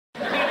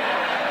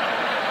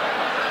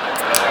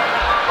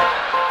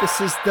This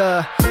is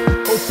the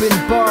opening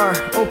bar.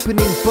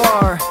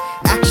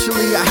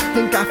 Actually, I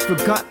think I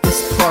forgot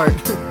this part.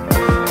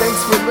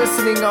 Thanks for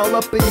listening all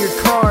up in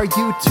your car.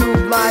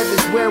 YouTube Live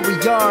is where we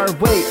are.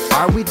 Wait,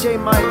 are we J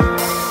Mike?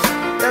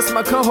 That's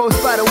my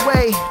co-host, by the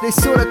way. They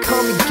sorta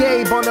call me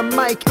Gabe on the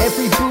mic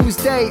every booze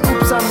day.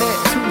 Oops, I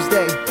meant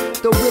Tuesday.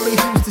 Though really,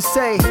 who's to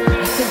say?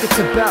 I think it's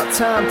about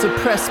time to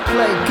press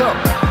play. Go.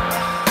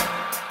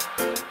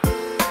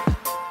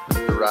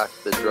 Mr. Rock,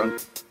 the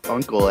drunk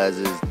uncle, as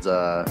his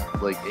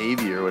like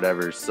AV or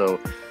whatever. So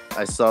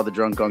I saw the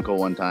drunk uncle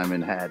one time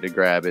and had to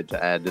grab it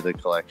to add to the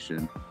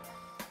collection.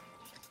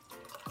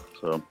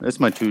 So it's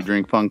my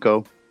 2-drink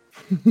Funko.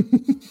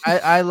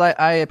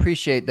 I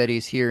appreciate that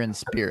he's here in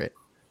spirit.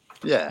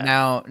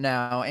 Yeah.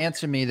 Now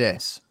answer me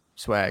this,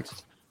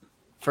 Swags.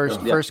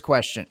 First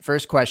question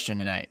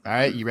tonight. All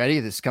right, you ready?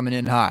 This is coming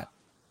in hot.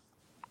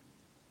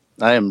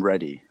 I am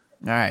ready.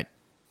 All right.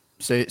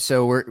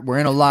 So we're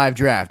in a live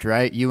draft,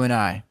 right? You and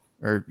I,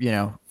 or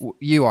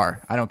you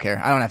are. I don't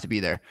care. I don't have to be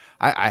there.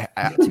 I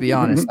to be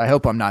honest, I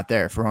hope I'm not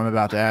there for what I'm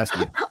about to ask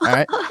you. All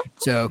right.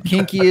 So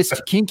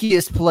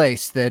kinkiest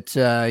place that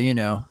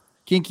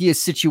kinkiest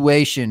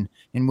situation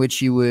in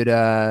which you would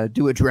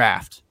do a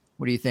draft.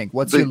 What do you think?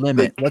 What's your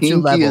limit? What's your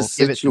level?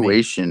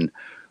 Situation.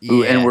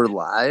 Ooh, and we're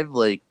live,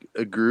 like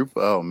a group.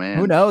 Oh man.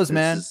 Who knows,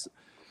 man?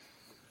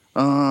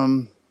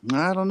 I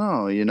don't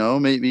know.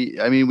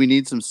 Maybe. I mean, we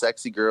need some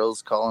sexy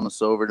girls calling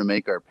us over to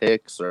make our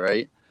picks. All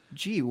right.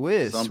 Gee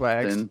whiz,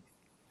 Swags.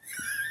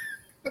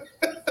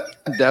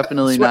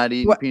 Definitely not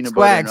eating peanut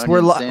butter and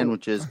onion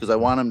sandwiches because I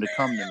want them to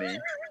come to me.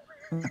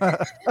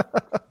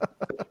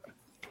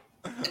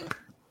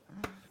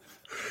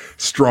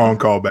 Strong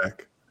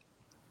callback.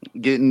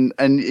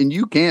 And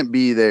you can't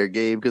be there,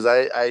 Gabe, because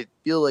I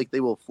feel like they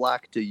will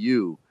flock to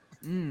you.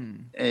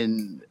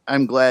 And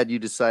I'm glad you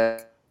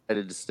decided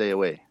to stay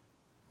away.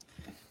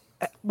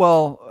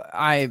 Well,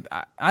 I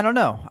don't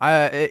know.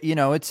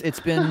 It's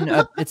been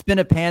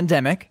a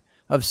pandemic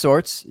of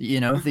sorts.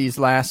 These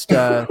last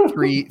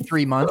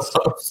 3 months.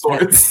 Of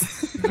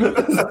sorts.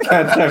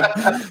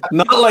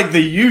 Not like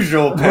the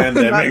usual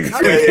pandemic.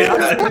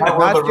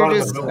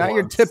 Not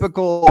your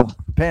typical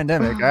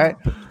pandemic, right?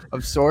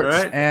 Of sorts,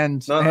 right?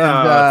 and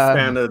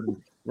standard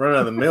run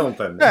of the mill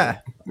pandemic. Yeah.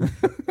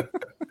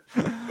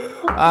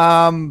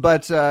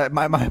 But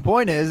my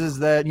point is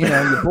that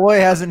your boy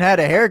hasn't had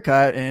a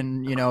haircut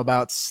in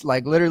about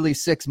like literally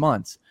 6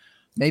 months,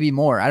 maybe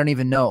more. I don't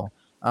even know.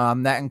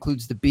 That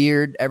includes the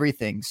beard,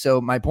 everything.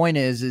 So my point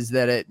is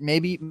that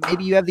maybe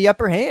you have the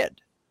upper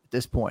hand at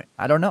this point.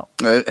 I don't know.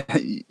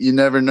 You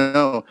never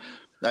know.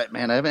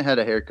 Man, I haven't had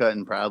a haircut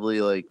in probably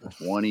like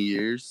 20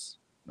 years.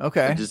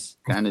 Okay. I just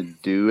kind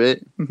of do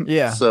it.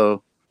 Yeah.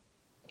 So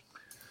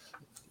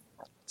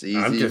it's easy.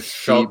 I'm just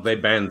shocked they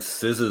banned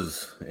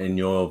scissors in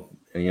your,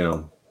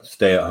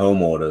 stay-at-home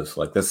orders.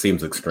 Like, this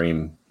seems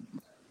extreme.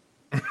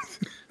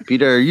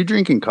 Peter, are you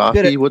drinking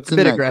coffee? What's in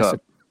that aggressive.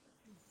 cup?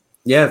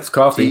 Yeah, it's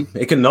coffee.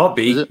 It can not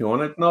be. It? You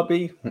want it not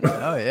be?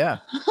 Oh, yeah.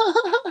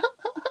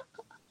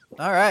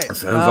 All right.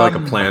 Sounds like a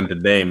plan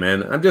today,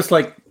 man. I'm just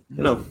like,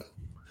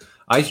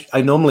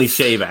 I normally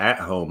shave at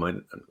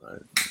home.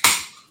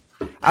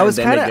 I was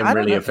kind of didn't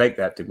really affect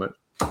that too much.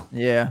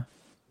 Yeah,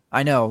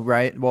 I know,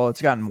 right? Well,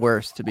 it's gotten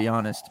worse, to be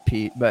honest,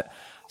 Pete. But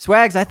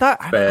Swags, I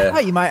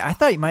thought you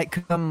might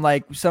come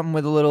like something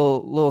with a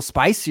little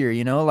spicier,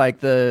 like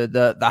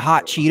the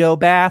hot Cheeto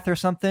bath or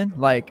something.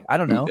 Like, I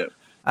don't know.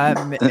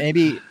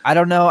 Maybe I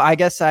don't know. I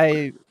guess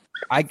the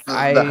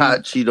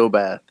hot Cheeto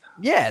bath.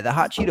 Yeah, the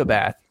hot Cheeto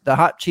bath. The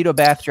hot Cheeto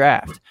bath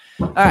draft.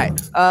 All right.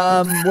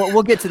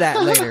 We'll get to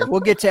that later. We'll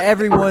get to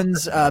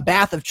everyone's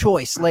bath of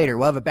choice later.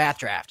 We'll have a bath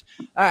draft.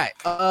 All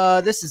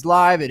right. This is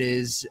live. It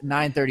is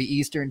 9:30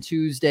 Eastern,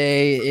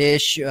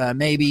 Tuesday-ish.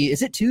 Maybe.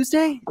 Is it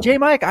Tuesday? J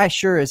Mike, I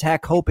sure as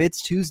heck hope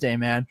it's Tuesday,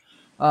 man.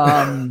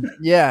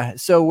 Yeah.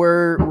 So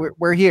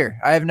we're here.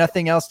 I have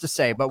nothing else to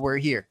say, but we're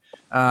here.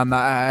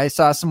 I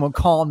saw someone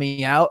call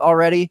me out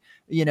already,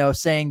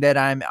 saying that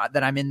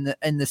I'm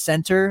in the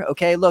center.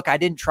 Okay, look, I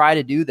didn't try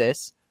to do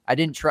this. I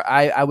didn't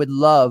try. I would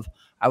love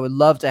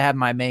to have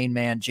my main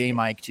man J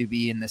Mike to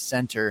be in the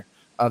center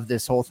of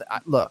this whole thing.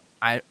 Look,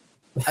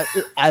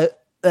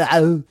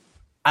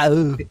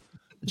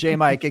 J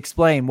Mike,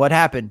 explain what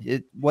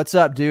happened. What's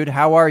up, dude?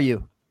 How are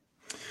you,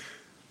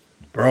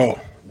 bro?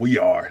 We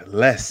are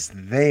less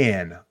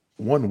than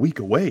 1 week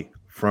away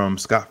from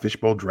Scott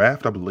Fishbowl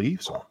draft, I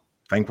believe. So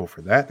thankful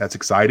for that. That's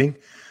exciting.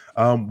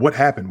 What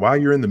happened while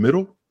you're in the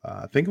middle?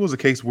 I think it was a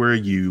case where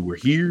you were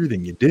here,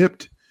 then you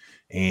dipped.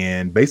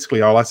 And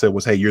basically all I said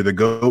was, hey, you're the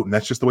GOAT. And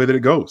that's just the way that it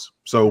goes.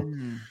 So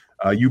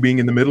you being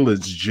in the middle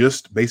is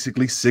just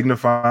basically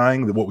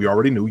signifying that what we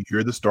already knew.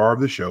 You're the star of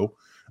the show.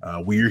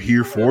 We're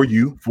here for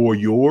you, for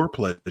your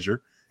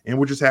pleasure. And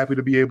we're just happy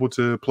to be able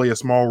to play a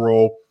small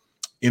role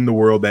in the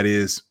world that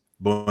is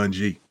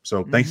Bungie.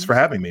 So thanks for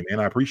having me, man.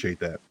 I appreciate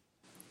that.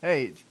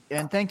 Hey,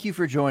 and thank you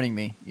for joining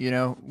me,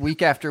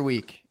 week after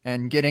week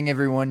and getting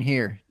everyone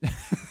here.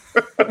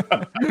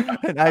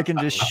 And I can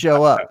just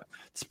show up.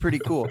 It's pretty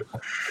cool.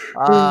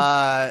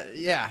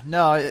 Yeah,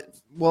 no,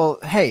 Well,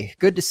 hey,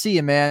 good to see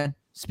you, man.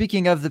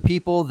 Speaking of the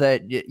people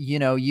that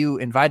you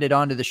invited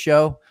onto the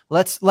show,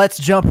 let's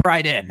jump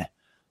right in.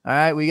 All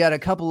right, we got a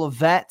couple of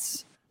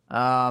vets,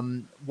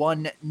 one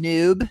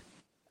noob,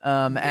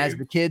 as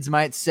the kids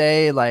might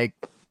say, like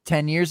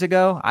 10 years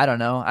ago. I don't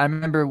know. I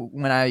remember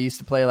when I used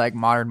to play like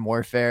Modern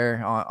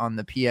Warfare on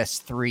the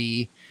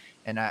PS3,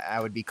 and I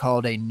would be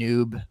called a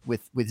noob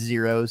with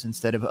zeros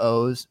instead of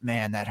O's.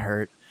 Man, that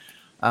hurt.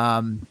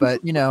 But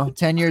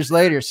 10 years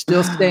later,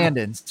 still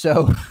standing.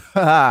 So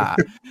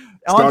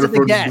on to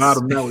the guests.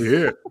 Bottom, now we're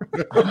here.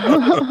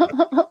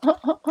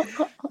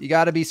 You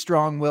got to be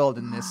strong-willed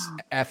in this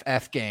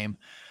FF game.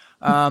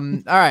 All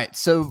right.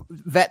 So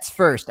vets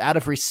first, out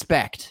of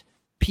respect.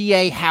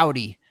 PA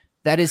Howdy.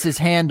 That is his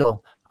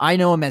handle. I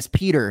know him as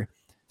Peter.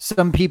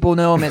 Some people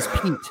know him as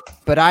Pete,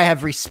 but I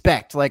have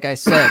respect, like I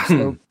said.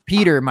 So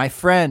Peter, my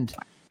friend,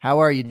 how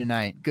are you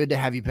tonight? Good to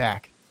have you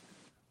back.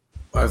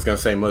 I was going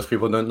to say most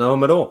people don't know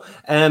him at all.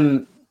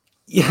 I'm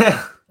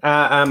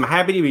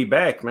happy to be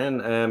back,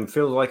 man.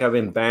 Feels like I've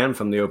been banned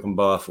from the open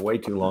bar for way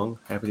too long.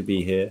 Happy to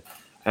be here.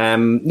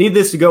 Need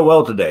this to go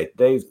well today.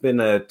 Today's been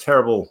a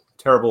terrible,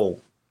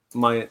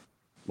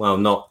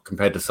 not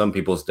compared to some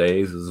people's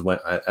days,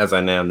 as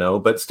I now know.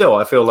 But still,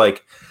 I feel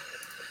like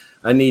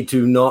I need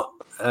to not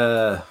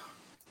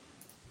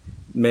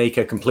make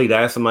a complete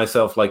ass of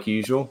myself like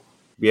usual.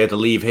 We had to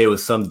leave here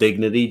with some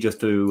dignity just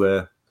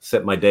to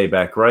set my day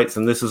back right,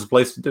 and this is a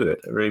place to do it.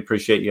 I really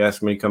appreciate you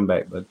asking me to come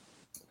back, but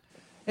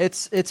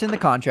it's in the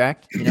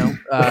contract,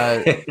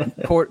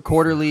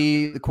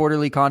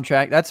 quarterly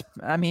contract. That's,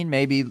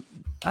 maybe,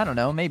 I don't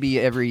know, maybe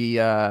every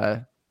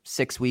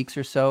 6 weeks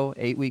or so,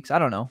 8 weeks. I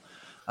don't know.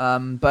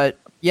 But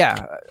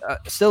yeah,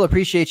 still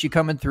appreciate you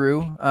coming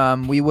through.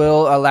 We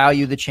will allow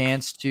you the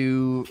chance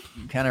to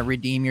kind of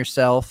redeem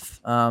yourself.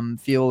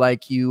 Feel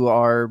like you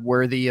are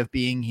worthy of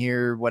being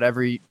here,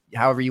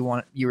 however you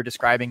want. You were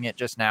describing it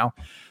just now,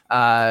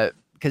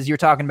 because you're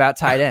talking about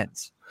tight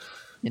ends,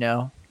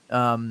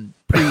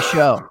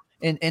 pre-show.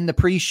 In the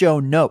pre-show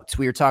notes,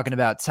 we were talking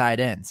about tight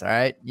ends. All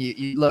right,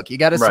 you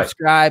got to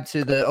subscribe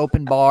to the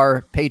Open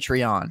Bar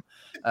Patreon.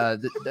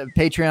 The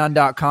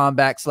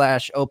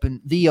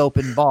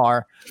patreon.com/open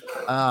bar.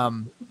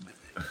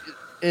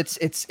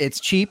 It's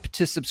cheap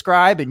to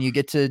subscribe, and you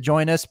get to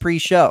join us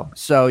pre-show.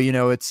 So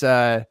it's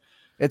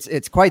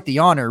quite the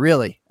honor,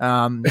 really.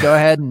 Go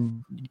ahead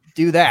and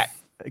do that,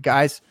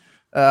 guys.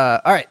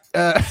 All right.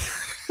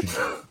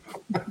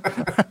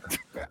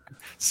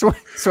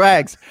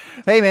 Swags.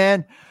 Hey,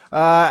 man.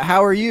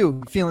 How are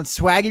you? Feeling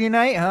swaggy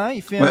tonight, huh?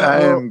 You feeling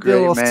a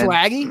little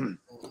swaggy?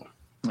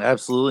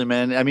 Absolutely,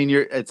 man.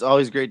 It's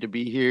always great to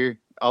be here.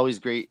 Always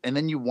great. And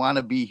then you want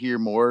to be here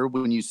more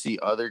when you see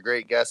other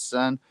great guests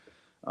on.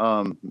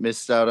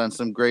 Missed out on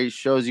some great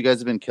shows. You guys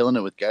have been killing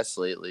it with guests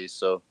lately.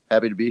 So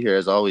happy to be here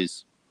as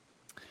always.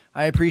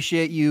 I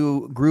appreciate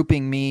you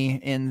grouping me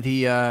in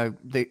the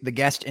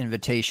guest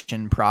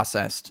invitation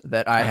process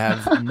that I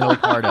have no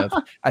part of.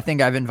 I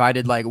think I've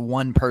invited like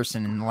one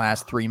person in the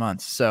last 3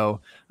 months. So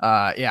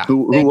yeah.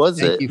 Who was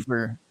it? Thank you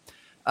for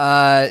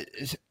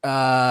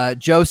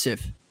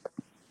Joseph.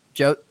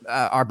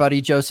 Our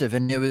buddy Joseph,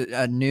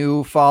 a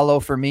new follow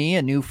for me,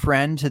 a new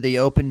friend to the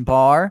Open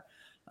Bar.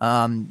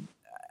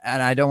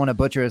 And I don't want to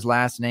butcher his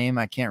last name.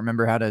 I can't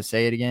remember how to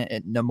say it again.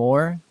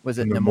 Namor? Was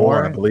it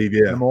Namor? I believe,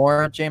 yeah.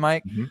 Namor, J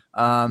Mike.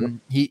 Mm-hmm.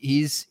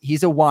 He's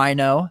a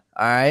wino. All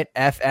right.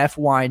 FF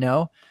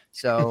wino.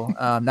 So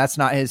that's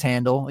not his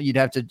handle. You'd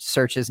have to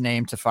search his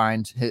name to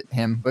find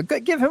him, but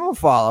give him a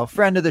follow.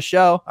 Friend of the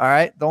show. All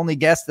right. The only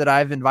guest that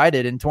I've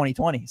invited in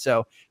 2020.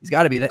 So he's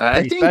got to be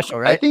pretty special,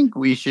 right? I think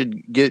we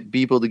should get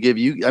people to give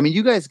you.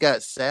 You guys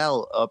got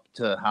Sal up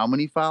to how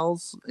many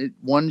fouls at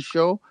one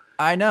show?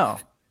 I know.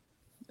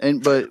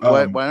 But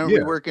why aren't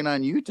we working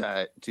on you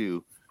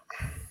too?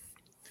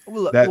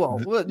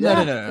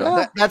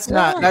 No. That's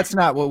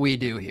not what we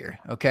do here.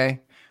 Okay.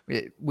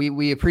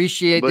 We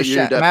appreciate the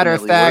shout. Matter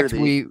of fact,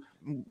 worthy.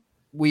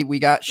 we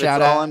got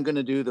shout out. That's all I'm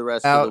gonna do the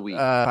rest of the week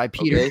by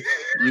Peter. Okay?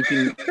 You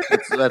can.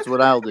 That's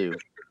what I'll do.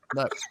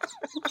 Look.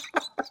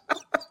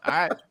 All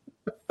right.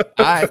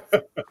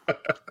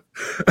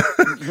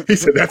 He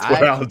said, "That's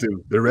what I'll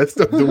do the rest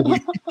of the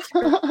week."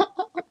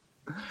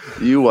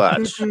 You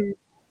watch.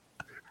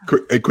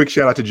 A quick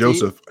shout out to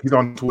Joseph. He's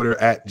on Twitter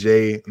at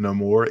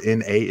JNamour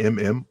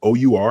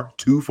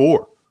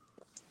NAMMOUR24.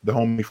 The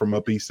homie from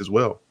up east as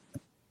well.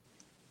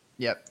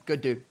 Yep, good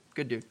dude.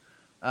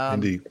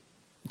 Indeed.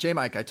 J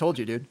Mike, I told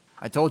you, dude.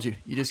 I told you.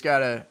 You just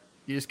gotta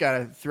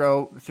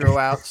throw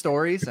out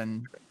stories,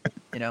 and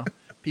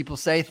people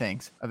say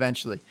things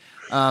eventually.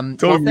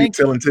 Told you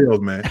telling tales,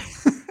 man.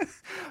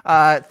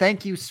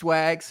 Thank you,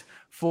 Swags,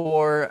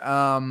 for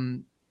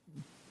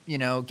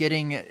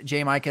getting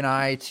J Mike and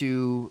I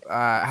to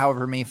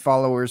however many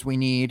followers we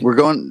need. We're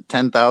going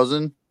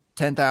 10,000.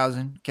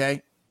 10,000.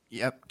 Okay.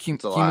 Yep.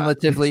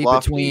 Cumulatively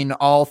between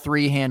all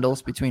three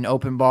handles, between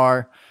Open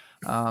Bar,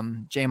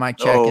 J Mike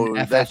Check, and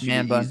FF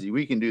Man Bun. Easy.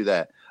 We can do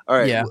that. All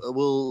right. Yeah.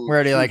 We're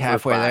already like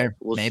halfway there.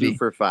 We'll maybe shoot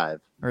for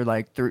 5 or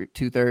like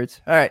 2/3.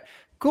 All right.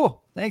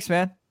 Cool. Thanks,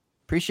 man.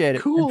 Appreciate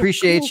it. Cool,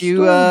 Appreciate cool you,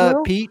 story,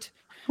 bro. Pete,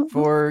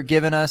 for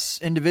giving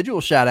us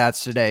individual shout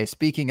outs today.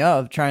 Speaking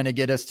of trying to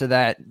get us to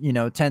that,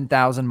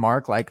 10,000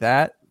 mark like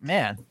that,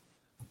 man.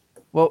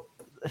 Well,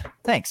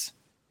 thanks.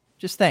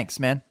 Just thanks,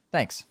 man.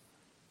 Thanks.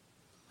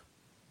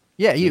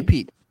 Yeah, you,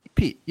 Pete.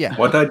 Yeah.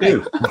 What did I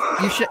do?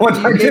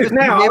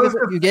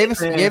 You gave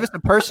us a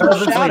personal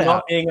shout out.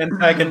 Not being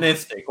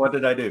antagonistic. What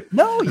did I do?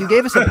 No, you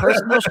gave us a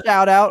personal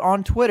shout out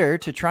on Twitter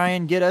to try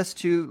and get us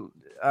to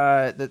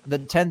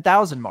the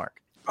 10,000 mark.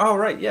 Oh,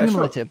 right. Yeah,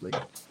 cumulatively.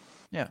 Sure.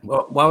 Yeah.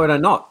 Well, why would I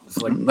not? It's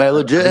like, I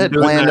legit had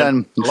planned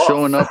on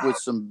showing up with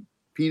some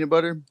peanut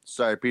butter.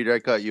 Sorry, Peter, I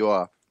cut you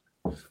off.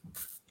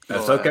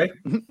 That's okay.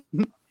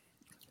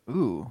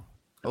 Ooh.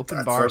 Open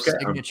That's bar okay.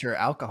 signature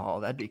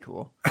alcohol. That'd be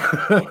cool.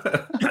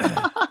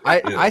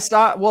 I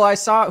saw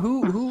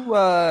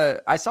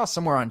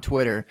somewhere on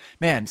Twitter,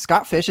 man,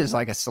 Scott Fish is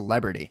like a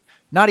celebrity.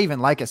 Not even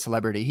like a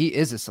celebrity. He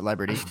is a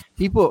celebrity.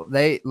 People,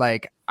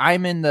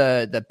 I'm in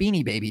the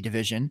Beanie Baby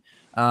division.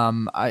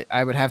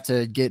 I would have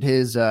to get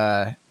his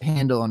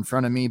handle in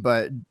front of me,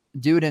 but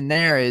dude in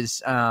there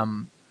is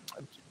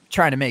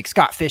trying to make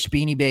Scott Fish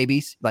Beanie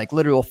Babies, like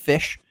literal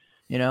fish,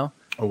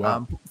 Oh,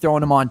 wow.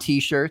 throwing them on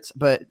T-shirts.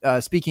 But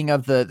speaking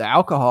of the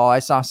alcohol, I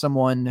saw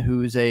someone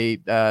who's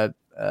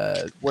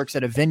works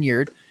at a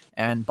vineyard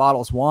and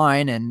bottles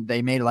wine, and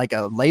they made like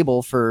a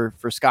label for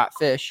Scott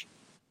Fish.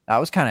 That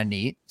was kind of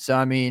neat. So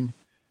I mean,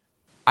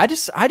 I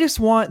just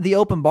want the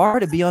open bar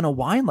to be on a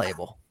wine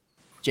label.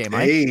 J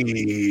Mike.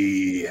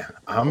 Hey,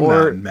 I'm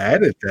not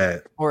mad at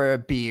that. Or a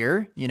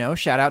beer,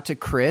 shout out to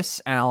Chris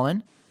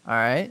Allen. All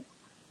right.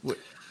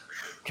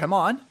 Come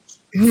on.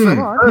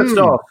 First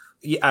off,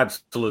 yeah,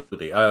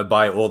 absolutely. I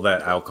buy all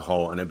that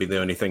alcohol and it'd be the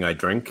only thing I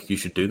drink. You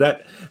should do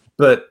that.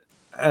 But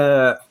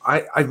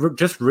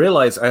just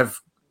realized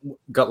I've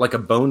got like a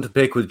bone to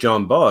pick with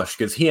John Bosch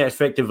because he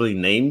effectively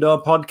named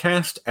our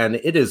podcast and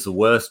it is the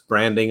worst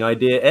branding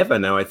idea ever.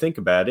 Now I think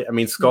about it. I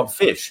mean, Scott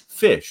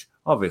Fish,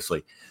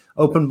 obviously.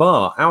 Open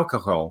bar,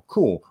 alcohol,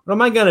 cool. What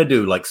am I going to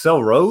do? Like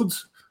sell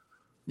roads?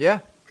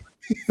 Yeah.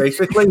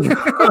 Basically.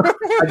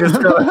 I just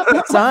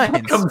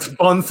signs. Come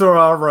sponsor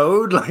our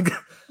road. Like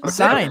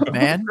signs,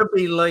 man. It could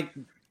be like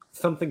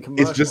something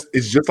commercial.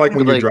 It's just like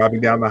when you're driving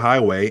down the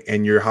highway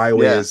and your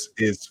highway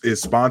is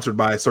sponsored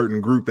by a certain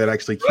group that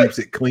actually keeps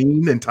it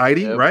clean and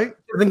tidy, right? It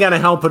isn't going to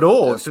help at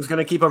all. It's just going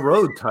to keep a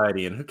road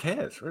tidy, and who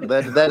cares? Really?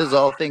 That is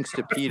all thanks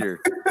to Peter.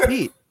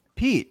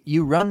 Pete,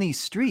 you run these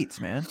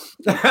streets, man.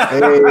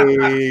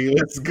 Hey,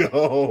 let's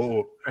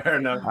go. Fair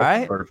enough. All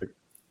right. Perfect.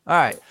 All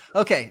right.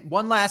 Okay.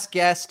 One last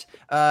guest,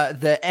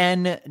 the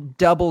N00B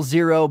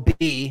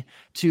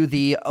to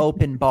the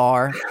open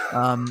bar.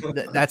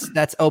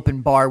 That's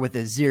open bar with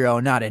a 0,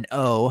 not an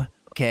O.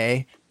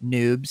 Okay.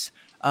 Noobs.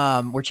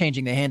 We're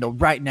changing the handle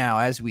right now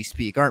as we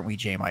speak, aren't we,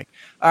 J Mike?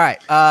 All right.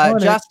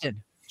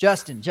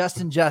 Justin,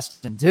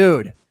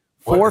 dude,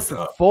 4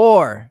 for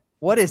 4.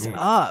 What is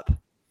up?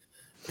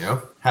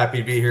 Happy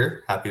to be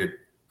here. Happy to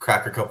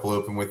crack a couple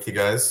open with you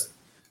guys.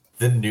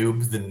 The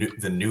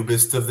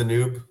noobest of the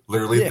noob,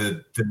 literally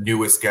the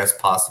newest guest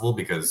possible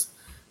because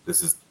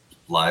this is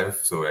live,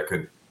 so I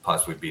couldn't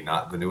possibly be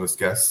not the newest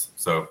guest.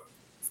 So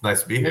it's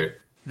nice to be here.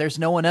 There's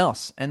no one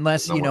else,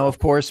 unless of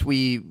course,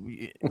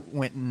 we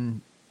went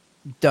and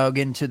dug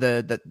into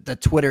the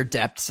Twitter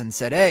depths and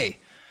said, "Hey,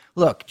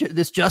 look,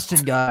 this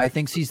Justin guy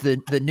thinks he's the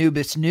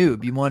noobest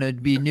noob. You want to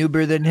be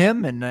noober than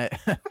him?" And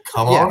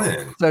come on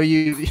in. So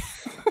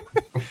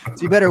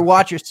you better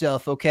watch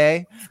yourself,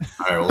 okay?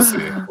 All right,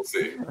 we'll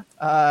see.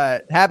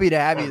 Happy to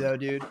have you though,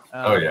 dude.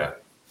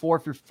 4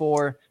 for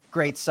 4,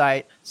 great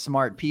site,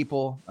 smart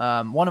people.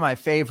 One of my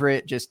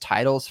favorite just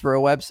titles for a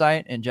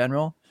website in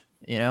general.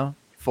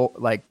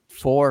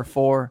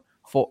 444.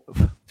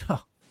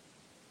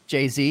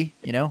 Jay-Z,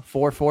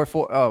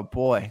 444. Oh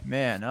boy,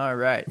 man. All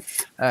right.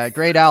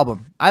 Great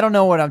album. I don't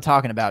know what I'm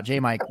talking about, J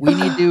Mike. We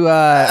need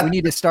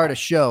to start a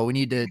show. We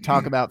need to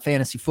talk about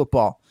fantasy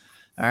football.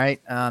 All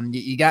right.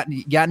 You got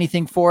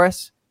anything for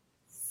us?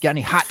 Got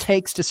any hot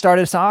takes to start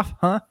us off?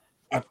 Huh?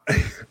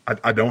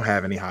 I don't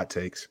have any hot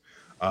takes.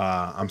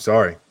 I'm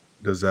sorry.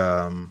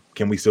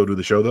 Can we still do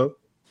the show though?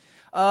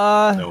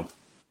 No.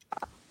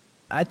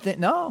 I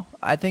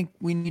think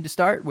we need to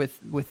start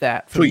with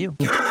that for you.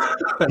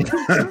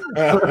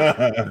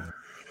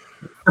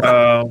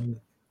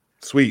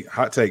 Sweet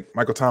hot take.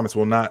 Michael Thomas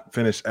will not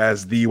finish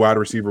as the wide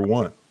receiver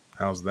 1.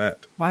 How's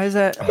that? Why is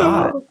that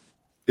hot?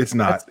 It's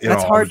not.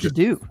 That's hard to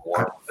do.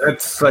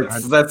 That's like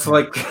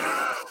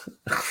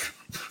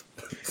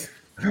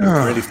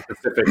really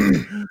specific.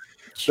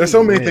 There's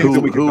so many things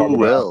that we can talk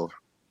about.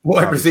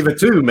 Wide receiver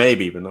 2,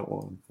 maybe, but not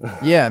 1.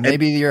 Yeah,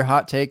 maybe your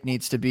hot take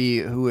needs to be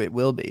who it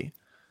will be.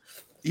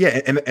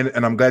 Yeah,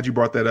 and I'm glad you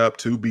brought that up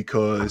too,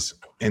 because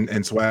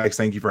and Swags,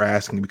 thank you for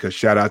asking, because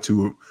shout out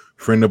to a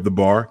friend of the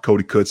bar,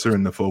 Cody Kutzer,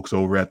 and the folks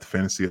over at the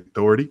Fantasy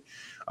Authority.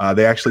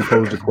 They actually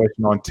posed a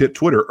question on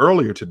Twitter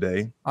earlier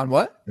today. On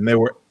what? And they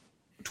were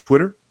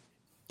Twitter.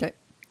 Okay.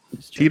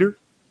 Teeter.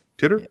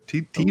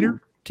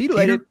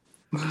 Titillated.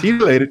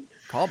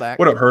 Call back.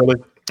 What up, Hurley?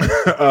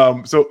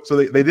 So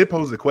they did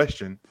pose the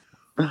question: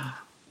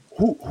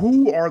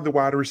 who are the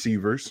wide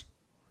receivers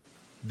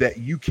that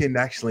you can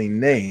actually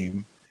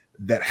name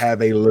that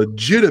have a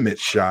legitimate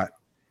shot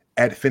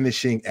at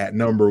finishing at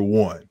number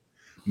one?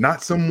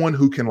 Not someone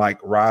who can like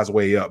rise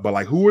way up, but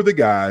like who are the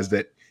guys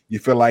that you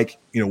feel like,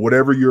 you know,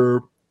 whatever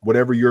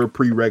your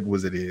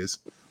prerequisite is,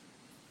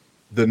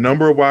 the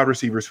number of wide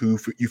receivers who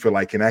you feel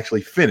like can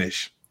actually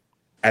finish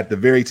at the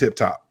very tip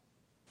top.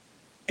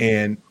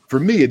 And for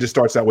me, it just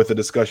starts out with a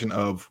discussion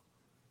of,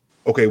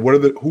 okay,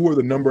 who are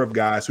the number of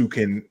guys who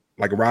can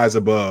like rise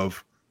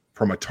above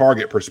from a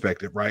target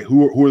perspective, right?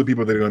 Who are the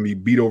people that are going to be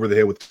beat over the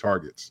head with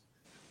targets?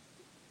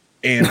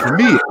 And for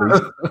me, at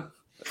least,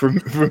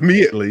 for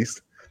me at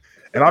least,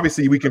 and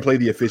obviously we can play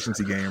the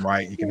efficiency game,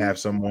 right? You can have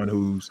someone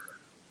who's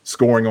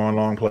scoring on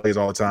long plays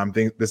all the time,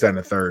 this, that, and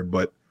the third.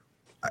 But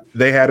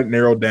they had it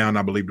narrowed down,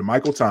 I believe, to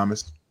Michael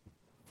Thomas,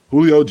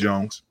 Julio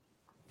Jones,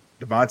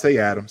 Devontae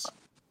Adams,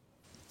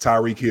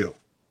 Tyreek Hill.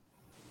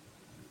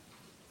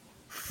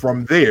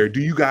 From there,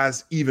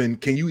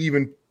 can you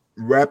even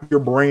wrap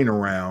your brain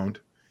around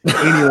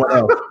anyone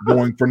else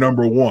going for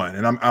number one?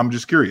 And I'm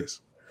just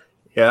curious.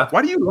 Yeah.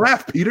 Why do you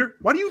laugh, Peter?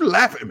 Why do you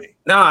laugh at me?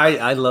 No,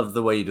 I love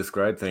the way you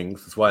describe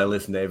things. That's why I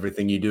listen to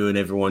everything you do, and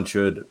everyone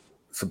should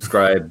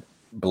subscribe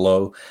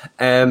below.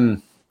 I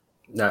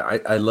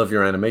love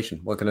your animation.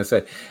 What can I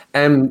say?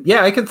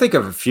 Yeah, I can think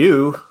of a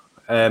few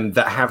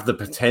that have the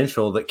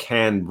potential that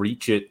can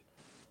reach it.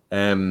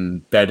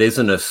 That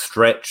isn't a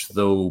stretch,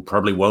 though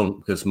probably won't,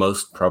 because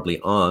most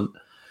probably aren't.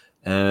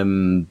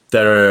 That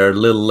are a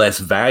little less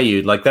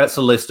valued. Like that's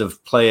a list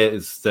of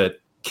players that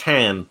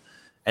can.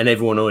 And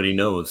everyone already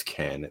knows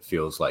can. It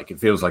feels like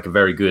a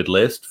very good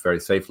list, very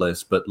safe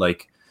list. But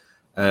like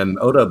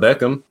Odell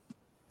Beckham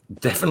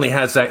definitely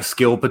has that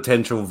skill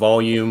potential,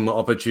 volume,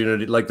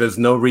 opportunity. Like there's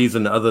no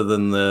reason other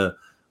than the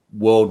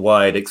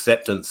worldwide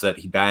acceptance that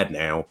he's bad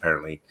now,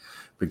 apparently,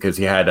 because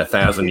he had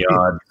 1,000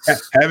 yards.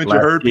 Haven't you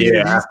heard Peter?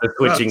 After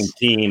switching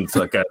teams,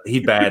 like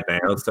he's bad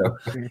now, so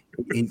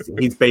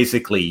he's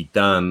basically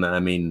done.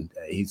 I mean,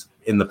 he's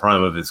in the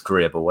prime of his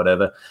career, but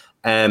whatever.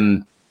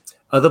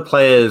 Other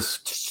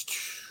players.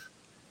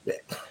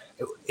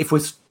 If we're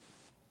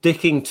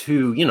sticking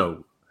to, you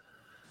know,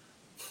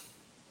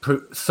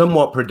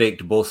 somewhat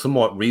predictable,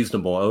 somewhat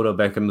reasonable, Odell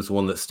Beckham is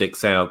one that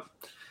sticks out.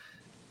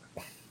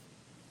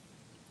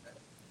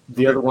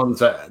 The other one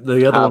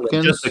that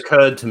just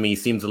occurred to me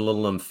seems a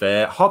little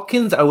unfair.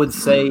 Hopkins, I would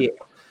say,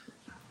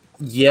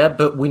 yeah,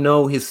 but we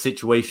know his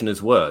situation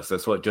is worse.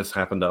 That's what just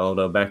happened to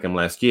Odell Beckham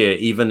last year.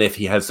 Even if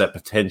he has that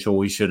potential,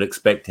 we should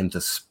expect him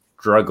to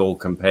struggle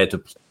compared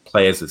to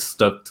players that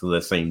stuck to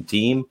the same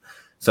team.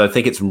 So I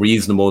think it's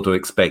reasonable to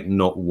expect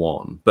not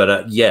one.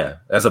 But yeah,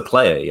 as a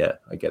player, yeah,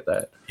 I get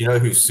that. You know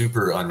who's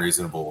super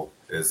unreasonable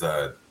is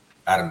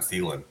Adam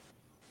Thielen.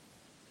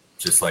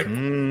 Just like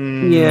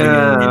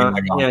Yeah.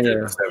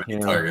 70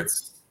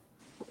 targets.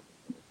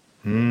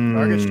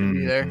 Targets should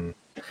be there.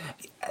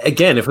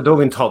 Again, if we're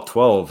talking top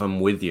 12, I'm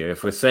with you.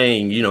 If we're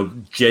saying, you know,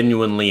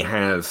 genuinely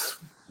it's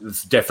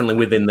definitely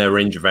within their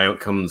range of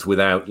outcomes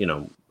without, you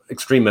know,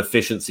 extreme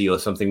efficiency or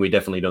something we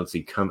definitely don't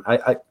see come.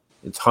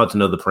 It's hard to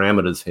know the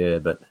parameters here,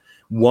 but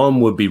one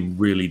would be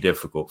really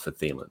difficult for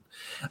Thielen.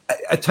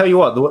 I tell you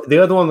what,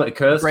 the other one that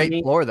occurs to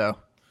me floor, though,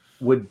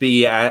 would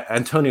be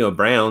Antonio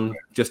Brown,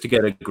 just to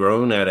get a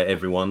groan out of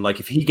everyone. Like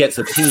if he gets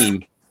a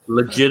team,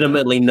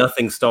 legitimately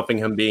nothing stopping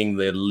him being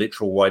the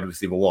literal wide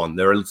receiver one.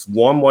 There is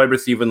one wide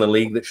receiver in the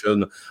league that's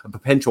shown a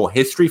potential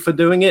history for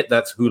doing it.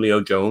 That's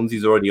Julio Jones.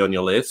 He's already on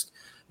your list.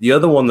 The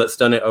other one that's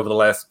done it over the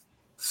last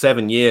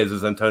 7 years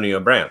is Antonio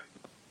Brown.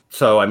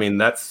 So, I mean,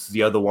 that's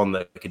the other one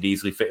that could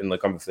easily fit in the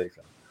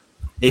conversation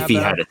if he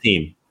had a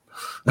team.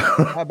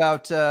 How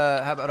about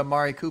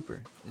Amari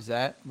Cooper? Is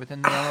that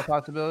within the realm of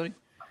possibility?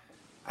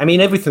 I mean,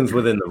 everything's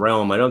within the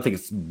realm. I don't think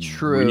it's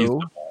true.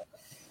 Reasonable,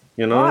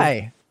 you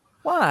know?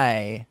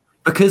 Why?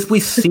 Because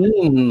we've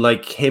seen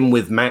like him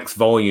with max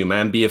volume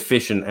and be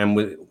efficient and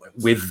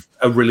with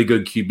a really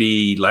good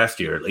QB last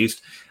year at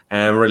least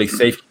and really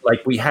safe.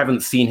 Like we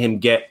haven't seen him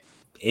get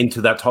into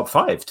that top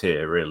 5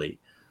 tier really.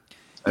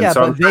 And yeah,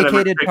 so but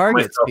vacated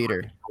targets,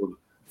 Peter.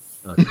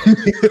 Okay.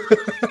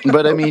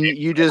 But I mean,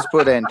 you just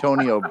put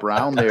Antonio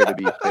Brown there to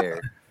be fair.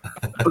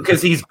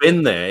 Because he's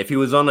been there. If he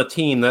was on a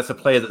team, that's a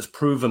player that's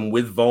proven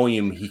with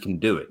volume he can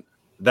do it.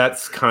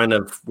 That's kind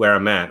of where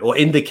I'm at. Or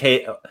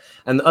indicate,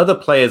 and other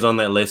players on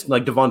that list,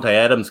 like Devontae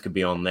Adams could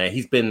be on there.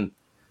 He's been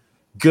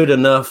good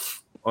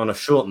enough on a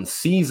shortened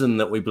season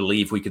that we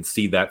believe we could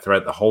see that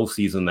throughout the whole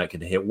season that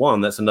could hit one.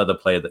 That's another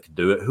player that could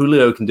do it.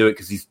 Julio can do it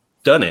because he's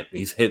done it.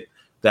 He's hit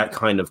that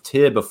kind of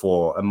tier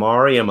before.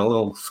 Amari, I'm a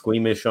little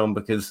squeamish on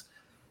because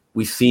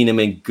we've seen him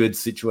in good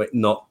situation,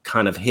 not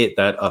kind of hit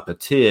that upper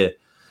tier.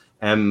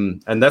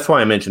 And that's why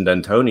I mentioned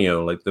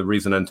Antonio. Like the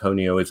reason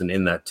Antonio isn't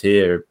in that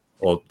tier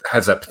or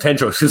has that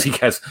potential is because he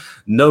has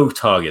no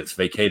targets,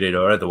 vacated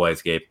or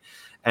otherwise, Gabe.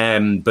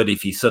 But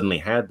if he suddenly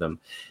had them,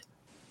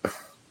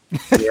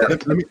 yeah.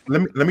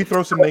 let me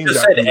throw some names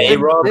out.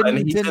 A-Rob, and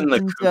he's in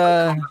the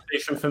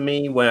conversation for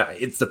me where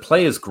it's the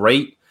player's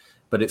great,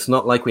 but it's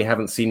not like we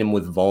haven't seen him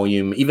with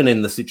volume, even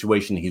in the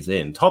situation he's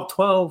in. Top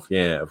 12,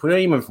 yeah. If we're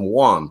aiming for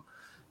 1, I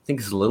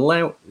think it's a little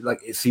out. Like,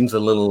 it seems a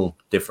little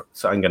different.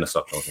 So I'm going to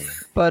stop talking.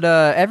 But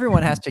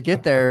everyone has to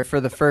get there for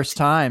the first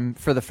time,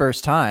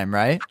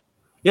 right?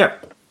 Yeah.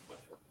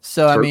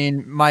 So, True. I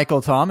mean,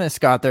 Michael Thomas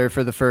got there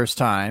for the first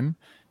time,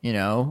 you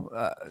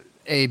know,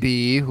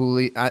 AB,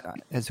 Julio,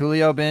 has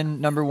Julio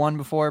been number 1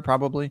 before?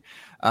 Probably.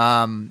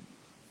 I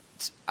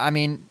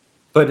mean,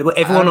 but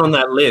everyone on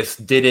that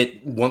list did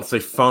it once they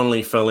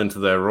finally fell into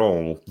their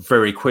role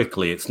very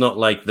quickly. It's not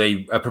like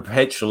they are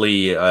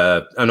perpetually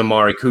an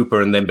Amari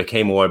Cooper and then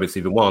became a wide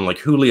receiver 1. Like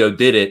Julio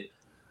did it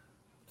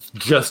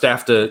just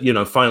after, you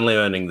know, finally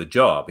earning the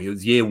job. He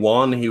was year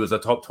 1. He was a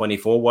top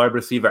 24 wide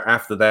receiver.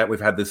 After that, we've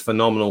had this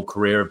phenomenal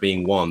career of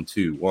being 1,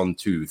 2, 1,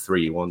 2,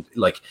 3, 1.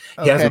 Like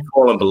he hasn't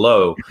fallen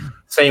below.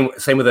 Same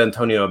with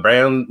Antonio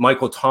Brown.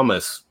 Michael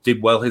Thomas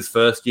did well his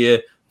first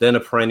year. Then a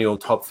perennial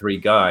top 3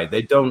 guy.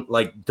 They don't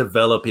like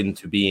develop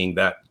into being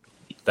that.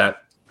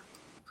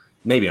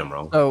 Maybe I'm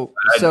wrong.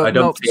 I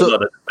don't see a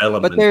lot of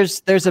development.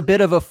 But there's a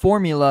bit of a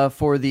formula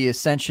for the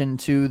ascension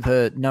to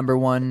the number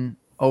 1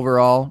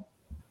 overall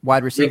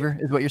wide receiver,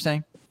 is what you're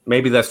saying?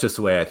 Maybe that's just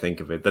the way I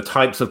think of it. The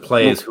types of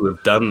players who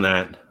have done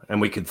that,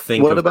 and we could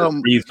think. What of about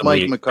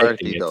Mike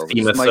McCarthy though?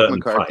 Is Mike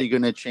McCarthy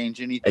going to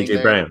change anything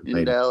AJ Brown,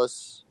 in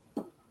Dallas?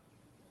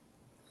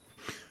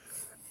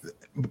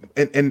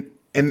 And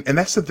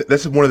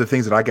that's one of the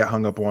things that I got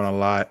hung up on a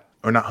lot,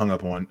 or not hung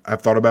up on.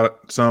 I've thought about it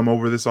some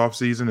over this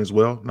offseason as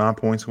well.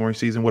 9-point scoring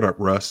season. What up,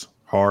 Russ?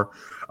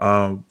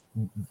 When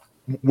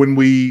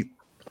we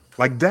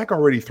like Dak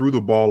already threw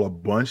the ball a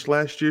bunch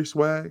last year,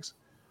 Swags.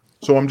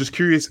 So I'm just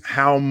curious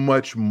how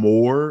much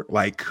more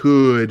like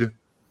could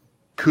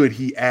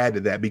he add to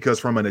that? Because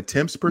from an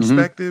attempts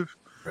perspective,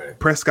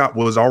 Prescott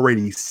was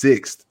already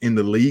 6th in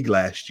the league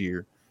last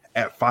year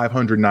at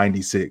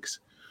 596.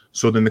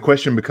 So then the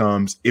question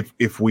becomes if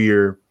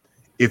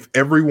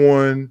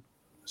everyone,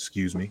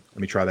 excuse me,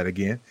 let me try that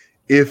again.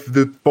 If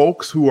the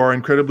folks who are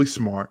incredibly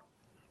smart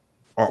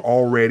are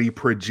already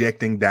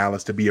projecting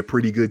Dallas to be a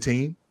pretty good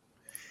team,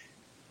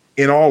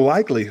 in all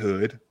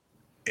likelihood,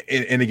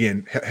 and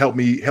again, help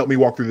me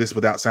walk through this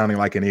without sounding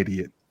like an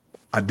idiot.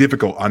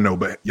 Difficult, I know,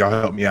 but y'all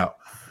help me out.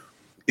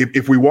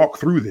 If we walk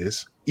through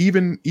this,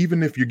 even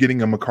if you're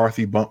getting a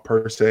McCarthy bump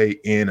per se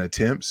in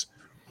attempts,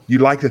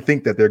 you'd like to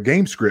think that their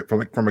game script,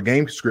 from a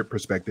game script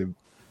perspective,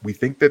 we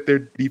think that their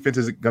defense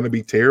isn't going to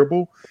be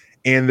terrible,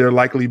 and they're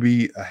likely to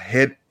be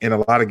ahead in a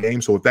lot of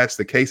games. So if that's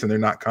the case, and they're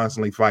not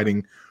constantly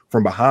fighting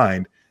from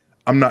behind,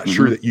 I'm not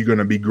sure that you're going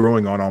to be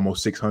growing on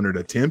almost 600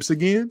 attempts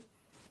again.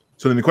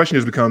 So then the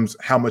question becomes,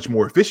 how much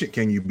more efficient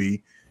can you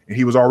be? And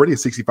he was already a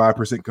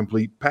 65%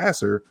 complete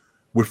passer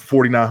with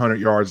 4,900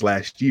 yards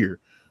last year.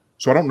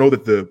 So I don't know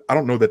that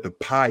the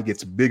pie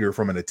gets bigger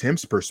from an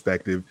attempts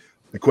perspective.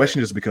 The question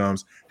just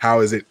becomes,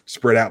 how is it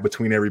spread out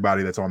between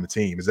everybody that's on the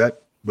team? Is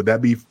that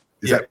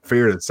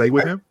fair to say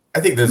with him? I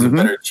think there's a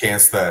better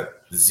chance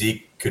that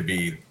Zeke could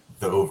be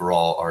the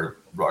overall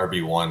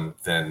RB1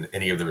 than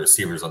any of the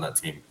receivers on that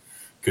team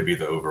could be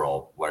the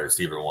overall wide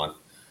receiver 1.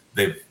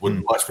 They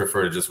would much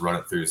prefer to just run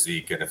it through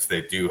Zeke, and if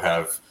they do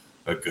have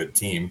a good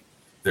team,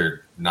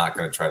 they're not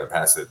going to try to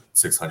pass it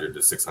 600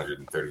 to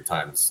 630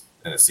 times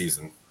in a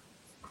season.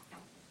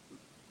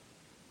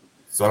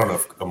 So I don't know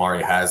if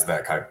Amari has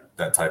that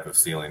type of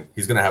ceiling.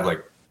 He's going to have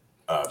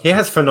he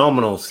has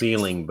phenomenal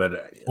ceiling,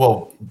 but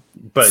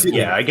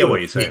yeah, I get what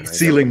you're saying.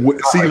 Ceiling with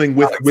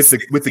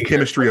the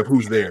chemistry of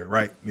who's there,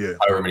 right? Yeah.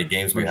 However many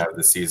games we have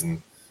this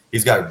season,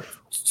 he's got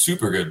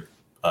super good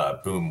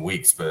boom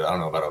weeks, but I don't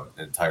know about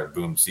an entire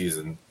boom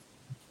season.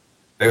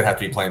 They would have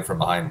to be playing from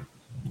behind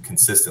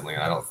consistently,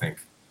 and I don't think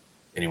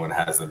anyone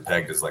has them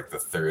pegged as like the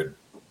 3rd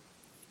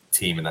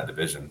team in that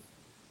division.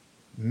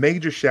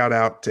 Major shout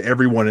out to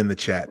everyone in the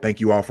chat.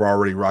 Thank you all for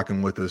already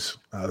rocking with us.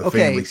 The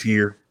family's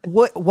here.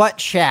 What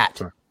chat?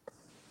 Sorry.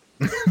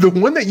 The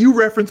one that you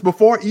referenced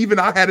before even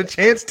I had a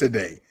chance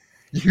today.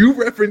 You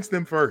referenced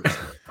them first.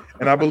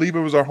 And I believe it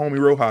was our homie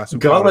Rojas who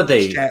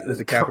Galladay chat with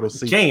the capital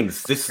C.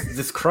 James,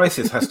 this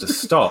crisis has to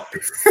stop.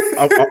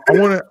 I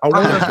want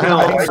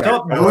to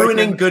stop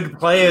ruining good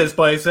players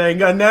by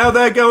saying, and now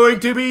they're going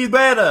to be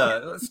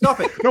better. Stop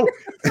it. No.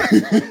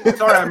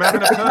 Sorry, I'm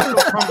having a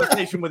personal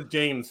conversation with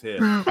James here.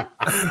 And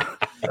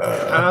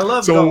I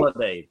love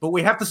Galladay, but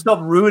we have to stop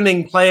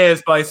ruining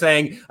players by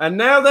saying, and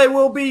now they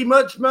will be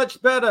much,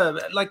 much better.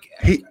 Like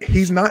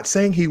he's not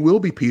saying he will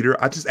be,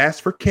 Peter. I just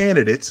asked for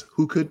candidates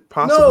who could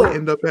possibly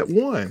end up at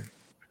 1.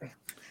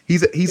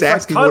 He's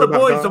asking like Tyler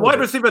Boyd's the wide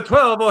receiver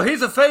 12, or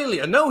he's a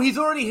failure. No, he's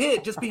already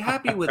hit. Just be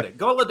happy with it.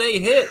 Galladay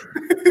hit.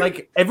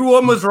 Like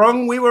everyone was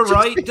wrong, we were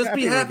right. Just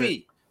be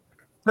happy.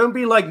 Don't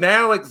be like,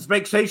 now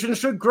expectations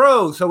should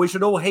grow, so we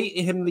should all hate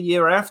him the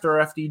year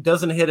after he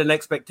doesn't hit an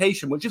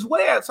expectation, which is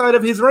way outside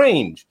of his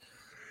range.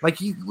 Like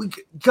we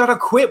gotta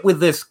quit with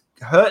this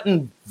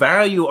hurting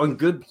value on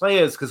good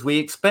players because we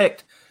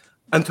expect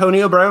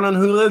Antonio Brown and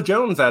Julio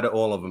Jones out of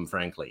all of them,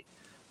 frankly.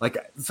 Like,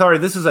 sorry,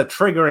 this is a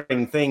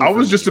triggering thing. I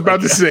was just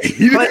about to say.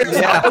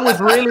 I was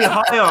really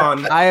high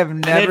on. I have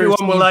And never everyone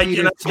seen were like, Peter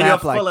you know,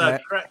 snap you're like full of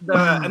that.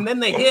 crap, and then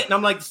they hit, and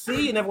I'm like,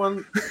 see, and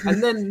everyone,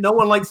 and then no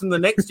one likes them the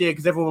next year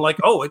because everyone was like,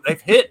 oh,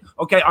 they've hit.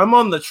 Okay, I'm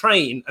on the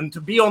train, and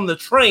to be on the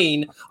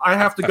train, I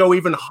have to go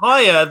even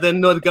higher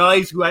than the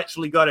guys who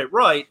actually got it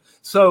right.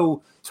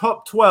 So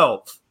top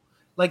 12,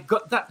 like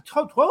that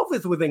top 12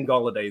 is within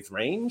Galladay's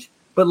range,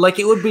 but like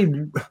it would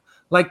be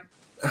like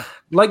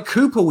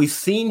Cooper, we've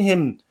seen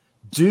him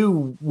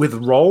do with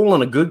roll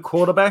and a good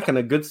quarterback and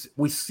a good.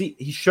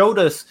 He showed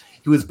us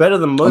he was better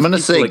than most. I'm going to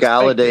say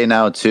Galladay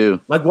now too.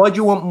 Like, why'd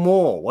you want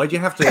more? Why'd you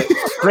have to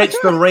stretch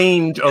the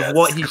range of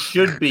what he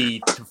should be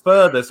to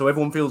further so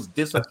everyone feels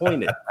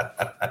disappointed?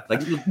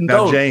 Like,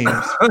 Now, no. James.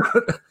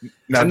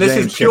 And this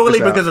is purely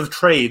because of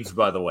trades,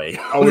 by the way.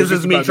 This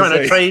is me trying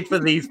to trade for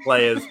these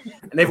players,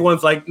 and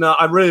everyone's like, "No,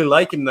 I really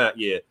like him that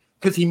year."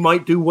 Because he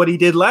might do what he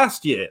did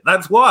last year.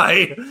 That's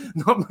why.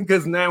 Not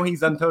because now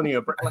he's Antonio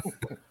Brown.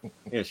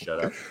 Yeah,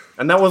 shut up.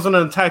 And that wasn't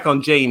an attack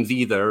on James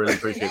either. I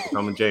appreciate the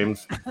comment,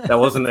 James. That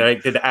wasn't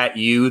directed at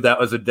you. That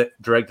was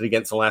directed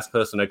against the last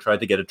person I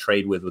tried to get a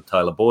trade with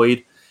Tyler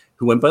Boyd,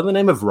 who went by the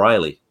name of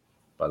Riley,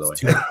 by the way.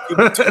 Too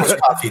much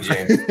coffee,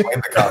 James. Blame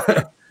the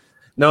coffee.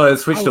 No, I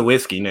switched to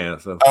whiskey now.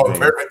 So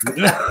perfect.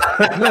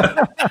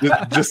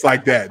 just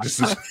like that. Just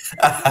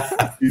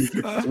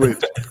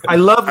switch. I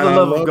love the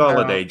love of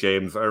Galladay,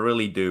 James. I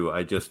really do.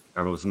 I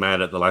was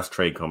mad at the last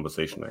trade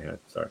conversation I had.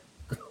 Sorry.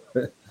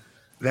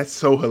 That's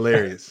so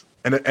hilarious.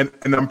 And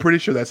I'm pretty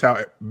sure that's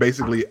how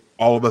basically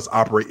all of us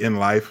operate in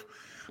life.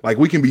 Like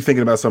we can be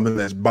thinking about something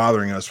that's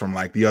bothering us from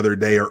like the other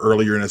day or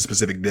earlier in a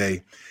specific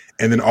day.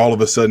 And then all of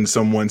a sudden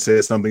someone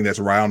says something that's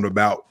round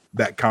about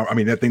that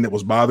thing that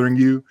was bothering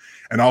you.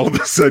 And all of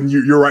a sudden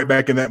you're right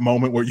back in that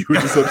moment where you were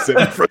just upset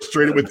and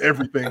frustrated with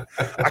everything.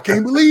 I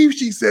can't believe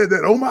she said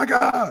that. Oh my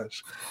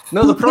gosh.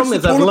 No, the problem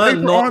is I've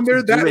learned not on there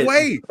to do that it.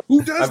 way.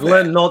 Who does I've that?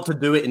 learned not to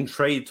do it in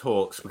trade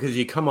talks because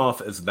you come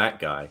off as that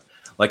guy.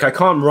 Like, I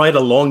can't write a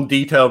long,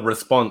 detailed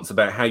response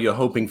about how you're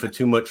hoping for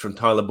too much from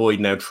Tyler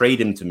Boyd. Now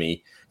trade him to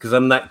me, because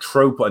I'm that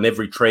trope on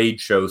every trade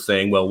show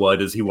saying, well, why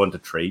does he want to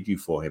trade you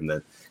for him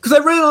then? Because I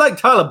really like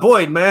Tyler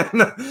Boyd, man.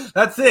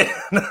 That's it.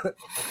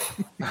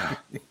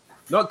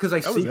 Not because I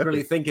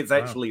secretly think it's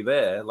actually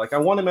there. Like, I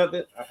want him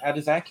at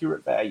his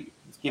accurate value.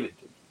 Let's give it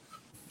to him.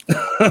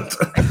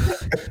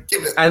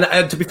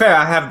 And to be fair,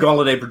 I have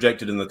Galladay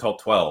projected in the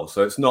top 12,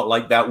 so it's not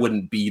like that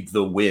wouldn't be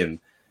the win.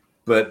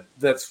 But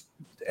that's...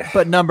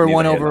 But number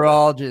one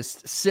overall,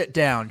 just sit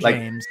down,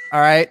 James. All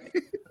right.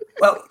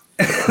 Well,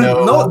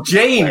 not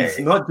James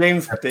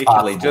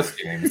particularly. Just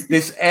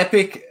this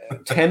epic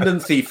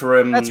tendency for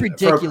him. That's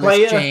ridiculous, for a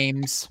player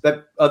James.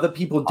 That other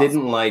people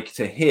didn't like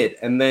to hit,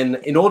 and then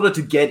in order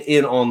to get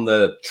in on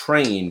the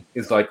train,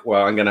 is like,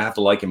 well, I'm going to have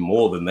to like him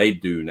more than they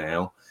do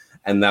now,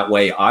 and that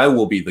way I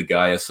will be the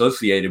guy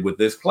associated with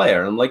this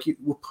player. And like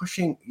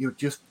you're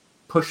just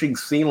pushing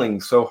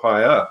ceilings so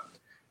high up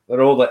that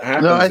all that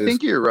happens. No, I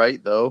think you're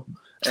right though.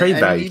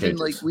 Trade value even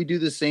changes. like we do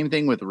the same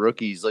thing with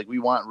rookies. Like we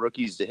want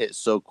rookies to hit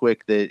so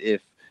quick that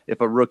if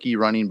a rookie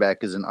running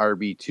back is an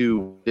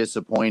RB2,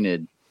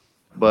 disappointed.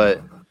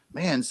 But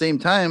man, same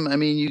time, I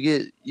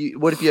mean,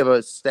 what if you have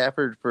a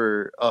Stafford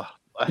for a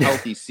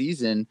healthy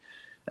season?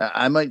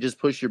 I might just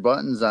push your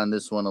buttons on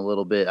this one a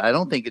little bit. I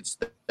don't think it's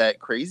that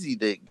crazy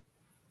that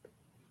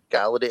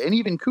Galladay and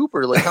even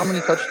Cooper, like how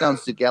many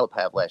touchdowns did Gallup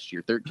have last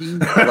year?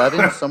 13,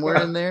 11, somewhere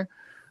in there.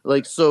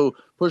 Like, so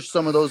push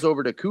some of those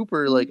over to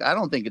Cooper. Like, I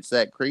don't think it's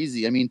that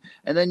crazy. I mean,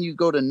 and then you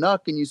go to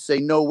Nuck and you say,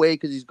 no way,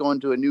 because he's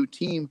going to a new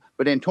team.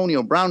 But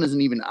Antonio Brown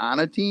isn't even on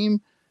a team.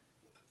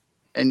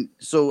 And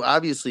so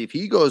obviously if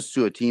he goes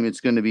to a team,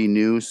 it's going to be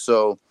new.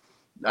 So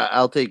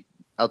I'll take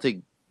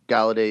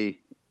Galladay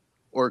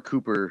or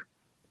Cooper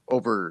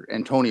over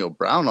Antonio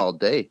Brown all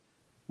day.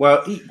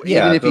 Well,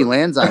 even if he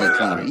lands on a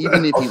team,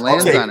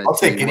 I'll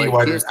take any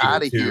wide get receiver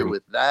out of here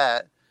with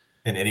that.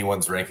 In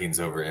anyone's rankings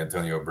over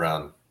Antonio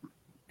Brown.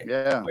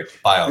 Yeah,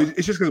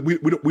 it's just because we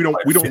don't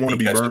want to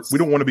be burned. We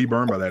don't want to be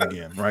burned by that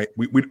again, right?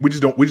 We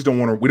just don't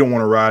want to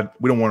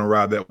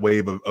ride that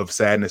wave of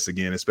sadness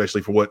again,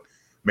 especially for what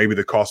maybe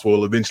the cost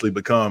will eventually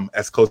become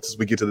as close as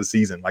we get to the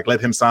season. Like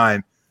let him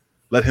sign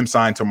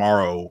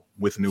tomorrow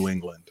with New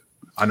England.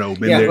 I know, I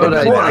get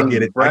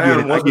it.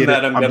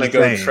 I'm going to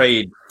go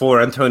trade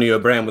for Antonio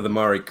Brown with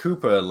Amari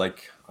Cooper.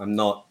 Like I'm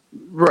not.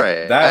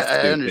 Right.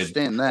 I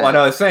understand that. What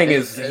I was saying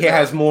is he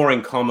has more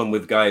in common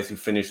with guys who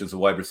finish as a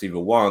wide receiver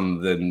 1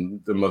 than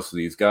most of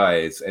these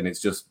guys. And it's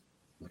just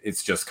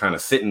kind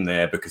of sitting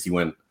there because he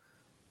went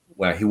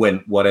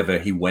whatever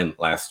he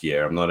went last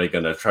year. I'm not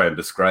going to try and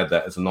describe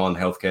that as a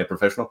non-healthcare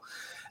professional.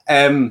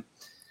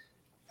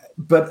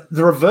 But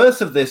the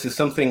reverse of this is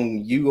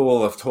something you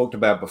all have talked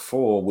about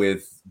before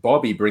with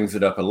Bobby brings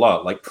it up a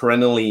lot, like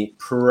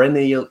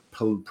perennial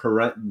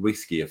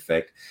whiskey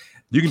effect.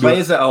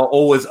 Players that are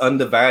always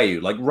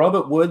undervalued, like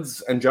Robert Woods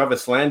and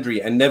Jarvis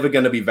Landry, are never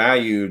going to be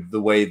valued the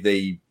way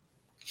they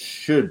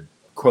should,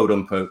 quote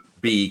unquote,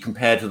 be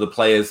compared to the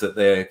players that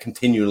they're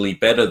continually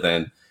better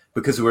than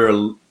because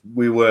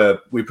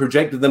we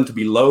projected them to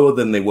be lower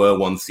than they were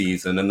one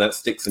season, and that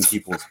sticks in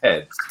people's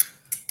heads.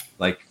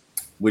 Like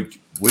we're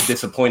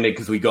disappointed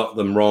because we got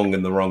them wrong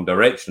in the wrong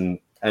direction.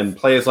 And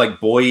players like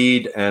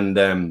Boyd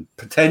and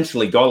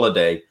potentially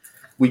Golladay,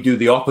 we do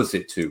the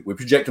opposite to. We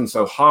project them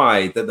so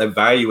high that their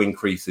value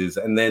increases,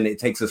 and then it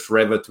takes us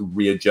forever to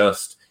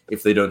readjust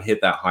if they don't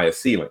hit that higher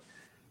ceiling.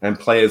 And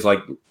players like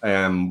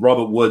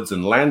Robert Woods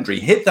and Landry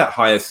hit that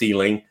higher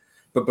ceiling,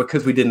 but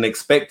because we didn't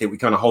expect it, we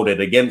kind of hold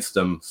it against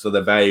them, so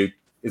their value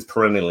is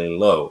perennially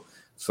low.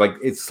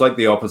 It's like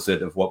the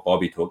opposite of what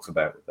Bobby talks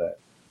about with that.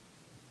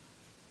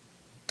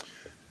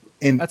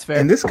 And that's fair.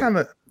 And this kind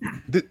of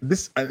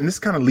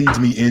leads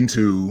me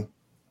into,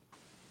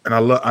 and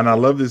I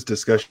love this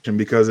discussion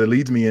because it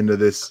leads me into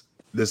this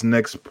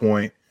next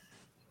point.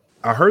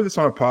 I heard this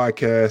on a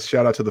podcast.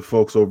 Shout out to the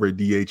folks over at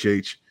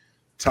DHH.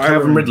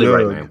 Calvin Ridley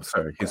right now.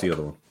 Sorry, here's the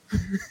other one.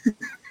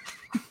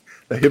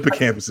 The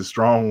hippocampus is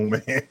strong,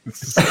 man.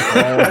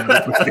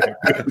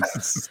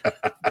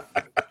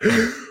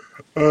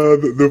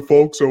 The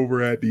folks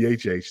over at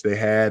DHH, they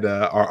had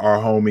our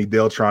homie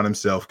Deltron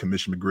himself,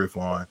 Commish McGriff,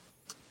 on.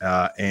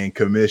 And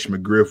Commish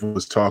McGriff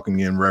was talking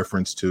in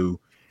reference to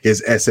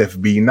his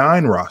SFB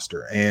 9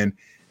 roster. And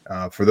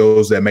for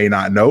those that may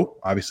not know,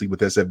 obviously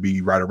with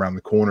SFB right around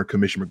the corner,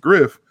 Commish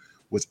McGriff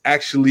was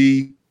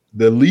actually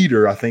the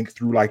leader, I think,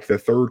 through like the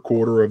third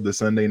quarter of the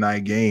Sunday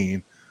night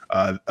game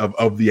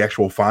of the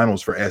actual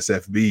finals for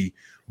SFB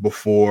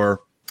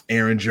before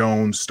Aaron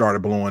Jones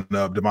started blowing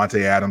up.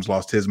 Devontae Adams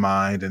lost his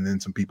mind, and then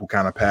some people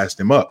kind of passed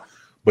him up.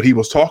 But he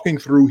was talking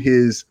through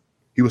his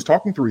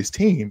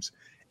teams.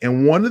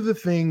 And one of the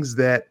things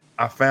that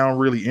I found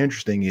really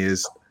interesting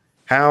is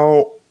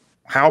how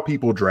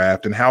people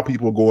draft and how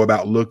people go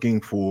about looking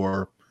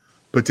for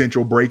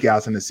potential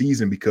breakouts in the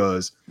season,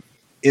 because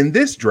in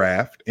this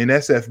draft, in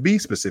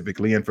SFB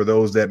specifically, and for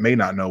those that may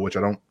not know, which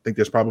I don't think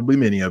there's probably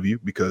many of you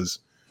because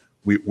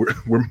we're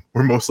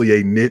mostly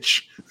a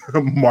niche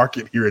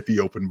market here at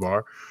the Open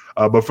Bar.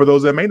 But for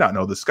those that may not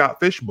know, the Scott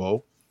Fish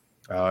Bowl,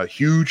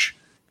 huge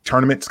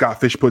tournament Scott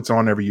Fish puts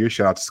on every year.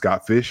 Shout out to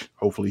Scott Fish.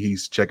 Hopefully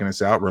he's checking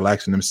us out,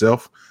 relaxing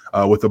himself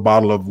with a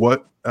bottle of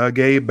what,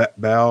 Gabe?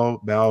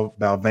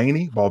 Balvenie?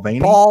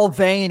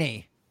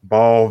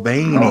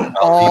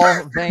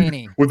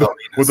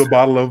 With a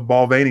bottle of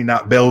Balvenie,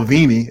 not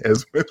Belvini,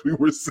 as we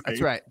were saying.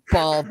 That's right,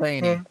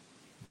 Balvenie.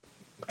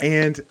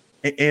 And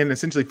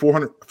essentially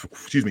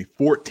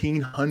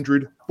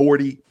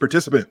 1,440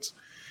 participants.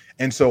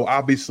 And so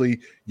obviously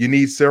you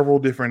need several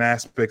different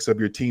aspects of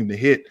your team to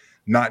hit,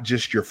 not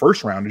just your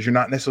first rounders. You're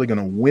not necessarily going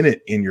to win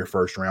it in your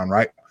first round,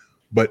 right?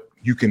 But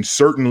you can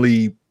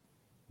certainly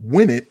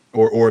win it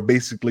or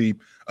basically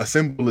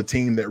assemble a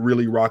team that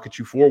really rockets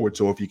you forward.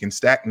 So if you can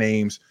stack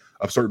names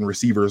of certain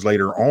receivers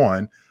later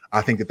on,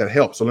 I think that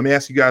helps. So let me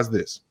ask you guys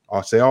this.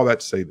 I'll say all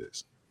that to say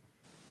this.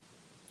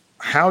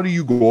 How do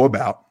you go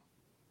about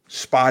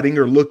spotting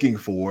or looking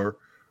for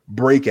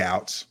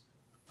breakouts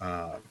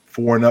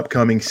for an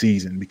upcoming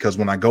season? Because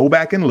when I go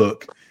back and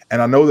look,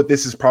 and I know that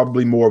this is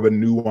probably more of a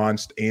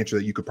nuanced answer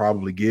that you could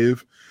probably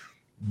give,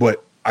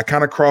 but I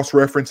kind of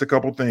cross-reference a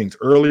couple things.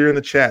 Earlier in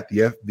the chat,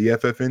 the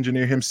FF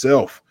engineer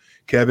himself,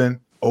 Kevin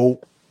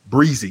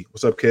Breezy.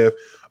 What's up, Kev?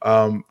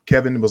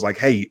 Kevin was like,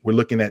 hey, we're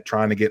looking at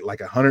trying to get like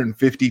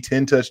 150,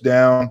 10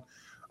 touchdown.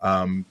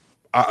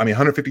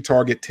 150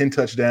 target, 10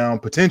 touchdown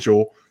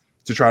potential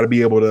to try to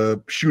be able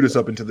to shoot us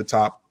up into the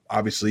top,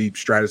 obviously,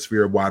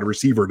 stratosphere of wide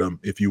receiverdom,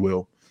 if you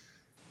will.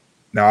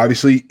 Now,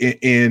 obviously,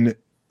 in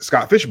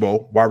Scott Fish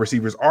Bowl, wide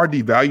receivers are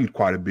devalued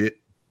quite a bit,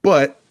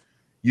 but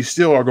you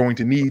still are going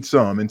to need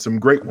some, and some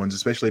great ones,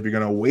 especially if you're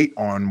going to wait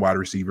on wide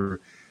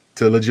receiver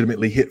to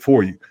legitimately hit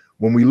for you.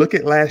 When we look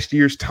at last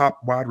year's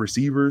top wide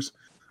receivers,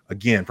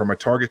 again, from a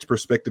targets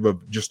perspective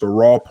of just the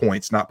raw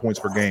points, not points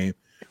per game,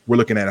 we're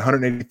looking at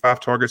 185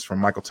 targets from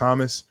Michael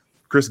Thomas.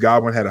 Chris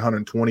Godwin had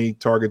 120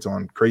 targets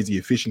on crazy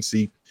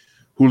efficiency.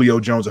 Julio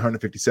Jones,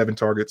 157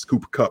 targets.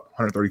 Cooper Kupp,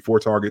 134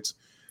 targets.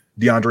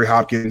 DeAndre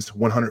Hopkins,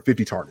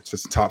 150 targets.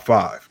 That's the top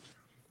five.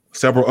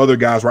 Several other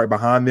guys right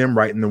behind them,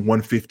 right in the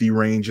 150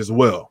 range as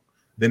well.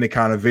 Then it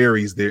kind of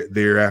varies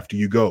there after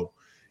you go.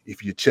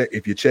 If you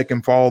check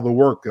and follow the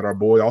work that our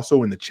boy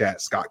also in the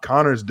chat, Scott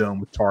Connor's done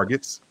with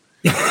targets.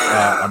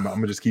 I'm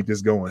gonna just keep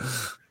this going.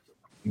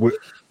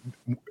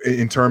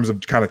 In terms of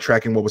kind of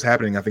tracking what was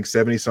happening, I think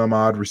 70 some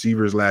odd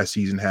receivers last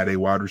season had a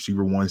wide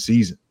receiver one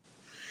season.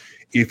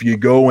 If you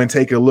go and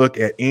take a look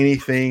at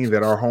anything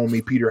that our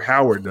homie Peter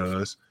Howard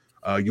does,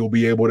 you'll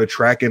be able to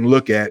track and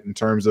look at in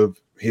terms of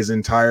his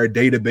entire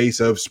database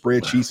of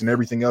spreadsheets and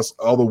everything else,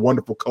 all the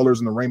wonderful colors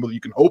in the rainbow that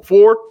you can hope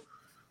for.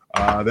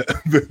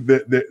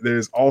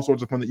 There's all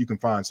sorts of fun that you can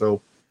find.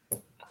 So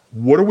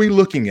what are we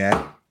looking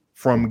at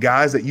from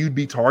guys that you'd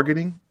be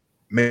targeting,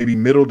 maybe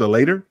middle to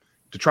later,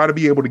 to try to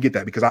be able to get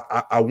that? Because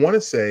I want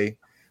to say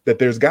that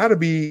there's got to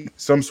be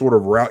some sort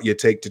of route you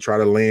take to try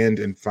to land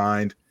and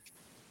find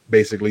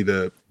basically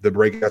the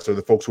breakouts or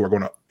the folks who are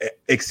going to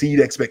exceed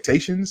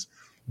expectations.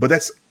 But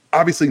that's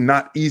obviously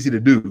not easy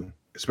to do,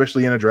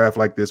 especially in a draft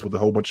like this with a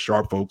whole bunch of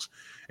sharp folks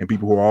and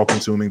people who are all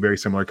consuming very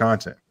similar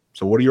content.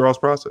 So what are your all's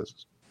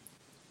processes?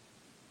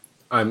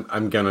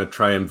 I'm gonna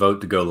try and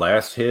vote to go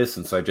last here,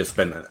 since I just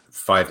spent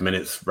 5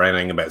 minutes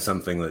ranting about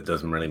something that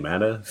doesn't really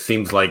matter.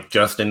 Seems like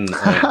Justin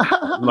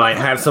might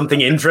have something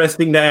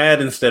interesting to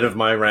add instead of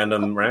my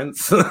random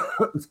rants.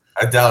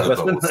 I doubt it,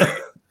 but we'll see.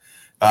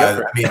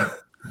 I mean,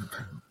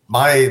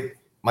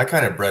 my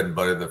kind of bread and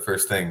butter, the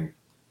first thing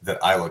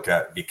that I look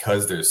at,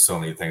 because there's so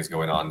many things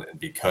going on, and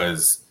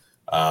because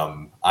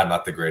I'm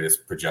not the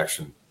greatest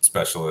projection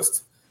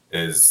specialist,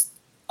 is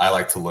I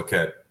like to look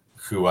at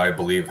who I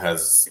believe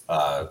has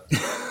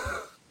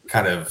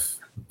kind of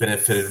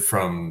benefited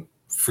from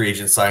free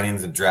agent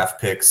signings and draft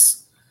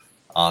picks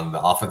on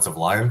the offensive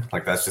line.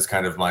 Like, that's just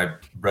kind of my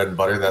bread and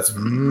butter. That's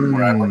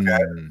where I look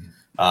at.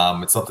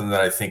 It's something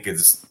that I think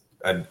is,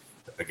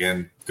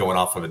 again, going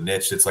off of a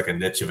niche. It's like a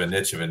niche of a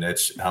niche of a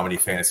niche. How many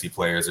fantasy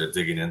players are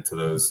digging into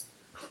those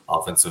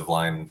offensive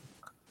line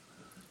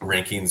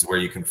rankings where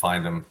you can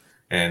find them?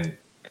 And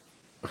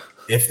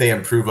if they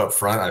improve up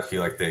front, I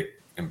feel like they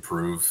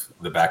improve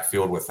the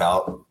backfield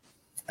without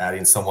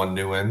adding someone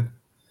new in.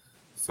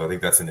 So I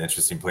think that's an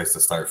interesting place to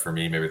start for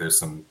me. Maybe there's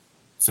some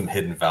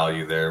hidden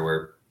value there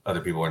where other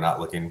people are not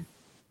looking.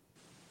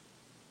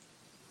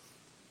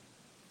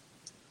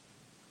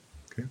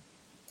 Okay.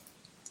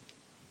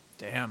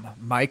 Damn,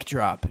 mic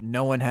drop.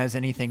 No one has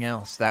anything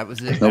else. That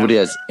was it. Nobody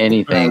has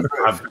anything.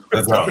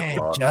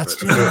 Damn,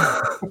 Justin.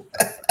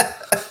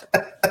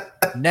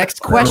 Next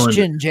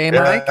question, J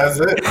Mike. That's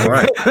it. All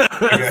right.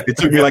 It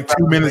took me like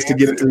 2 minutes to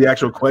get into the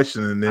actual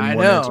question, and then I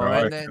one know. answer. All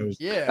right. And then,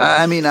 yeah.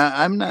 I mean,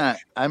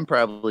 I'm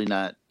probably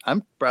not.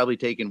 I'm probably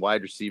taking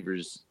wide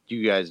receivers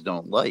you guys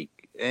don't like,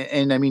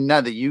 and I mean,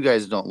 not that you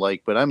guys don't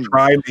like, but I'm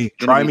Try me,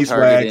 Swags.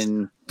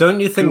 targeting. Don't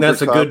you think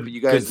that's a Cooper good, Kupp.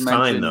 You guys good sign,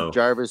 mentioned though?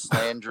 Jarvis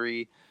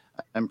Landry.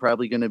 I'm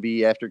probably going to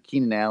be after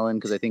Keenan Allen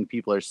because I think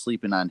people are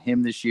sleeping on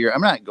him this year.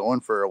 I'm not going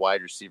for a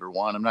wide receiver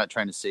one. I'm not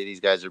trying to say these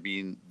guys are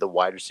being the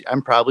wide receiver.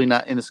 I'm probably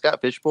not in the Scott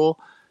Fishbowl.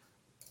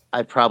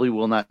 I probably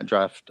will not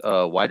draft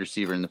a wide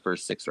receiver in the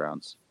first 6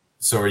 rounds.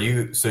 So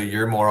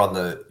you're more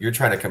on you're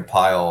trying to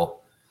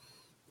compile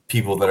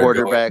people that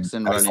Quarterbacks are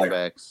and running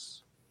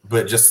backs.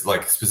 But just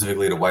like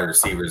specifically to wide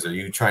receivers, are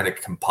you trying to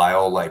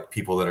compile like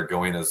people that are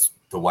going as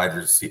a wide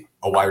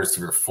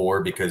receiver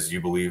 4 because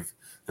you believe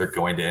they're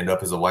going to end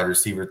up as a wide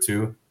receiver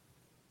 2?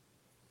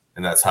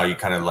 And that's how you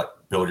kind of like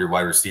build your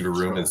wide receiver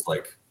room, is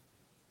like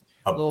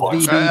a Little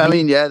bunch. BB. I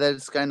mean, yeah,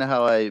 that's kind of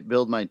how I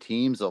build my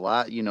teams a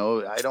lot. You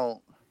know,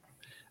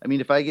 I mean,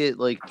 if I get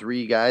like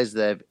 3 guys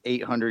that have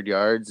 800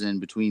 yards and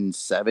between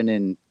 7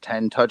 and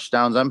 10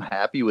 touchdowns, I'm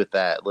happy with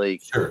that.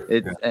 Like, Sure.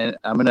 And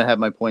I'm going to have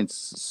my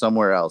points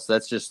somewhere else.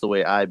 That's just the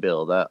way I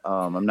build.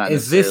 I'm not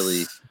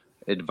necessarily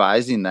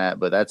advising that,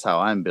 but that's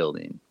how I'm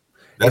building.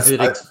 Go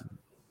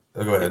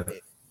ahead.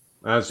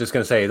 I was just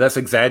going to say, that's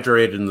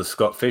exaggerated in the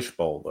Scott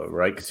Fishbowl, though,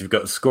 right? Because you've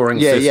got a scoring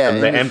system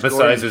that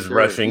emphasizes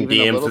rushing,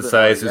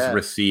 de-emphasizes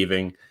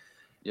receiving.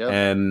 Yep.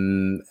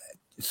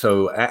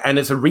 So, and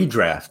it's a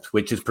redraft,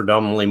 which is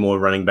predominantly more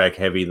running back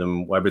heavy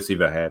than wide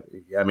receiver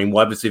heavy. I mean,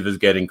 wide receivers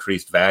get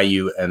increased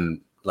value and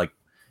like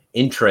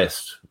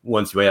interest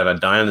once you add a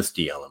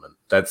dynasty element.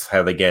 That's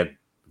how they get.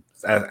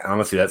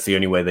 Honestly, that's the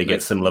only way they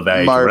get similar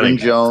value. Marvin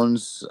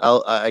Jones.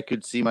 I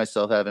could see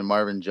myself having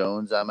Marvin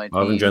Jones on my team.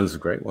 Marvin Jones is a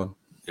great one.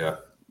 Yeah.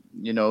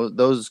 You know,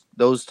 those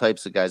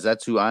types of guys.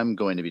 That's who I'm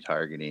going to be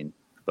targeting.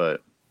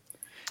 But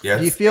yes.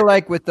 Do you feel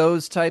like with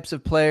those types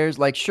of players,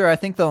 like, sure, I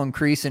think they'll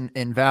increase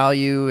in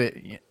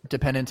value,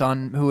 dependent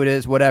on who it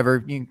is,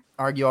 whatever. You can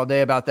argue all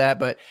day about that.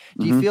 But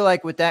do you feel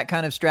like with that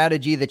kind of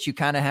strategy that you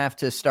kind of have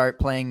to start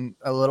playing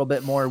a little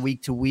bit more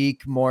week to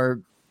week,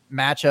 more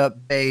matchup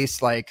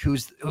based, like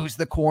who's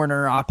the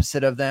corner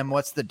opposite of them?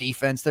 What's the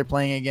defense they're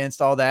playing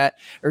against, all that?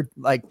 Or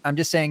like, I'm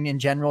just saying in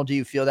general, do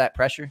you feel that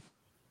pressure?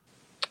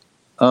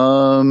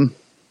 I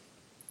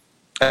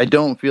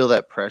don't feel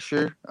that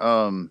pressure.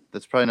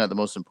 That's probably not the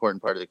most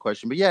important part of the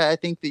question, but yeah, I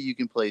think that you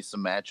can play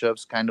some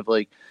matchups, kind of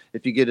like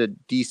if you get a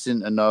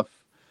decent enough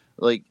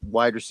like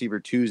wide receiver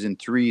 2s and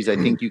 3s,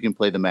 I think you can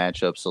play the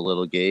matchups a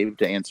little, Gabe,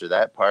 to answer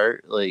that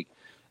part. Like,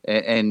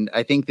 and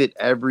I think that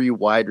every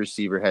wide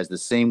receiver has the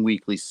same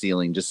weekly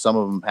ceiling, just some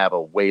of them have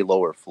a way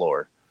lower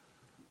floor.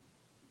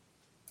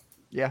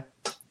 Yeah.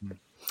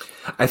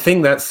 I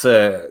think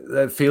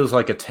that feels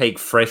like a take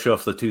fresh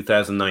off the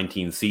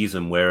 2019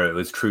 season, where it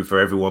was true for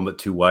everyone but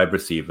 2 wide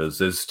receivers.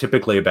 There's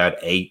typically about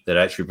 8 that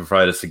actually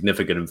provide a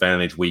significant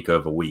advantage week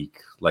over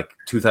week. Like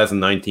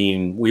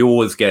 2019, we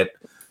always get,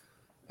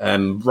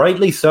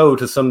 rightly so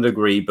to some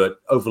degree, but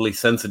overly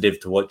sensitive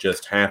to what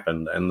just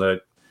happened. And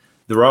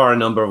there are a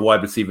number of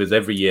wide receivers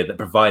every year that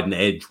provide an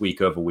edge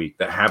week over week,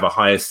 that have a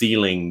higher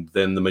ceiling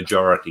than the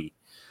majority.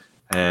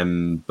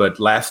 But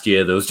last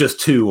year there was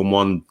just 2, and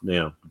one,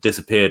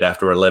 disappeared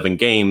after 11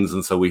 games,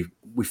 and so we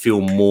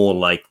feel more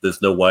like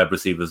there's no wide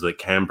receivers that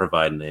can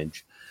provide an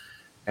edge.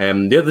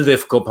 The other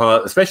difficult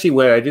part, especially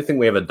where I do think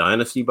we have a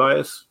dynasty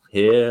bias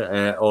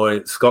here,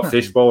 or Scott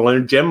Fishbowl,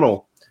 and in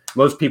general,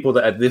 most people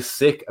that are this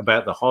sick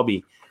about the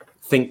hobby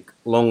think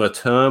longer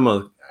term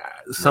or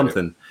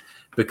something,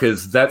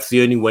 because that's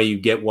the only way you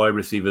get wide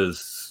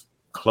receivers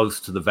close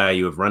to the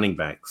value of running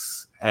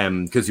backs,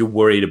 because you're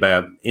worried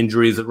about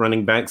injuries at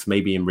running backs,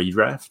 maybe in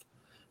redraft,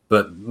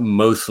 but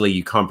mostly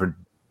you can't.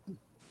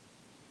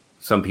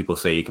 Some people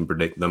say you can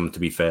predict them, to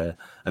be fair,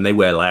 and they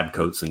wear lab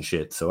coats and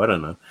shit, so I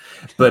don't know.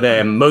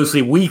 But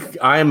mostly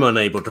I'm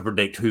unable to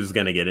predict who's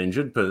going to get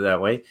injured, put it that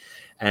way.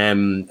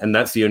 And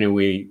that's the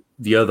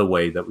other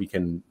way that we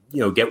can,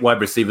 get wide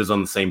receivers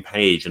on the same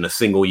page in a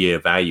single year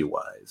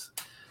value-wise.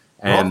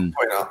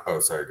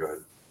 Sorry, go ahead.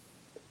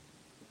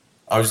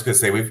 I was just going to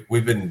say,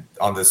 we've been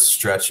on this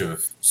stretch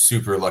of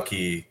super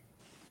lucky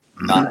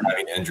not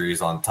having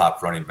injuries on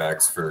top running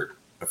backs for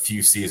a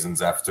few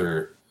seasons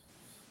after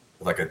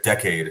like a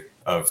decade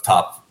of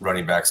top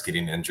running backs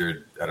getting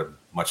injured at a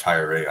much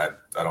higher rate. I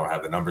don't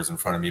have the numbers in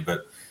front of me,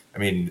 but I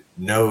mean,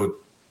 no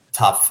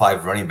top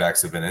 5 running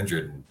backs have been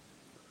injured in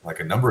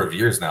like a number of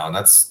years now.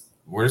 And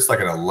we're just like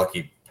in a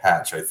lucky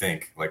patch, I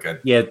think.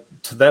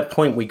 To that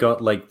point, we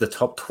got like the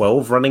top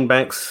 12 running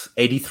backs,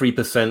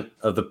 83%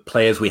 of the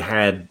players we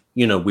had,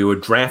 we were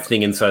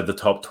drafting inside the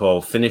top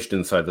 12, finished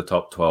inside the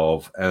top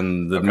 12.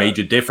 And the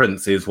major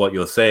difference is what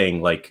you're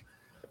saying, like,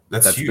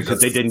 that's huge.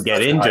 Because they didn't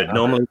get injured.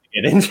 Normally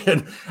they get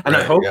injured. And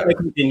I hope they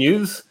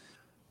continues,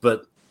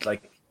 but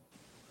like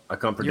I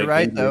can't predict. You're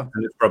right, though.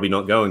 And it's probably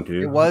not going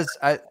to. It was.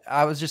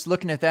 I was just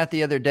looking at that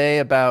the other day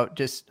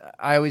about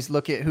I always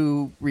look at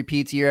who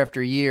repeats year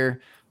after year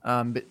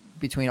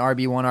between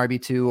RB1,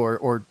 RB2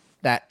 or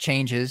that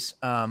changes.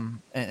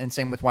 And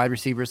same with wide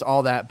receivers,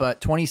 all that.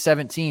 But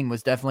 2017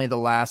 was definitely the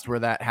last where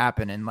that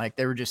happened. And like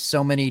there were just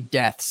so many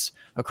deaths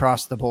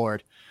across the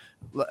board.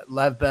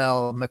 Lev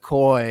Bell,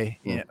 McCoy,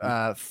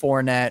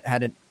 Fournette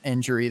had an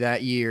injury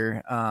that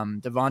year.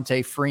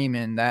 Devontae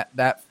Freeman,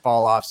 that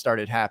fall off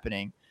started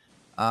happening.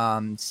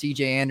 CJ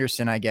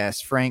Anderson, I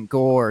guess, Frank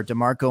Gore,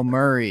 DeMarco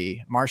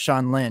Murray,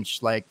 Marshawn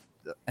Lynch, like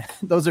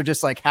those are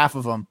just like half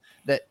of them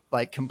that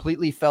like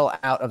completely fell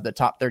out of the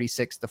top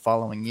 36 the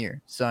following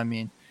year. So, I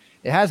mean,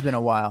 it has been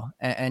a while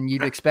and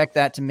you'd expect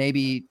that to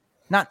maybe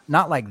not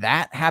like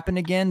that happen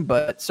again,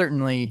 but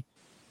certainly,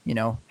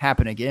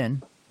 happen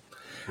again.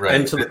 Right.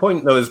 And to the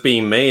point that was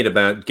being made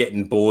about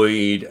getting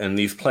Boyd and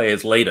these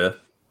players later,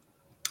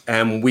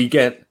 we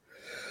get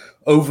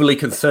overly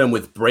concerned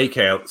with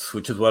breakouts,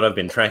 which is what I've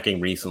been tracking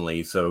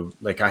recently. So,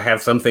 like, I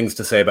have some things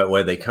to say about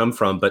where they come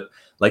from, but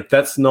like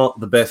that's not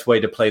the best way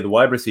to play the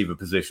wide receiver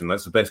position.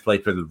 That's the best play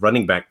for the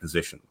running back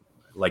position.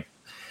 Like,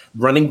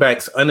 running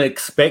backs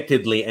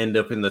unexpectedly end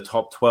up in the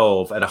top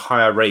 12 at a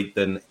higher rate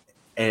than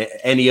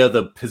any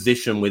other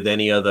position with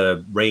any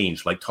other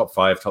range, like top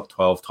 5, top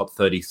 12, top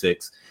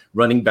 36.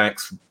 Running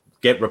backs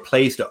get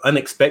replaced or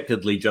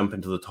unexpectedly jump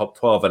into the top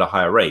 12 at a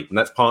higher rate. And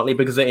that's partly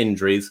because of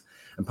injuries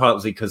and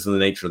partly because of the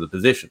nature of the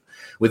position.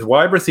 With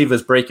wide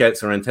receivers,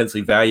 breakouts are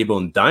intensely valuable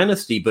in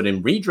Dynasty, but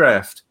in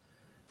redraft,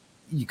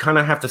 you kind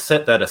of have to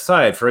set that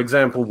aside. For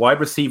example, wide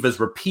receivers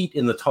repeat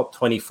in the top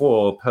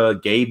 24 per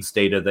Gabe's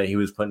data that he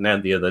was putting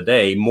out the other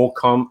day more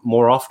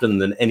often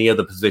than any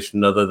other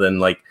position other than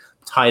like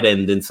tight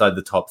end inside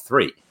the top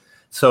 3.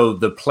 So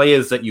the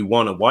players that you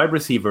want at wide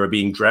receiver are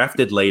being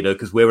drafted later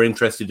because we're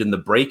interested in the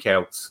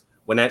breakouts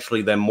when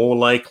actually they're more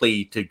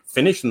likely to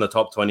finish in the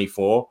top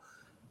 24.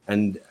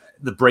 And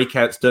the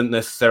breakouts don't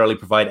necessarily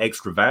provide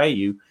extra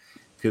value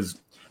because,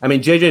 I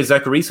mean, JJ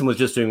Zachariason was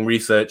just doing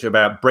research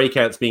about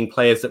breakouts being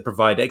players that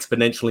provide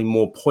exponentially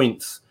more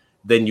points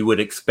than you would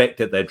expect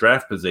at their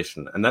draft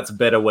position. And that's a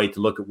better way to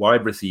look at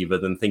wide receiver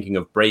than thinking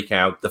of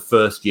breakout the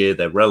first year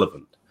they're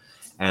relevant.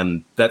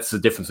 And that's the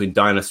difference between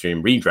Dynasty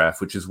and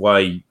redraft, which is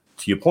why,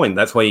 to your point,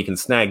 that's why you can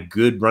snag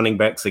good running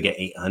backs that get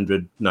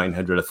 800,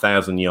 900,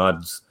 1,000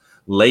 yards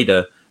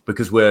later,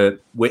 because we're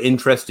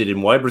interested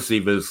in wide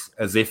receivers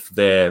as if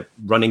they're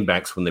running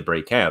backs when they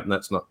break out, and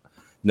that's not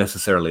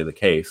necessarily the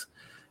case.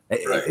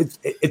 Right.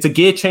 It's a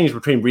gear change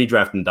between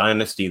redraft and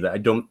Dynasty that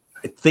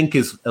I think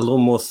is a little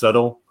more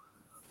subtle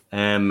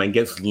and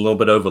gets a little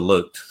bit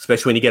overlooked,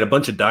 especially when you get a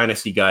bunch of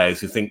Dynasty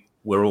guys who think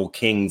we're all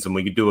kings and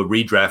we could do a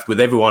redraft with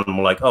everyone and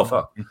we're like, oh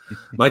fuck,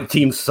 my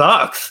team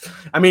sucks.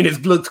 I mean,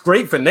 it looks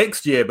great for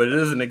next year, but it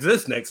doesn't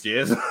exist next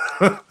year.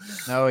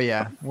 Oh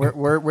yeah,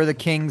 we're the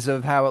kings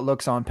of how it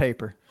looks on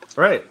paper.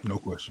 Right. No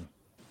question.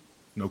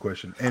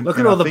 And look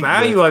at all the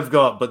value I've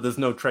got, but there's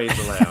no trades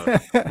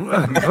allowed.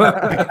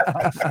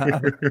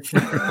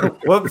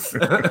 Whoops.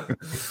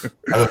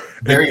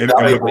 Very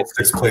valuable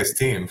sixth place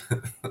team.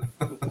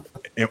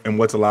 and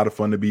what's a lot of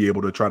fun to be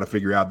able to try to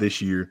figure out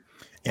this year.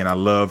 And I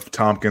love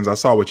Tompkins. I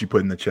saw what you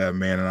put in the chat,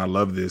 man, and I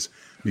love this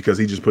because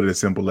he just put it as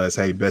simple as,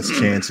 hey, best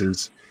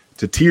chances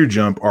to tier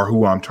jump are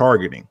who I'm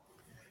targeting.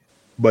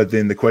 But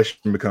then the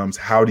question becomes,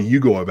 how do you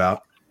go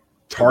about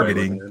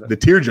targeting the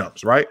tier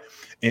jumps, right?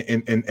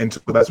 And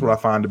so that's what I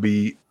find to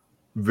be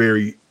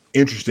very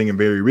interesting and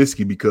very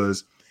risky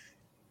because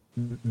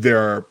there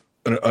are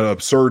an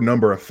absurd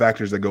number of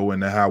factors that go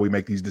into how we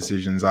make these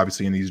decisions,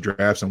 obviously in these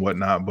drafts and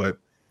whatnot. But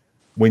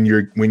when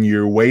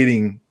you're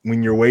waiting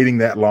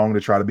that long to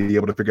try to be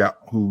able to figure out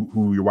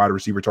who your wide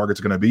receiver target's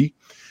going to be,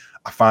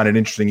 I find it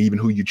interesting even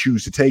who you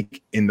choose to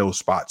take in those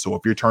spots. So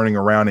if you're turning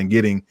around and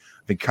getting,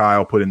 I think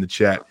Kyle put in the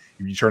chat,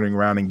 if you're turning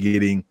around and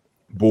getting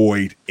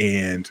Boyd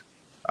and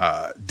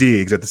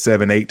Diggs at the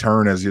 7-8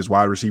 turn as his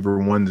wide receiver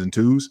 1s and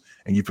 2s,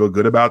 and you feel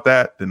good about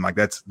that, then like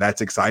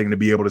that's exciting to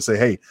be able to say,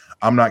 hey,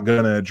 I'm not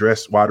going to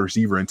address wide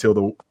receiver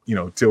until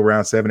till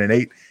round 7 and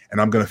 8,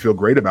 and I'm going to feel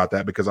great about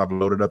that because I've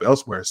loaded up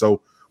elsewhere.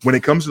 So when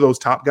it comes to those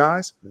top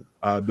guys,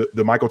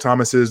 the Michael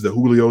Thomases, the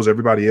Julios,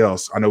 everybody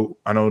else, I know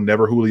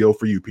never Julio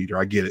for you, Peter.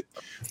 I get it.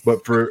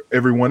 But for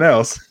everyone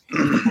else.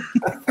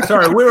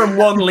 Sorry, we're in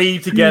one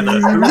league together.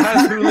 Who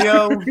has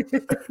Julio?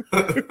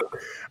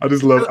 I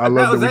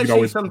love that we can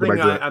always something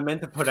I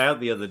meant to put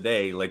out the other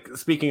day. Like,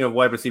 speaking of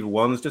wide receiver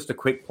 1s, just a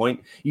quick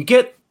point.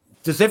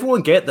 Does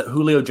everyone get that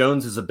Julio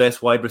Jones is the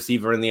best wide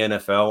receiver in the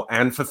NFL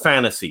and for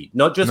fantasy?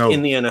 Not just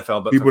in the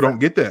NFL, but people don't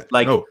get that.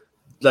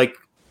 Like,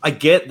 I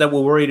get that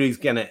we're worried he's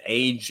going to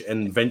age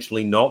and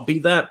eventually not be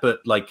that, but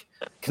like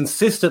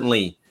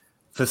consistently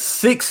for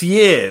 6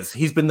 years,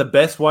 he's been the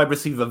best wide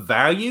receiver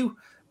value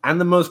and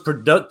the most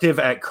productive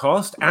at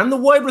cost and the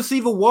wide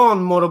receiver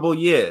 1 multiple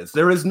years.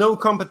 There is no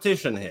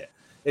competition here.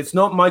 It's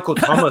not Michael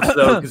Thomas,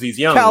 though, because he's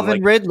young.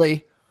 Calvin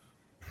Ridley.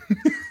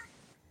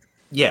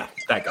 Yeah,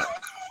 that guy.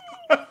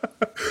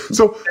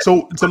 So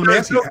let me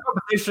ask you.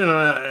 Competition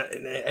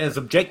as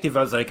objective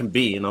as I can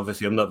be, and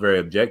obviously I'm not very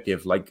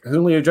objective. Like,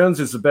 Julio Jones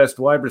is the best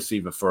wide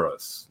receiver for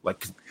us.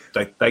 Like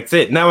that's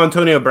it. Now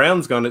Antonio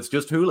Brown's gone. It's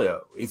just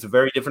Julio. He's a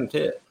very different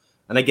tier.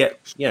 And I get,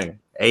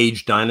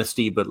 age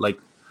dynasty, but like,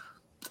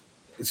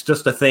 it's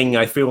just a thing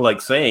I feel like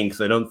saying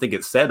because I don't think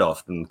it's said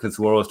often. Because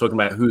we're always talking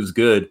about who's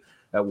good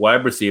at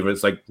wide receiver.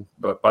 It's like,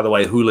 by the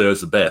way, Julio's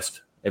the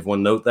best.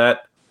 Everyone note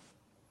that.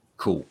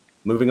 Cool.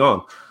 Moving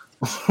on.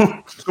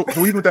 So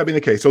even with that being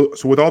the case, so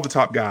with all the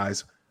top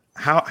guys,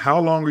 how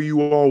long are you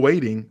all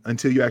waiting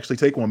until you actually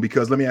take one?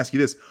 Because let me ask you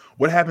this: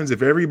 what happens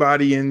if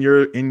everybody in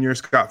your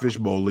Scott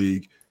Fishbowl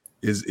league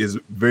is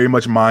very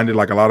much minded,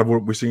 like a lot of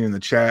what we're seeing in the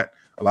chat,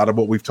 a lot of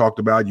what we've talked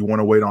about? You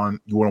want to wait on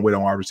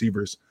wide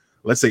receivers.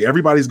 Let's say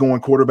everybody's going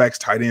quarterbacks,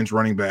 tight ends,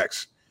 running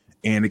backs,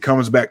 and it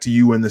comes back to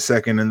you in the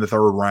second and the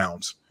third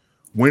rounds.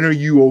 When are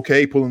you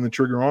okay pulling the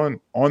trigger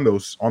on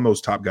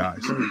those top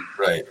guys?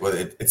 Right. Well,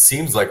 it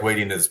seems like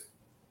waiting is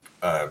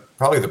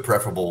probably the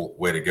preferable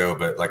way to go,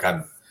 but like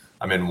I'm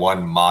in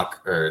one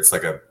mock, or it's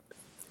not even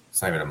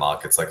a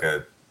mock, it's like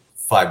a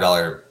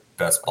 $5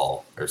 best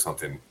ball or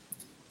something.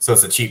 So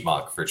it's a cheap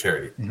mock for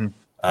charity. Mm-hmm.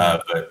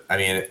 But I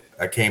mean,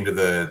 I had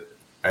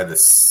the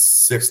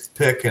 6th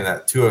pick, and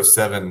at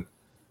 207,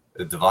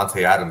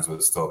 Devontae Adams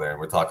was still there. And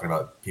we're talking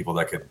about people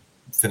that could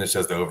finish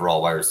as the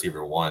overall wide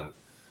receiver 1.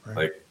 Right.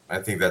 Like,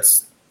 I think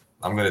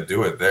I'm going to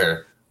do it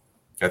there.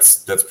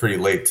 That's pretty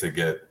late to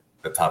get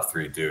the top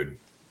 3 dude.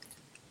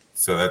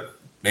 So that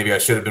maybe I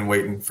should have been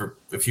waiting for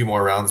a few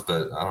more rounds,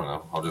 but I don't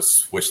know. I'll just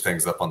switch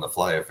things up on the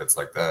fly if it's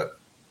like that.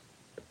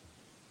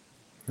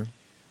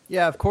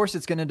 Yeah, of course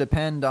it's going to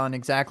depend on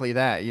exactly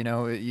that.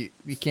 You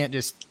can't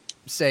just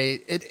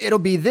say it'll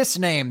be this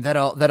name that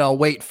I'll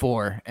wait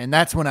for, and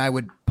that's when I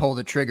would pull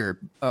the trigger.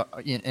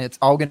 It's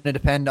all going to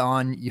depend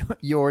on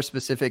your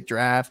specific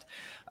draft,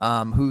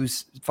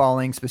 who's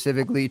falling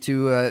specifically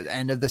to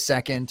end of the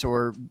second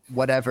or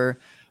whatever.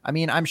 I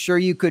mean, I'm sure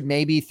you could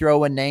maybe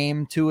throw a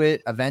name to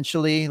it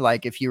eventually.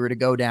 Like if you were to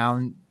go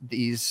down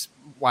these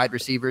wide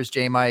receivers,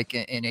 J-Mike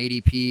in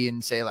ADP,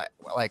 and say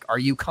like, are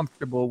you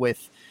comfortable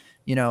with,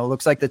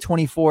 looks like the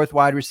 24th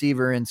wide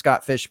receiver in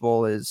Scott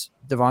Fishbowl is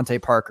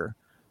Devontae Parker.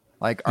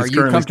 Like, are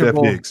you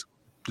comfortable? Steph Diggs,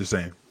 just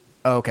saying.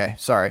 Oh, okay.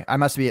 Sorry. I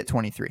must be at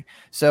 23.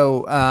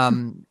 So,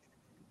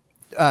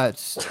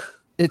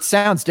 it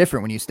sounds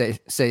different when you say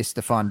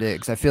Stephon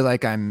Diggs. I feel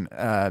like I'm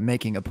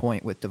making a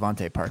point with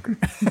Devontae Parker.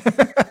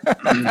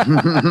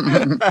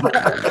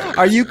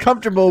 Are you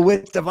comfortable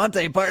with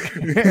Devontae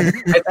Parker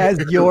as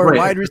your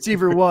wide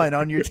receiver 1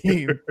 on your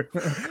team?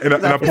 And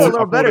I pull a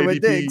little better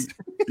with Diggs.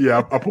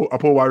 Yeah, I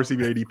pull wide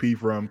receiver ADP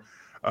from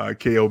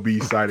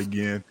KOB site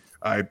again.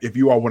 If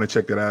you all want to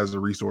check that out as a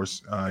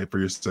resource for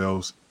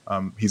yourselves,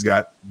 he's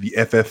got the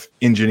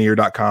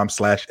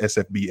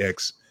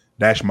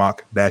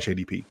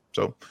ffengineer.com/SFBX-mock-ADP.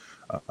 So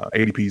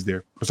ADP's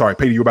there. Sorry,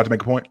 Peter, you were about to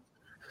make a point?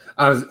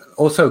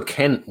 Also,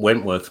 Kent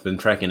Wentworth's been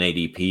tracking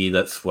ADP.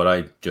 That's what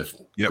I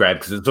just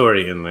grabbed because it's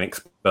already in the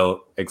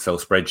Excel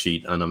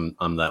spreadsheet, and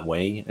I'm that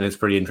way, and it's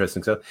pretty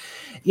interesting. So,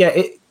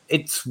 yeah,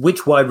 it's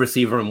which wide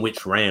receiver in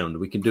which round.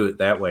 We can do it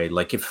that way.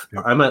 Like if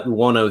I'm at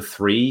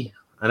 103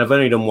 and I've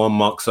only done one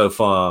mock so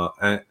far,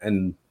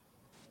 and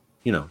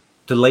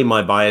to lay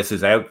my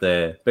biases out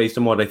there based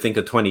on what I think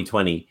of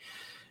 2020,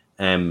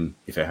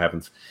 if it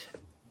happens.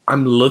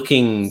 I'm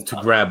looking to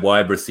grab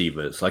wide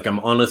receivers. Like,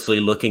 I'm honestly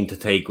looking to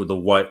take the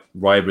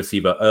wide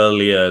receiver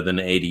earlier than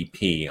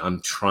ADP.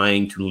 I'm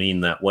trying to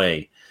lean that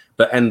way.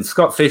 And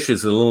Scott Fish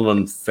is a little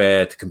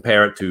unfair to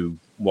compare it to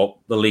what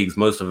the leagues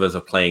most of us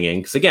are playing in.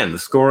 Because, again, the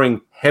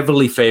scoring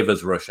heavily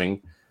favors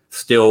rushing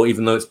still,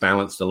 even though it's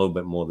balanced a little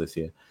bit more this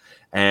year.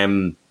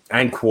 And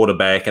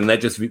quarterback, and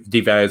that just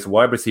devalues the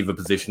wide receiver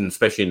position,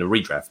 especially in the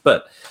redraft.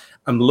 But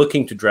I'm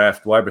looking to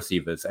draft wide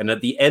receivers. And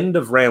at the end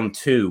of round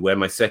 2, where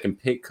my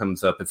second pick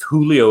comes up, if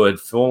Julio had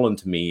fallen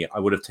to me, I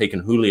would have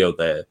taken Julio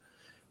there.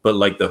 but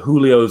like the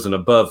Julios and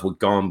above were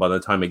gone by the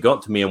time it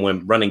got to me and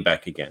went running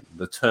back again.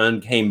 The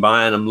turn came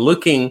by and I'm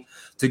looking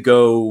to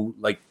go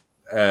like,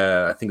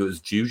 I think it was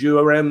Juju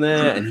around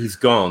there and he's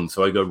gone.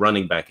 So I go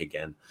running back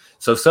again.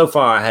 So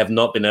far I have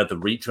not been able to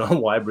reach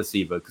on wide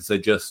receiver because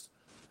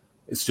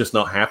it's just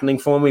not happening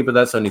for me, but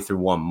that's only through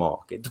one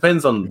mock. It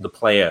depends on the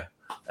player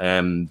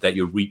that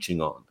you're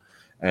reaching on.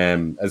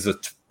 As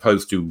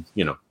opposed to,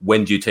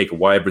 when do you take a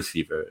wide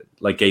receiver?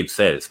 Like Gabe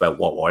said, it's about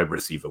what wide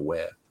receiver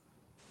where.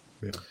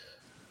 Yeah.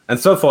 And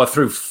so far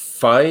through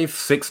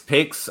 5-6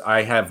 picks,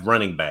 I have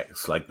running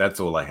backs. Like that's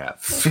all I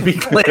have, to be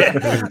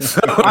clear. So,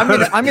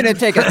 I'm gonna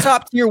take a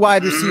top tier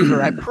wide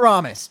receiver, I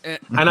promise.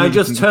 And I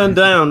just turned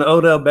down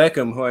Odell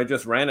Beckham, who I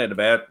just ranted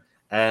about,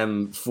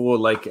 for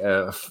like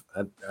a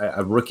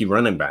rookie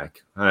running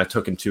back. I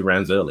took him 2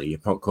 rounds early,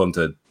 according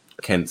to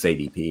Kent's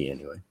ADP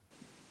anyway.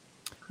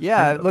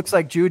 Yeah, it looks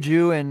like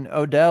Juju and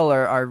Odell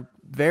are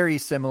very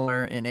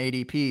similar in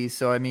ADP.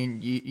 So I mean,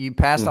 you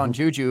passed on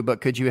Juju, but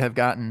could you have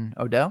gotten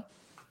Odell?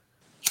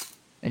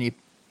 And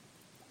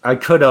I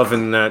could have,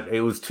 in that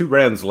it was 2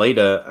 rounds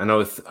later, and I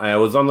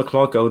was on the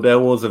clock. Odell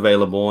was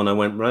available, and I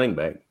went running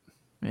back.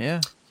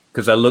 Yeah,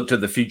 because I looked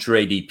at the future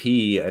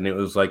ADP, and it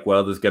was like,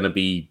 well, there's going to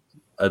be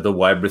the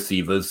wide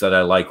receivers that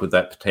I like with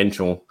that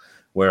potential,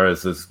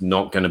 whereas there's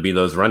not going to be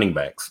those running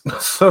backs.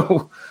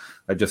 So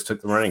I just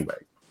took the running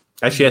back.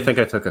 Actually, I think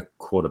I took a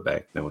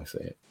quarterback. Now I say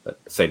it, but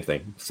same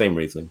thing, same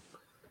reasoning.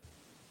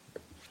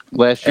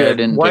 Last year, I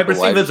didn't. Wide take a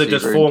wide receivers are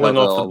just receiver falling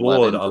until off the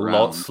board a 11th lot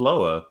round.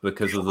 slower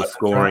because of the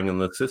scoring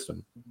and the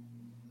system.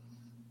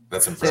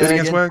 That's Say impressive. that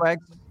again, again, Swag? Swag?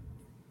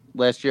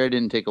 Last year, I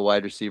didn't take a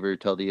wide receiver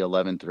till the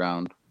 11th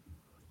round.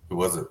 Who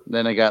was it?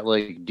 Then I got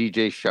like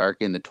DJ Shark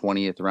in the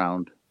 20th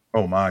round.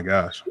 Oh my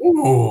gosh!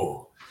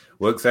 Ooh.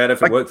 Works out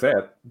if it works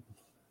out.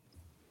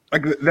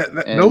 Like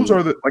that And- those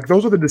are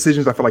the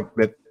decisions I feel like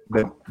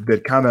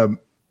that kind of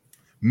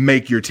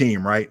make your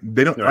team, right?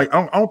 They don't. Right.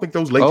 Like, I don't think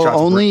those late Oh, shots.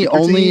 only make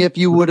your team. if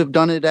you would have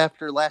done it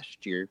after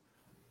last year.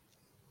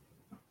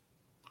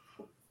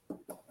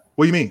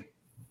 What do you mean?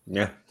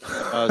 Yeah.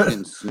 I was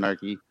getting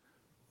snarky.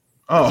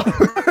 Oh,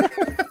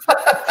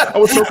 I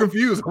was so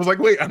confused. I was like,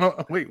 wait,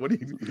 what do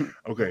you?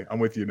 Okay, I'm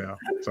with you now.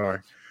 Sorry.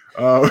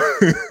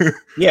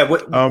 Yeah.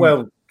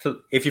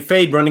 If you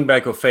fade running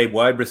back or fade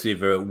wide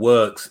receiver, it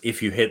works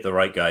if you hit the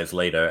right guys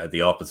later at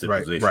the opposite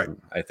Right, position. right.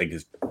 I think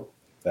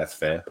that's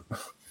fair.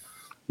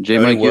 J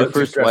Only Mike, your works if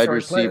first that's wide our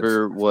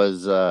receiver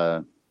was.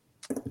 Do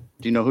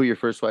you know who your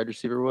first wide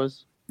receiver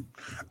was?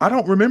 I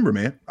don't remember,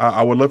 man.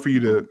 I would love for you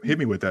to hit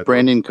me with that.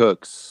 Brandon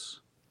Cooks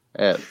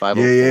at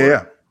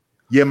 504.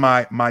 Yeah.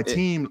 My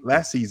team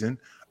last season,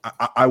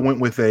 I went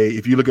with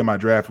if you look at my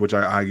draft, which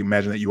I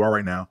imagine that you are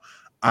right now,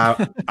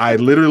 I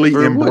literally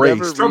For whatever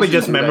embraced. Probably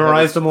just reason, dude,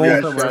 memorized them all. Yeah,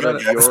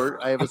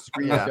 I have a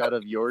screenshot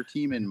of your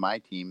team and my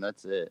team.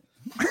 That's it.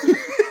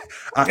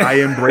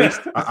 I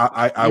embraced.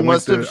 I You went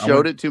must to- have I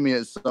showed went- it to me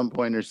at some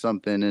point or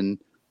something. And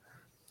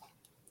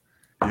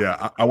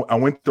Yeah, I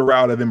went the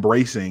route of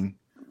embracing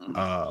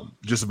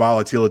just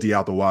volatility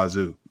out the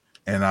wazoo.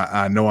 And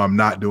I know I'm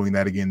not doing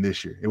that again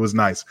this year. It was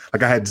nice.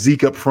 Like I had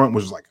Zeke up front,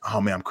 which was like,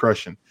 oh man, I'm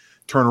crushing.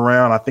 Turn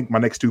around. I think my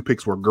next 2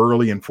 picks were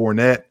Gurley and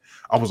Fournette.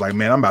 I was like,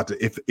 man, I'm about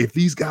to, if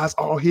these guys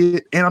all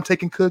hit and I'm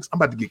taking Cooks, I'm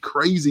about to get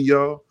crazy,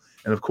 y'all.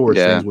 And of course,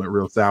 Yeah. things went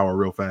real sour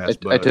real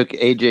fast. I took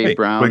AJ Hey,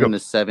 Brown wake in up. the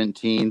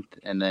 17th,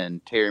 and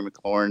then Terry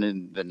McLaurin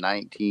in the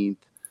 19th,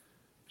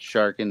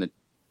 Shark in the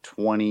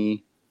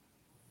 20.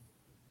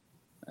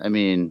 I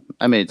mean,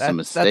 I made some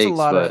mistakes,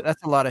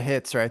 That's a lot of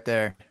hits right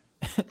there.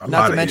 A Not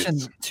lot to of mention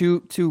hits.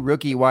 two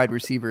rookie wide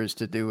receivers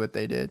to do what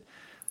they did.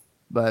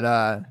 But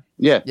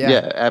yeah,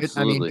 yeah,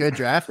 absolutely. good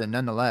drafting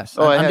nonetheless.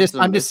 Oh, I I'm had just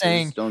some I'm just misses,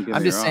 saying don't get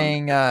I'm me just wrong.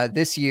 saying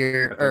this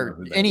year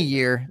or any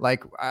year,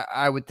 like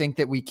I would think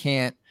that we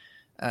can't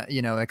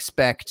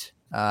expect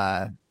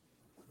the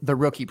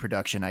rookie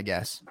production, I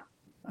guess.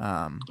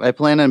 I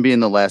plan on being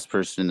the last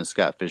person in the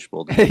Scott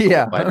Fishbowl to take a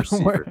Yeah. wide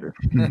receiver.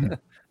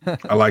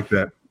 I like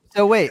that.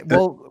 So wait,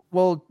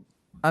 well,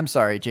 I'm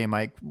sorry, J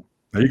Mike.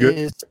 Are you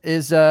good?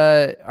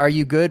 Are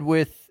you good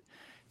with?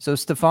 So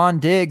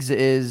Stephon Diggs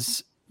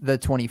is the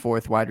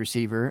 24th wide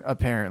receiver,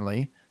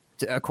 apparently,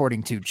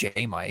 according to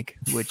J Mike.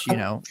 Which who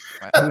knows?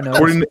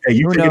 Hey,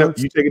 you Who take it knows? up.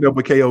 You take it up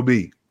with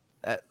KOB.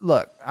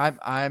 Look,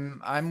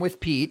 I'm with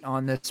Pete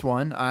on this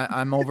one.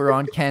 I'm over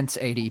on Kent's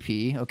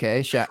ADP.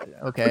 Okay,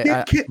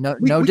 okay.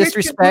 No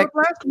disrespect.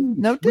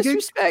 No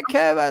disrespect,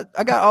 Kev.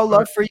 I got all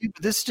love for you,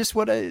 but this is just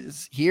what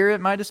is here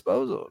at my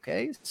disposal.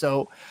 Okay,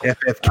 so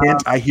FF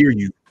Kent, I hear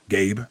you,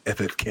 Gabe.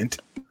 FF Kent.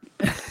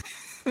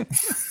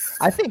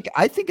 I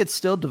think it's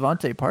still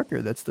Devontae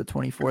Parker. That's the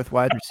 24th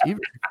wide receiver.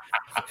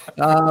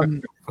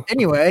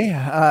 Anyway,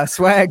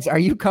 Swags, are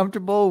you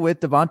comfortable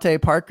with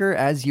Devontae Parker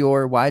as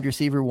your wide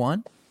receiver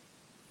 1?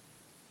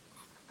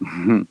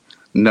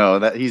 No,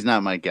 he's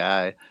not my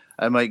guy.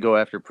 I might go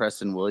after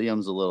Preston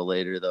Williams a little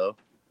later, though.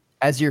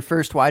 As your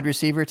first wide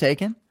receiver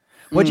taken?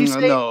 What'd you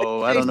say?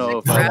 No, I don't know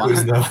if I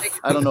want.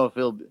 I don't know if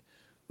he'll be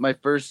my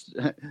first.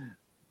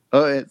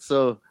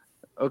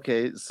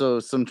 Okay, so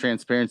some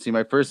transparency.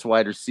 My first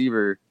wide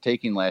receiver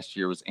taking last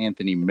year was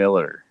Anthony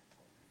Miller.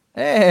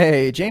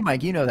 Hey, J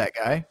Mike, you know that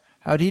guy.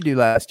 How'd he do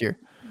last year?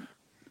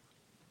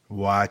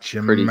 Watch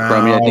him Pretty out.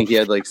 crummy. I think he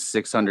had like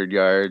 600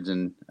 yards,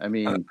 and I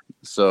mean,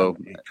 so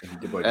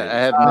I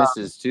have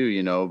misses too,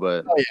 you know.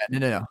 But oh yeah,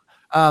 no.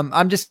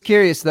 I'm just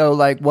curious though,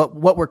 like what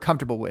we're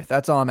comfortable with.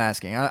 That's all I'm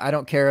asking. I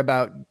don't care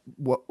about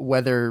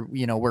whether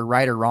we're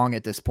right or wrong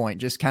at this point.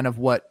 Just kind of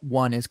what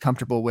one is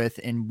comfortable with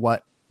in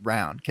what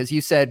round. Because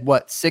you said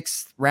what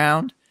 6th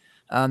round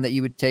that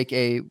you would take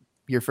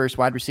your first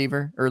wide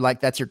receiver, or like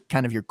that's your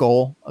kind of your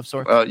goal of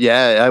sorts.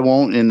 Yeah, I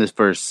won't in the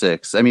first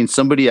 6. I mean,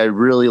 somebody I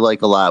really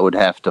like a lot would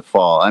have to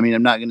fall. I mean,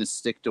 I'm not going to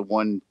stick to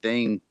one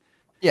thing.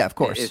 Yeah, of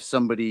course. If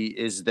somebody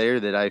is there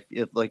that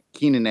if like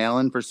Keenan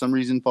Allen for some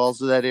reason falls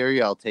to that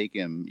area, I'll take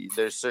him.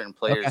 There's certain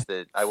players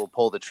that I will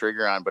pull the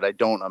trigger on, but I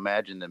don't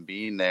imagine them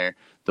being there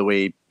the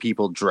way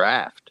people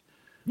draft.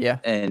 Yeah.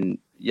 And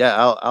yeah,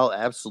 I'll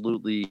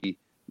absolutely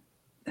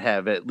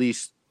have at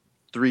least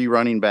 3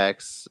 running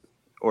backs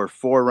or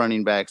 4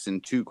 running backs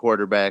and 2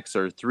 quarterbacks,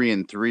 or 3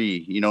 and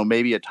 3,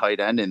 maybe a tight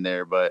end in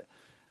there. But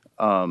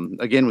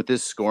again, with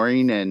this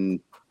scoring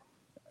and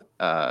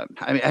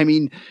I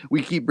mean,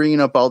 we keep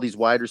bringing up all these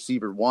wide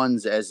receiver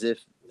ones as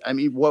if,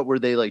 what were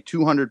they, like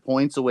 200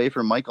 points away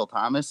from Michael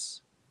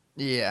Thomas?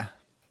 Yeah.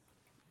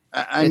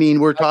 I mean,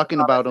 we're talking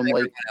about him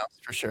like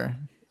for sure.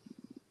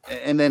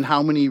 And then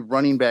how many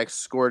running backs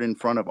scored in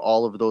front of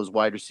all of those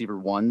wide receiver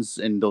ones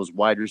and those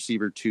wide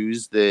receiver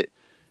 2s that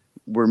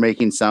were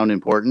making sound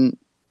important?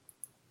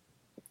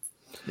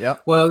 Yeah.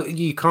 Well,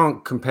 you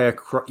can't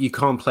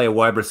play a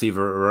wide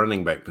receiver or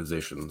running back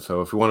position.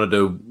 So if you want to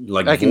do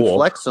like I can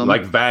flex them,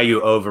 like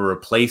value over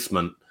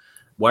replacement,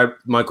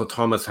 Michael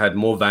Thomas had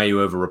more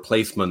value over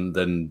replacement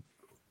than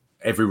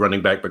every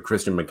running back but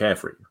Christian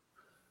McCaffrey.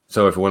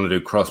 So if you want to do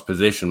cross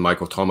position,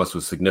 Michael Thomas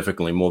was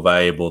significantly more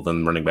valuable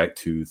than running back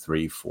 2,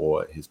 3,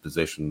 4 his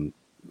position.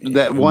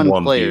 That one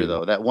player,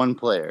 though. That one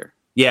player.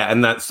 Yeah,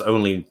 and that's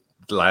only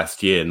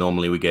last year.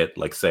 Normally we get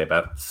like say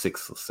about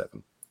 6 or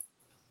 7.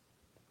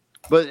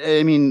 But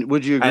I mean,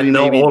 would you agree? And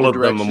maybe all the of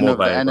them are direction more of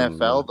the valuable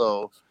NFL,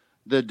 though.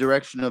 The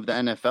direction of the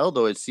NFL,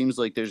 though, it seems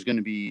like there's going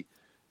to be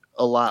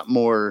a lot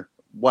more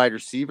wide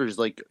receivers.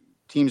 Like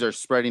teams are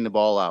spreading the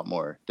ball out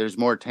more. There's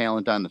more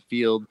talent on the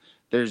field.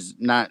 There's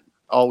not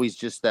always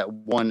just that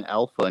one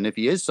alpha, and if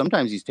he is,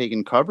 sometimes he's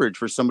taking coverage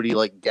for somebody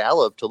like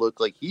Gallup to look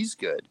like he's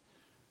good.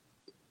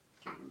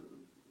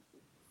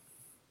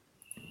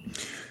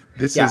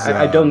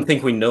 I don't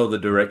think we know the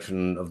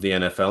direction of the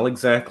NFL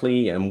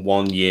exactly, and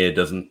 1 year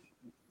doesn't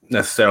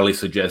necessarily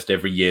suggest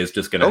every year is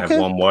just going to have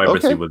one wide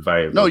receiver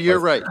value. No, you're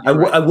right.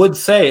 I would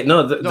say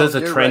there's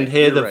a trend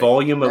here. The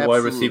volume of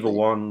wide receiver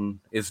 1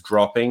 is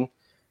dropping.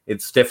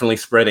 It's definitely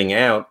spreading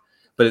out,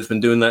 but it's been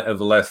doing that over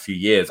the last few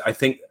years.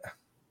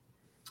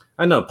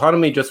 I know part of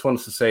me just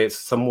wants to say it's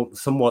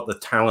somewhat the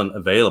talent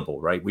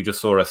available, right? We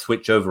just saw a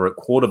switch over at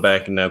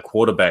quarterback, and now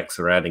quarterbacks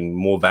are adding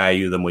more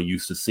value than we're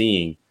used to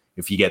seeing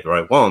if you get the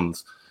right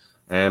ones.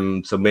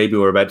 So maybe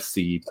we're about to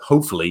see,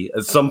 hopefully,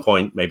 at some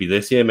point, maybe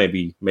this year,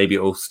 maybe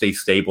it'll stay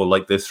stable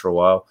like this for a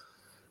while.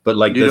 But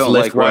like you this don't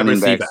less like wide running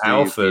receiver backs,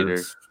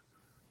 alphas.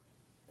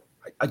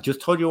 I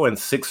just told you I went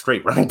 6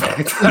 straight running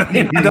backs. I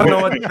don't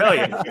know what to tell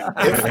you.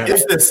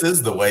 If this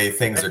is the way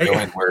things are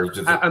going, where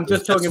I'm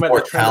just talking about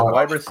the trend of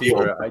wide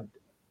receiver.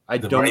 I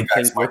don't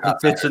think we'll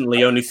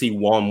consistently only see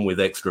one with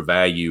extra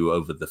value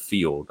over the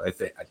field.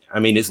 I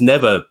mean, it's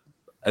never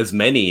as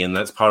many, and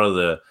that's part of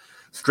the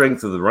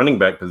strength of the running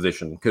back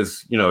position.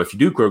 Because, if you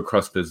do grow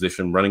cross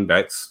position, running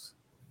backs,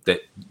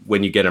 that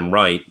when you get them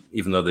right,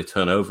 even though they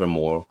turn over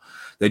more,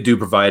 they do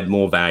provide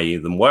more value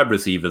than wide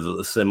receivers at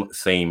the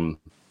same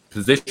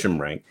position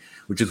rank,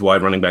 which is why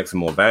running backs are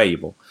more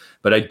valuable.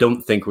 But I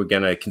don't think we're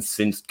going to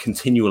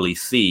continually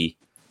see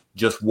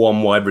just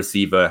one wide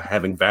receiver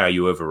having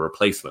value over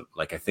replacement.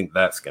 Like, I think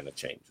that's going to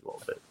change a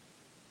little bit.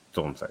 That's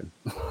all I'm saying.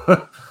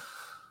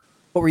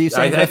 What were you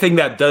saying? I think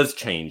that does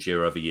change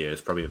year over year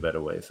is probably a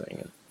better way of saying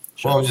it.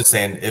 Sure. Well, I was just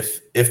saying,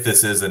 if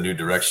this is a new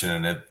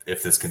direction, and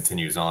if this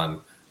continues on,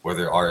 where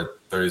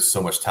there is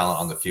so much talent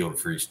on the field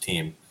for each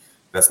team,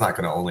 that's not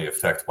going to only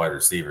affect wide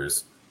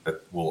receivers.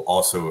 That will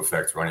also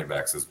affect running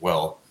backs as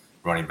well.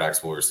 Running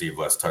backs will receive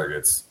less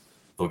targets.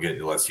 They'll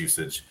get less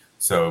usage.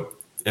 So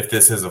if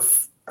this is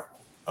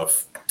a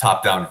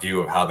top-down view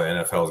of how the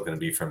NFL is going to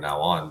be from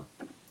now on,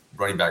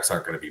 running backs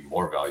aren't going to be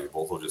more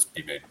valuable. They'll just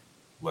be made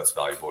less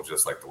valuable,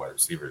 just like the wide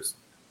receivers.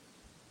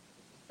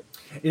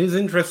 It is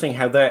interesting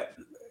how that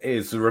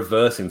is the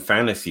reverse in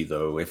fantasy,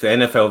 though. If the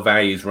NFL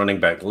values running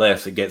back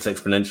less, it gets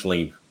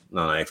exponentially.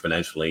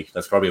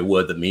 That's probably a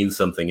word that means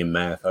something in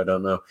math. I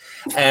don't know.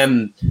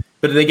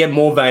 But they get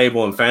more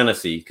valuable in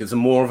fantasy because the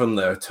more of them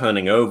that are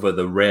turning over,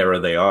 the rarer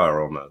they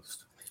are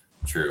almost.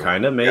 True.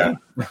 Kind of, maybe.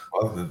 Yeah.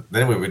 Well,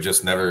 then we would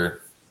just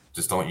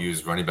don't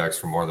use running backs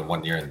for more than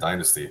 1 year in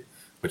Dynasty,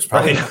 which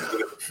probably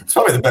it's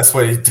probably the best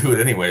way to do it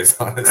anyways,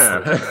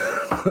 honestly.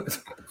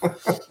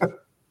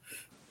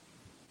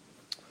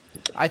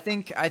 I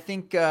think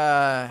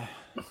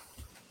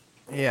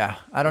Yeah,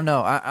 I don't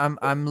know.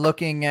 I'm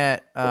looking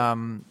at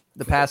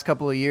the past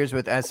couple of years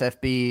with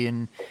SFB,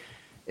 and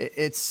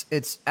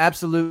it's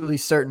absolutely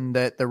certain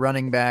that the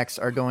running backs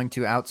are going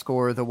to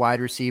outscore the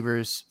wide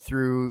receivers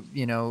through,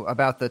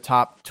 about the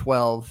top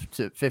 12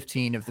 to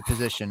 15 of the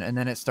position. And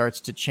then it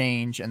starts to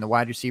change and the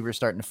wide receivers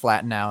starting to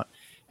flatten out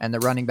and the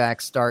running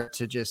backs start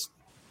to just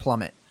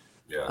plummet.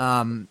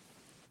 Yeah.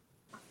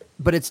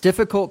 But it's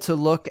difficult to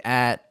look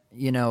at,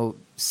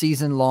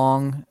 season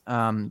long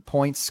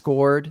points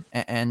scored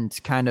and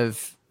kind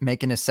of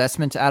make an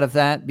assessment out of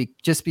that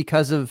just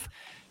because of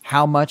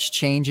how much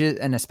changes,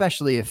 and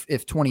especially if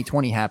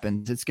 2020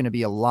 happens, it's going to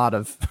be a lot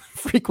of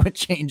frequent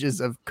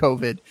changes of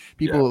COVID,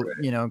 people,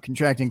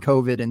 contracting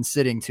COVID and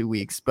sitting 2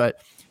 weeks.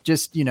 But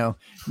just,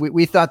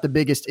 we thought the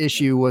biggest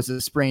issue was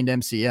a sprained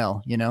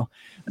MCL,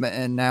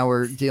 and now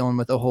we're dealing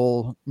with a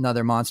whole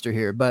nother monster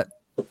here. But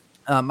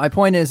my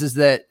point is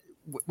that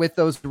with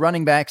those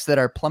running backs that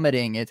are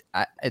plummeting,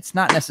 it's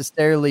not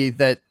necessarily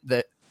that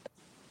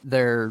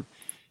they're,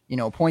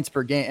 points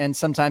per game. And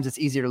sometimes it's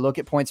easier to look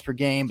at points per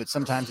game, but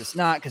sometimes it's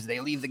not because they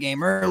leave the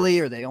game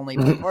early or they only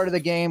play part of the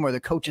game or the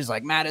coach is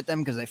like mad at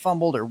them because they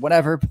fumbled or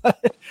whatever.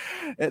 But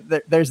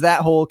there's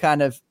that whole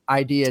kind of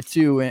idea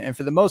too. And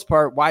for the most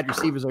part, wide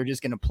receivers are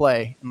just going to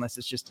play unless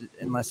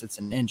it's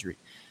an injury.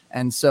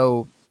 And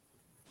so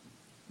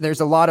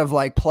there's a lot of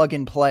like plug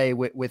and play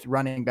with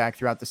running back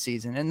throughout the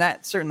season. And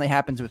that certainly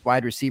happens with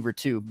wide receiver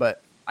too.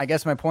 But I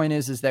guess my point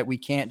is that we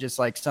can't just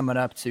like sum it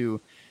up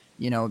to,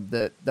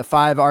 the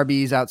 5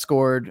 RBs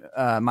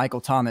outscored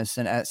Michael Thomas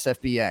and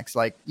SFBX.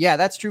 Like, yeah,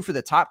 that's true for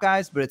the top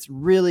guys, but it's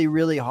really,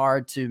 really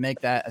hard to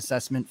make that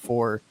assessment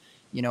for,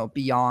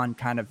 beyond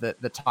kind of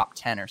the top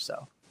 10 or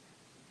so.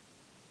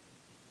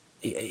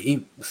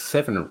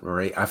 7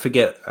 or 8. I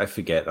forget.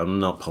 I'm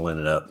not pulling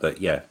it up,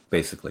 but yeah,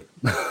 basically.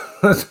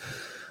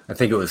 I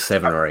think it was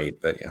 7 or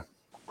 8, but yeah.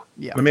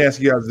 Yeah. Let me ask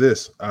you guys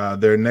this.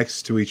 They're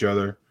next to each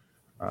other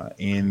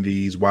in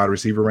these wide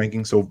receiver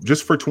rankings. So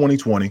just for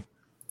 2020,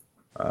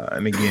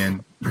 and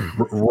again,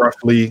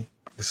 roughly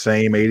the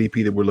same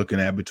ADP that we're looking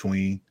at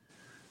between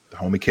the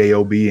homie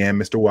KOB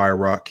and Mr.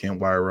 Wyrock, Kent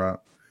Wyrock.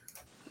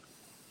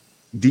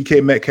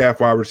 DK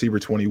Metcalf, wide receiver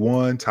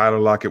 21. Tyler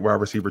Lockett,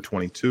 wide receiver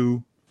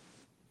 22.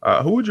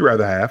 Who would you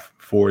rather have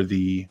for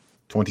the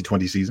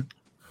 2020 season?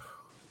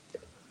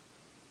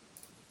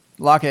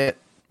 Lockett.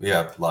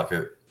 Yeah,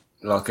 Lockett.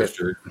 For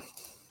sure.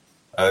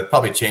 It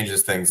probably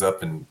changes things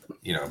up, and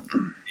you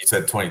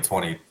said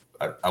 2020.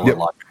 I went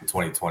Lockett in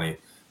 2020.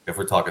 If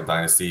we're talking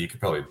dynasty,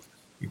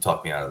 you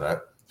talk me out of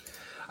that.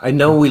 I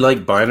know we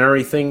like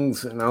binary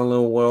things in our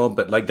little world,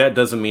 but like that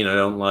doesn't mean I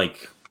don't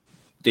like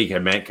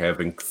DK Metcalf.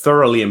 Been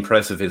thoroughly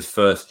impressive his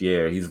first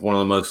year. He's one of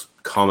the most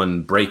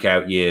common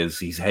breakout years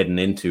he's heading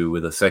into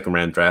with a second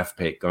round draft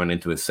pick going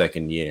into his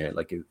second year.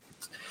 Like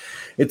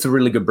it's a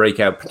really good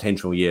breakout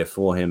potential year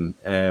for him.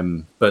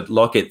 But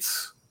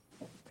Lockett's,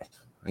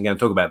 I'm going to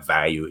talk about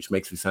value, which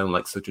makes me sound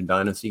like such a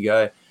dynasty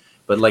guy.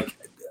 But like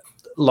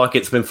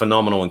Lockett's been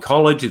phenomenal in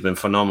college. He's been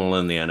phenomenal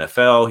in the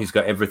NFL. He's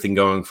got everything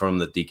going from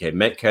the DK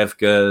Metcalf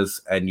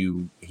does,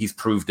 and he's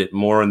proved it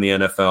more in the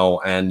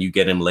NFL, and you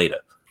get him later.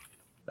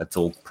 That's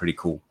all pretty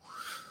cool.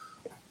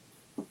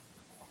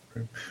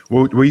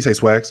 What do you say,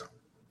 Swags?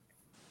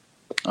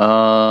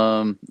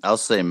 I'll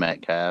say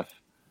Metcalf.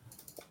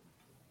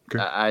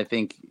 Okay. I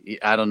think,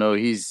 I don't know,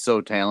 he's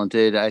so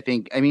talented.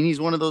 He's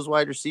one of those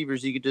wide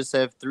receivers you could just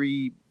have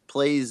 3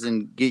 plays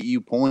and get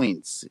you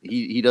points.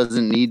 He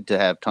doesn't need to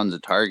have tons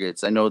of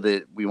targets. I know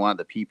that we want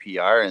the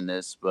PPR in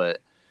this, but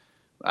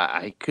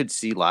I could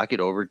see Lockett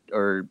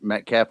or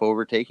Metcalf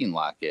overtaking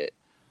Lockett.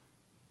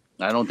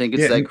 I don't think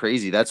it's that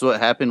crazy. That's what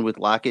happened with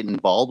Lockett and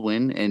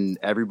Baldwin, and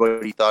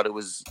everybody thought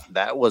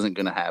that wasn't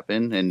going to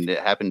happen, and it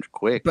happened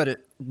quick. But it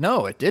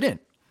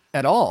didn't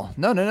at all.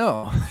 No,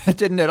 it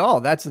didn't at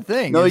all. That's the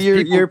thing. No,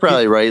 you're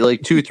probably right.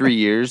 Like 2-3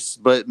 years,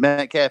 but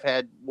Metcalf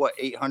had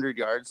 800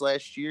 yards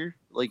last year.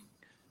 Like,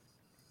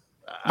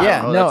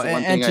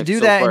 and to do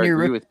that, and you're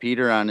agree with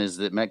Peter on is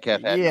that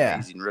Metcalf had an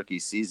amazing rookie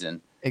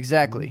season.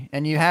 Exactly,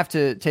 and you have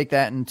to take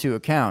that into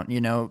account,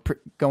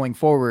 going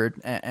forward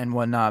and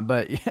whatnot.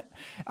 But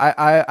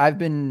I've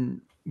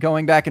been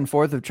going back and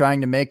forth of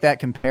trying to make that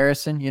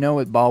comparison,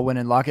 with Baldwin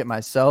and Lockett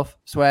myself,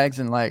 Swags,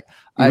 and like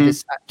I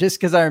just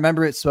because I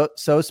remember it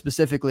so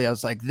specifically, I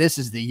was like, "This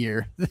is the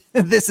year.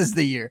 This is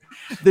the year.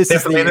 This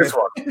Definitely is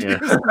the year. This one.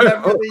 This is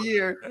never the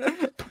year."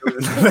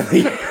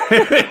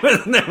 It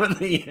was never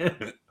the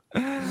year.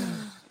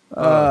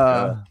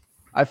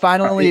 I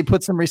finally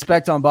put some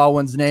respect on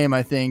Baldwin's name,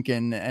 I think,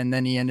 and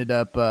then he ended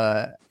up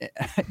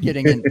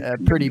getting a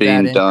pretty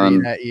bad injury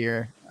that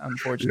year,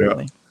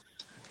 unfortunately.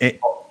 Yeah.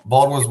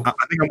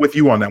 I think I'm with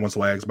you on that one,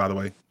 Swags, by the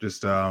way.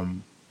 Just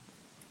and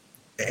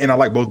I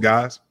like both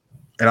guys.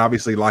 And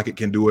obviously Lockett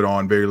can do it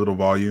on very little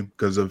volume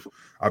because of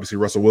obviously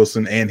Russell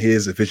Wilson and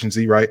his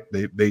efficiency, right?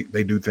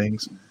 They do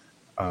things.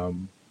 I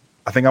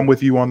think I'm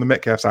with you on the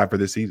Metcalf side for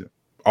this season,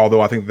 although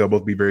I think they'll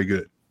both be very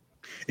good.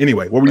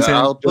 Anyway, what were you saying?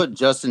 I'll put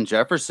Justin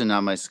Jefferson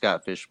on my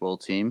Scott Fishbowl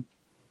team.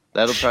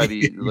 That'll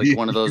probably be like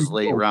one of those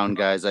late round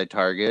guys I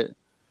target.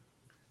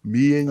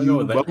 Me and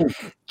you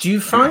both. Do you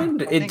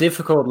find it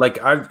difficult? Like,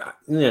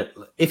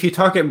 if you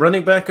target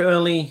running back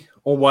early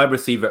or wide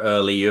receiver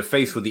early, you're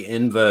faced with the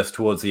inverse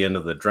towards the end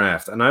of the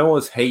draft. And I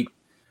always hate,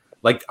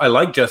 like, I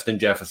like Justin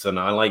Jefferson.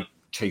 I like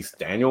Chase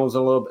Daniels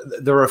a little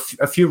bit. There are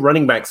a few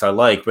running backs I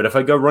like, but if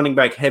I go running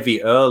back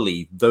heavy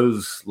early,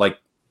 those, what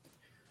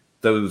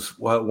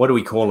do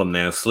we call them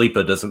now?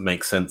 Sleeper doesn't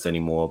make sense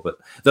anymore. But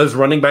those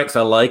running backs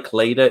I like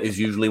later is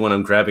usually when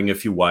I'm grabbing a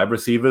few wide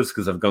receivers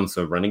because I've gone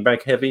so running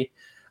back heavy.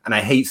 And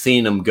I hate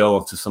seeing them go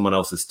off to someone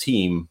else's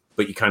team,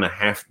 but you kind of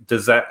have.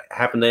 Does that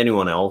happen to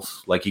anyone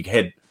else? Like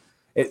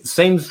it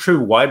seems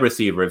true wide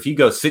receiver. If you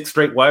go 6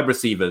 straight wide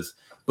receivers,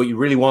 but you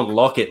really want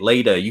Lockett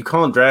later, you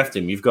can't draft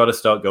him. You've got to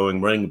start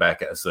going running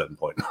back at a certain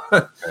point.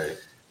 Right.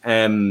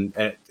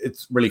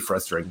 It's really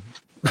frustrating.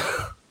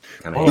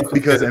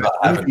 Because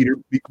Peter,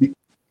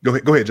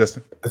 go ahead,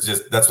 Justin.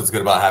 That's what's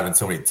good about having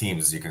so many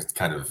teams. You can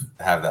kind of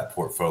have that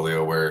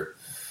portfolio where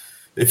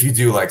if you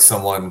do like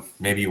someone,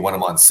 maybe you want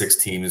them on 6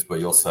 teams, but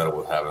you'll settle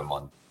with having them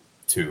on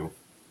 2.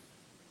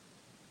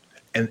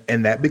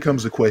 And that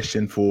becomes a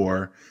question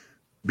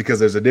because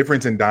there's a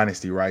difference in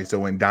dynasty, right?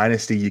 So in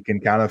dynasty, you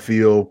can kind of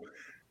feel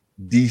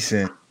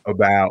decent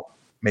about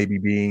maybe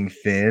being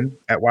thin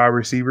at wide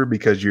receiver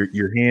because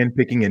you're hand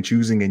picking and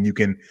choosing, and you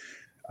can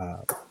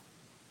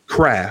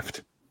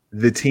craft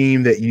the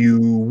team that you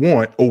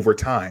want over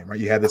time, right?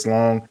 You have this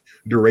long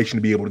duration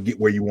to be able to get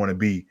where you want to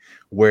be.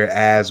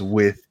 Whereas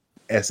with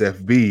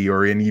SFB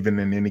or even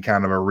in any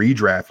kind of a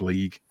redraft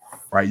league,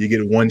 right? You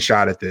get one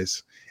shot at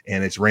this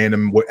and it's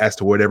random as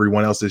to what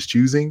everyone else is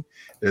choosing.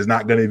 There's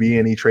not going to be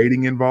any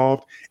trading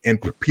involved.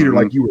 And Peter,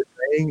 like you were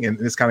saying, and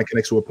this kind of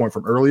connects to a point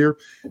from earlier,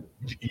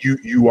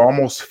 you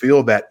almost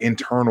feel that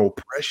internal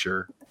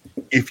pressure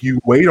if you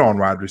wait on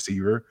wide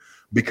receiver,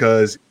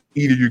 because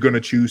either you're going to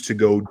choose to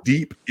go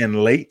deep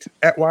and late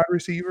at wide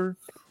receiver,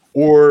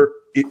 or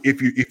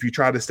if you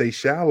try to stay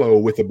shallow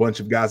with a bunch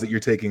of guys that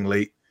you're taking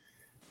late,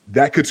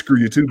 that could screw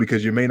you too,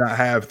 because you may not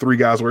have 3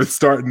 guys worth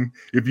starting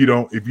if you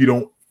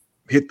don't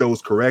hit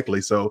those correctly.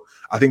 So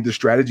I think the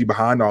strategy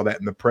behind all that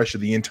and the pressure,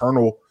 the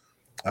internal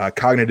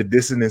cognitive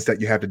dissonance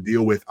that you have to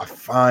deal with, I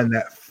find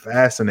that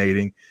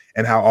fascinating,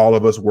 and how all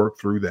of us work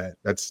through that.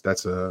 That's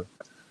a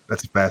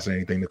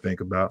fascinating thing to think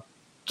about.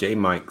 J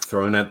Mike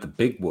throwing out the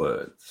big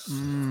words.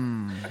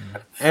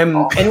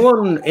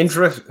 Anyone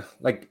interested?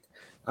 Like,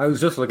 I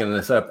was just looking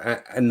this up,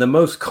 and the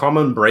most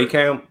common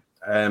breakout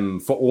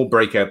for all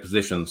breakout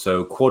positions.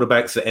 So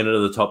quarterbacks at enter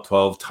the top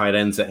 12, tight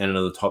ends at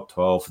enter the top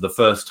 12 for the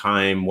first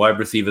time, wide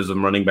receivers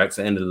and running backs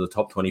at enter the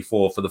top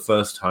 24 for the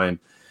first time.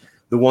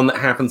 The one that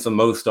happens the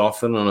most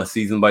often on a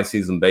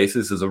season-by-season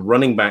basis is a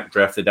running back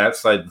drafted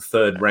outside the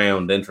 3rd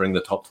round entering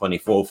the top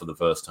 24 for the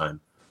first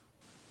time.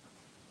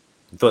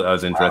 I thought that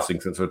was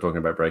interesting since we're talking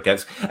about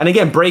breakouts. And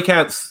again,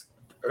 breakouts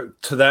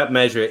to that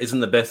measure isn't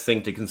the best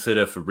thing to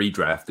consider for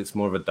redraft. It's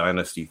more of a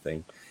dynasty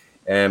thing.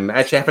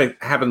 Actually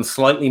happens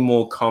slightly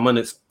more common.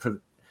 It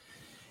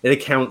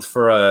accounts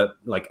for a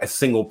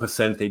single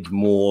percentage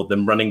more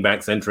than running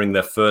backs entering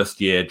their first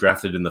year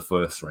drafted in the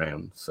 1st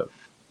round. So,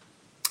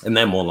 and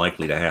they're more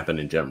likely to happen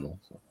in general.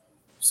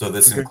 So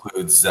this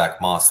includes Zach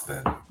Moss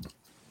then?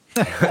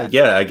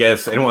 Yeah, I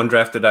guess anyone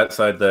drafted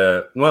outside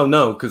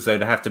no, because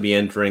they'd have to be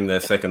entering their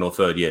 2nd or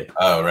 3rd year.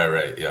 Oh,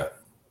 right, yeah.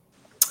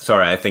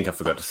 Sorry, I think I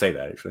forgot to say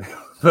that actually.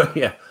 But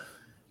yeah,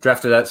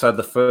 drafted outside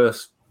the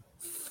first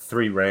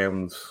 3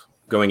 rounds,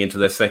 going into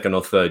their 2nd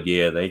or 3rd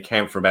year, they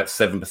account for about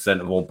 7%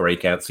 of all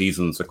breakout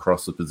seasons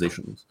across the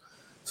positions.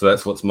 So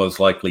that's what's most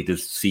likely to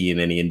see in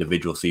any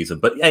individual season.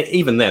 But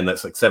even then,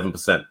 that's like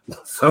 7%.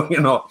 So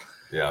you're not.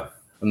 Yeah.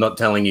 I'm not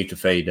telling you to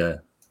fade.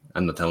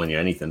 I'm not telling you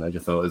anything. I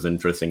just thought it was an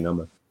interesting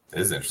number. It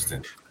is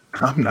interesting.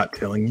 I'm not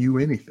telling you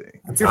anything.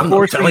 You're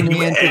forcing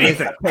me into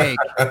anything.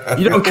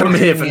 You don't come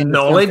here for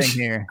knowledge.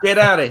 Get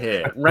out of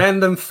here.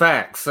 Random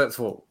facts. That's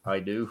what I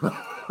do.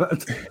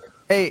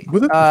 Hey,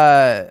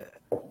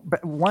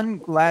 but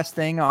one last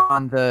thing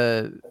on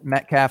the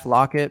Metcalf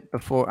Lockett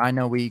before, I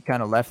know we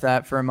kind of left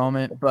that for a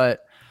moment,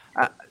 but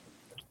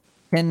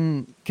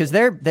because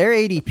their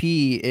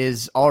ADP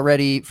is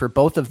already, for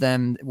both of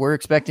them, we're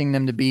expecting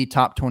them to be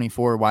top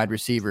 24 wide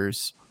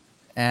receivers,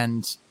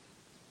 and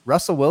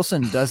Russell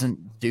Wilson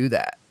doesn't do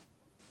that.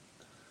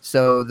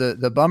 So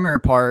the bummer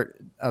part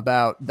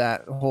about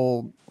that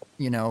whole,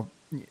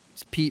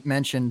 Pete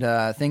mentioned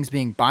things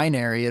being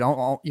binary. You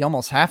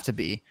almost have to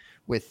be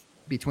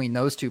between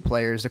those 2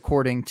 players,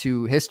 according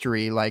to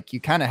history. Like, you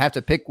kind of have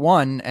to pick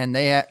one, and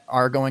they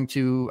are going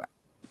to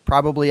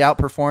probably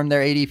outperform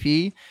their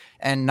ADP,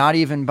 and not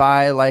even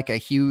by like a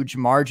huge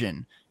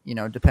margin,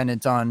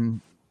 dependent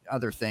on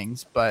other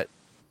things. But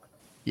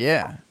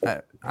yeah,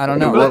 I don't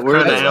know. They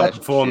both kind of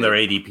outperformed their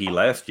ADP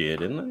last year,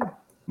 didn't they?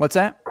 What's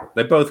that?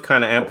 They both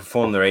kind of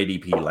outperformed their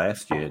ADP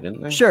last year,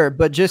 didn't they? Sure,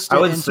 but just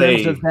in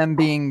terms of them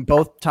being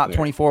both top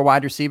 24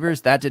 wide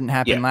receivers, that didn't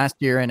happen last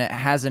year, and it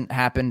hasn't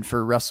happened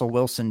for Russell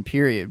Wilson,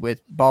 period.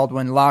 With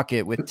Baldwin,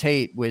 Lockett, with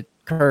Tate, with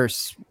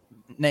Curse,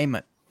 name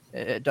it.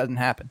 It doesn't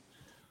happen.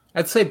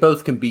 I'd say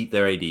both can beat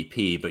their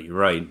ADP, but you're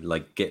right.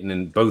 Like, getting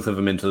in both of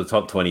them into the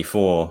top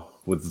 24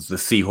 with the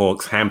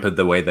Seahawks hampered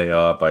the way they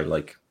are by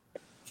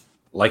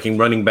liking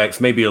running backs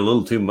maybe a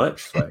little too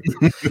much. Like,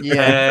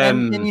 Yeah,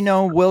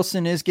 and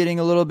Wilson is getting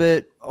a little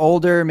bit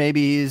older.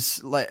 Maybe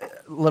he's like a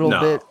little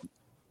bit.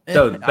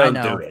 Don't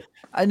do it.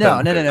 I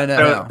know.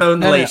 No.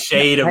 Don't lay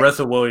shade at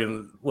Russell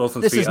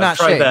Wilson's This feet. is not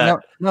tried shade. that.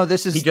 No,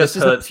 this is He just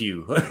this hurts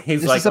you.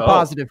 He's this like, is a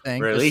positive thing.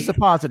 Really? This is a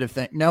positive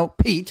thing. No,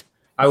 Pete.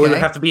 I would okay?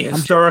 have to be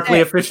historically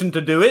efficient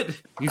to do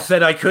it. You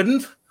said I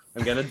couldn't.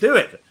 I'm going to do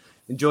it.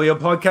 Enjoy your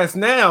podcast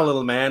now,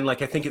 little man.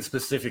 Like, I think it's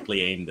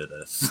specifically aimed at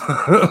us.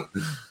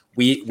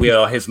 We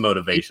are his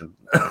motivation.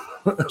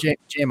 J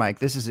Mike,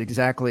 this is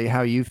exactly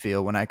how you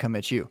feel when I come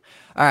at you.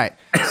 All right.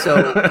 So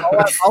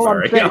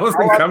sorry, I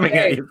wasn't coming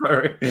at you.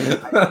 Sorry. I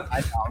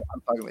know,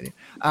 I'm fucking with you.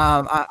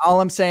 All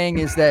I'm saying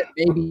is that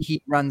maybe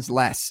he runs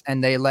less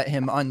and they let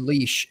him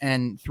unleash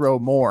and throw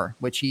more,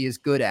 which he is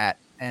good at.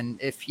 And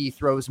if he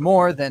throws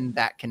more, then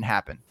that can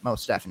happen,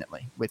 most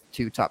definitely, with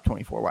 2 top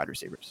 24 wide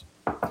receivers.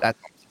 That's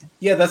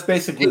Yeah, that's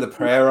basically the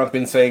prayer I've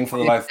been saying for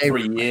the last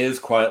 3 years,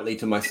 quietly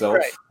to myself.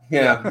 Right.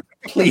 Yeah,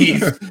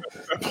 please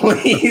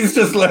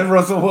just let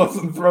Russell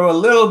Wilson throw a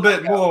little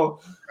bit more.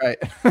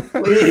 Right.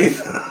 Please.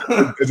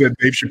 That's a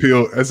Dave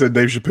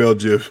Chappelle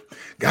gif.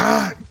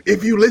 God,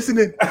 if you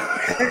listening.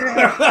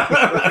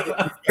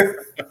 I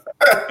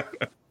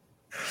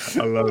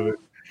love it.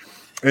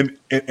 And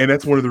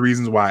that's one of the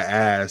reasons why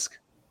I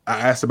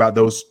asked about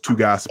those 2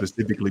 guys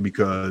specifically,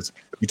 because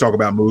you talk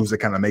about moves that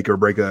kind of make or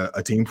break a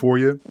team for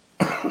you.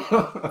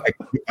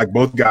 like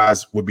both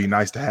guys would be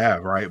nice to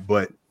have, right?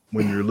 But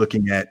when you're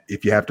looking at,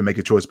 if you have to make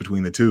a choice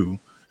between the 2,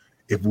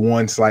 if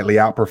one slightly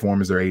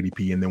outperforms their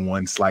ADP and then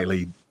one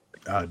slightly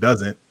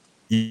doesn't,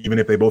 even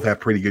if they both have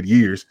pretty good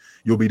years,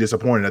 you'll be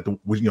disappointed at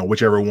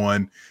whichever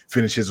one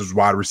finishes as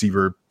wide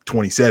receiver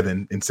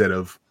 27 instead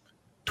of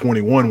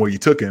 21 where you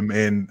took him,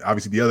 and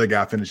obviously the other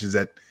guy finishes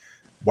at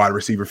wide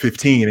receiver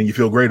 15 and you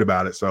feel great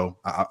about it. So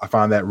I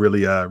find that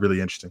really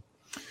interesting.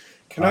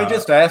 Can I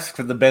just ask,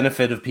 for the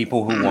benefit of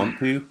people who want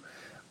to,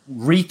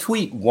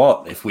 retweet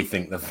what if we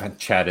think the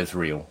chat is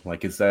real?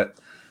 Like, is that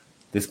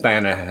this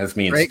banner has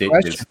me in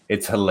stitches?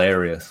 It's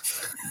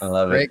hilarious. I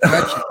love Great it.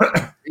 question.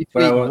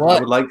 But I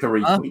would like to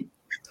retweet.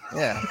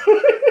 Yeah.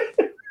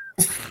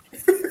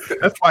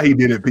 That's why he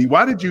did it, Pete.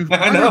 Why did you?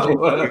 I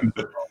know.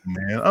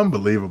 Man,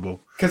 unbelievable.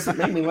 Because it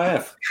made me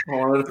laugh. I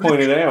wanted to point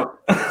it out.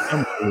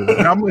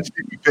 How much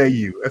did he pay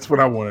you? That's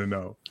what I want to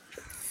know.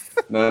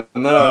 No.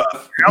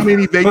 How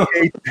many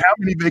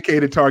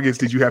vacated targets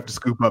did you have to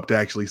scoop up to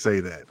actually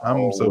say that?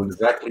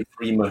 Exactly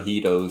 3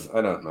 mojitos.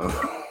 I don't know.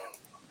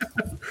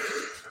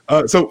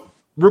 So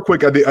real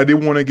quick, I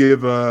did want to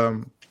give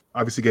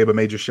obviously gave a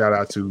major shout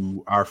out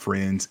to our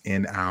friends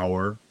in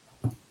our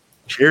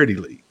charity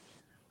league.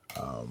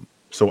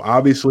 So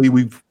obviously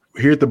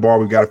here at the bar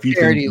we've got a few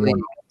charity things.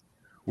 League.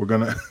 We're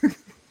gonna.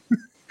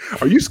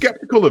 Are you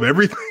skeptical of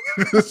everything?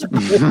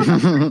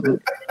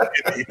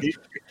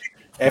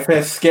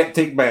 FS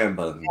Skeptic Man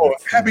Bun. Oh,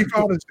 happy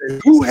Father's Day.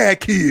 Who had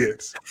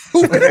kids?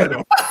 Who had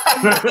them?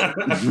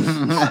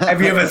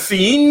 Have you ever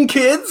seen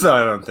kids?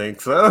 I don't think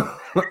so.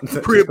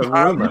 Crib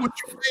pile, what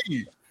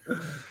you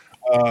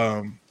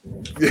mean?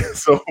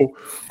 So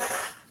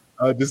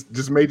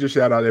just major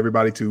shout out to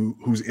everybody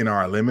who's in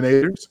our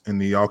eliminators in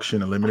the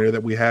auction eliminator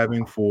that we're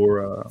having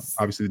for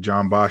obviously the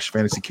John Bosch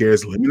Fantasy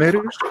Cares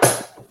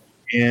eliminators,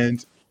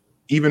 and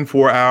even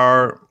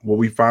for what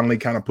we finally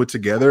kind of put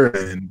together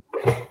and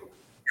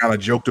kind of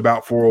joked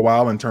about for a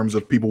while in terms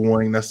of people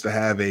wanting us to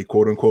have a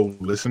quote unquote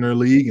listener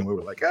league. And we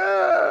were like,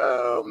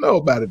 I don't know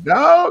about it,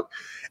 dog.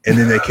 And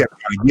then they kept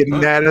kind of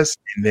getting at us.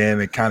 And then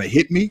it kind of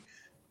hit me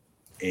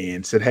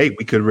and said, hey,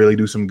 we could really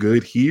do some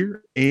good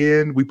here.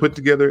 And we put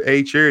together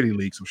a charity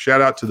league. So shout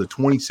out to the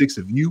 26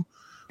 of you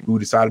who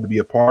decided to be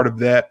a part of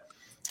that.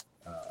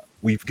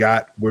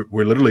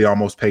 We're literally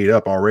almost paid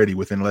up already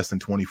within less than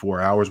 24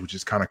 hours, which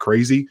is kind of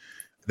crazy.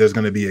 There's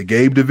going to be a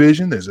Gabe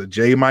division. There's a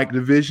J Mike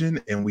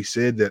division. And we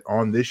said that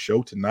on this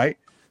show tonight,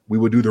 we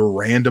would do the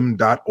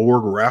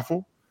random.org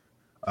raffle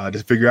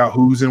to figure out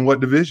who's in what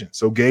division.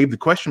 So Gabe, the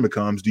question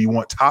becomes, do you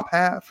want top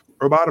half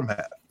or bottom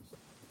half?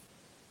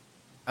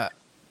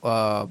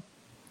 Yeah,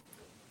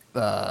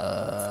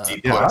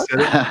 I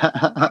said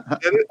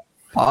it.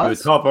 You're a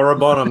top or a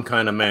bottom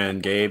kind of man,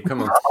 Gabe.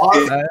 Come on.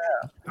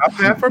 Top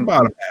half or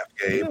bottom half,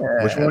 Gabe?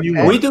 Yeah. Which one you Are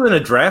want? we doing a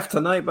draft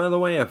tonight, by the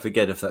way? I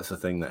forget if that's a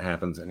thing that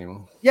happens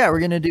anymore. Yeah,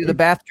 we're gonna do the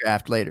bath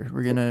draft later.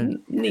 We're gonna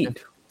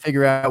Neat.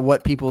 figure out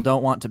what people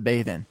don't want to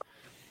bathe in.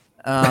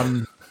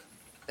 I'll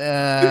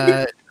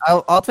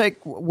take.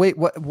 Wait,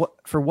 what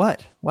for?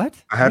 What? I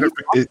haven't.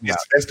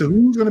 As to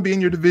who's going to be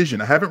in your division,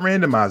 I haven't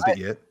randomized it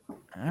yet.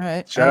 All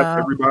right. Shout out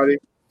to everybody.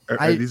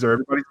 These are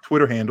everybody's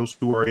Twitter handles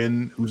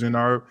who's in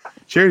our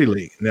charity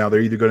league. Now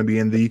they're either going to be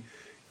in the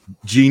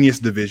Genius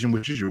division,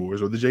 which is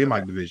yours, or the J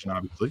Mike division,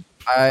 obviously.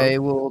 I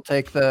will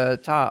take the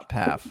top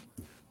half.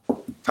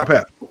 Top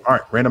half. All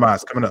right,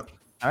 randomized coming up.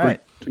 All right.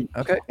 3, 2,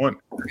 Okay. 1.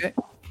 Okay.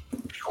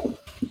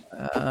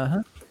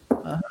 All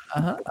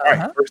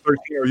right, first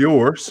 13 are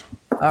yours.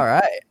 All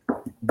right.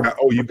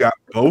 You've got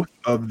both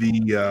of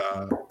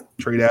the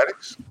trade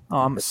addicts. Oh,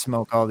 I'm gonna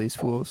smoke all these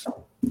fools.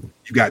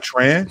 You got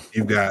Tran.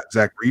 You've got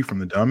Zach Reed from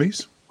the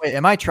Dummies. Wait,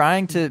 am I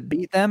trying to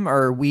beat them,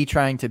 or are we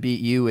trying to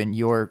beat you and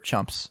your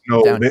chumps?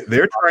 No, down-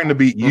 they're trying to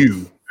beat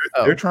you.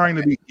 Oh. They're trying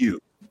to beat you.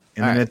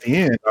 And All then right. at the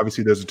end,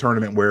 obviously, there's a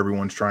tournament where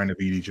everyone's trying to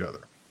beat each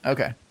other.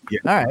 Okay. Yeah.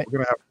 All right. We're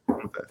going to have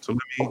fun with that. So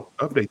let me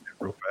update that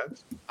real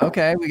fast.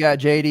 Okay. We got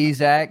JD,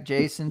 Zach,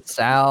 Jason,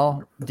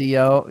 Sal,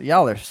 Dio.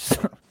 Y'all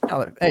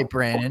are hey,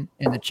 Brandon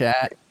in the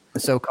chat, the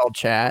so-called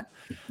chat.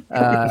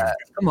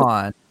 Come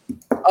on.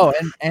 Oh,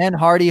 and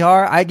Hardy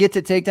Har. I get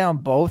to take down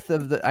both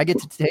of the. I get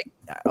to take.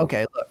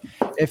 Okay,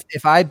 look.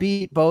 If I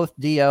beat both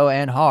Dio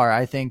and Har,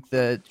 I think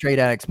the Trade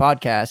Addicts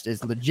podcast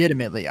is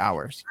legitimately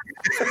ours.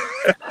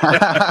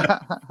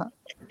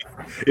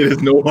 It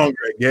is no longer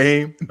a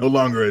game, no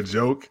longer a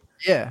joke.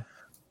 Yeah.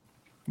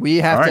 We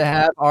have All to right.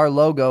 have our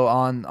logo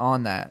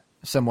on that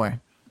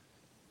somewhere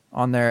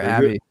on there,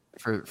 Very Abby,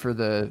 for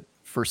the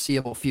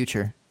foreseeable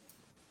future.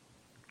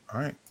 All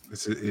right.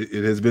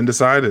 It has been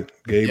decided.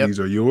 Gabe, Yep. these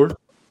are yours.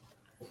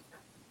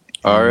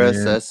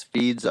 RSS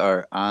feeds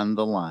are on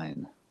the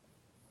line.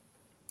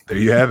 There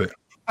you have it.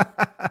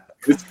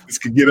 This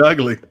could get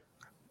ugly.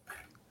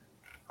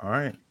 All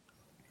right.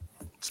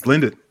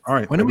 Splendid. All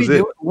right. When that are we was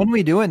it. when are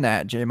we doing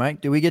that, J Mike?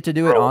 Do we get to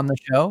do it on the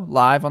show,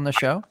 live on the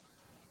show?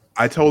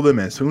 I told them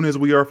as soon as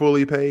we are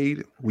fully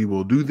paid, we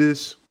will do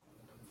this.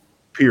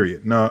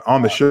 Period. No,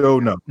 on the show,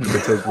 no.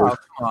 Because Oh,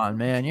 come on,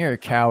 man. You're a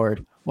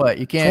coward. What?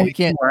 You can't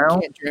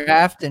rounds?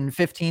 draft in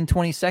 15,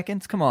 20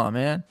 seconds? Come on,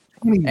 man.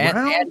 20 And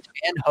rounds?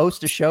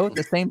 host a show at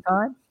the same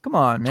time? Come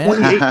on, man.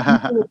 28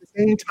 people at the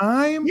same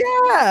time?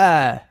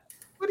 Yeah.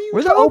 What are you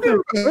We're the talking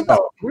open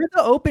about? we're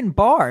the open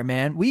bar,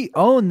 man. We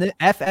own the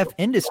FF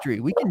industry.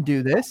 We can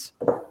do this.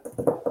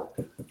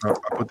 I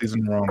put these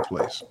in the wrong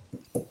place.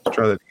 Let's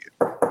try that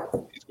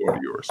again. These go to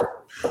yours.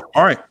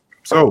 All right.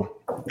 So,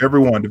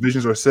 everyone,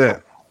 divisions are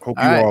set. Hope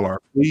All you right. all are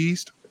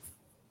pleased.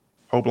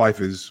 Hope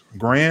life is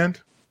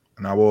grand.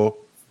 And I will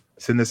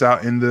send this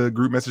out in the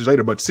group message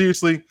later. But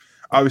seriously,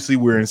 obviously,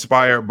 we're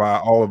inspired by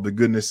all of the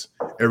goodness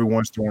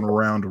everyone's throwing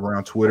around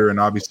Twitter and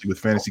obviously with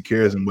Fantasy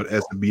Cares and what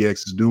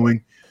SBX is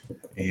doing.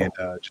 And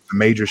just a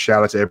major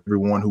shout out to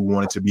everyone who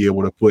wanted to be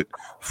able to put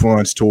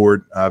funds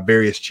toward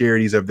various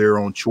charities of their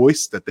own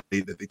choice that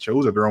they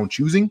chose of their own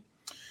choosing.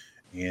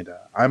 And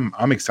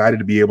I'm excited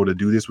to be able to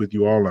do this with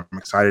you all. I'm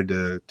excited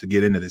to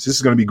get into this. This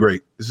is going to be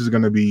great. This is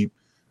going to be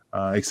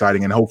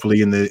exciting, and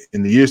hopefully in the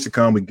years to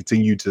come, we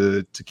continue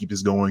to keep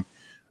this going.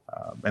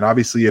 And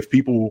obviously, if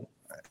people,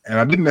 and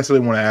I didn't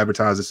necessarily want to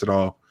advertise this at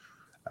all,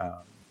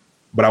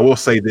 but I will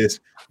say this: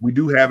 we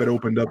do have it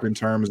opened up in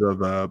terms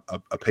of a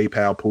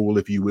PayPal pool,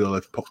 if you will,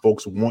 if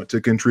folks want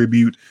to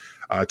contribute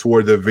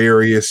toward the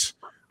various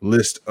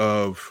list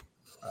of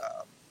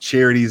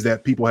charities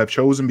that people have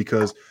chosen,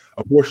 because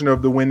a portion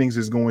of the winnings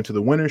is going to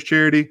the winners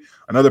charity.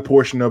 Another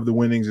portion of the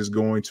winnings is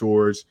going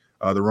towards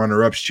the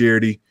runner-ups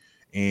charity,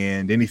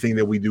 and anything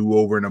that we do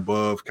over and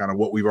above kind of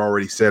what we've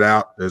already set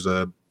out, there's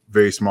a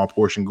very small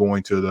portion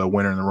going to the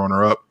winner and the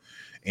runner-up,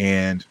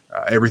 and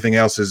everything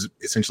else is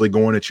essentially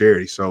going to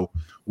charity. So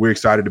we're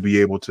excited to be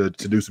able to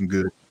do some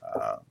good.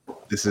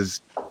 This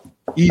is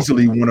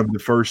easily one of the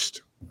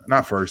first,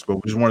 not first,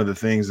 but just one of the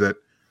things that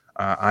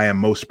I am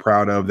most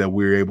proud of that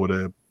we're able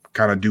to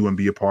kind of do and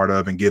be a part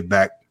of and give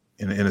back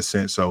in a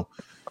sense. So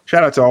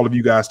shout out to all of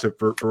you guys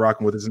for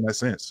rocking with us in that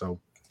sense. So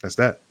that's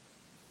that.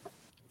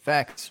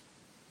 Facts.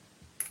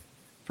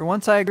 For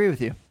once, I agree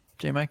with you,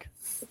 J Mike.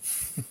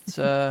 It's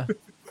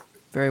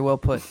very well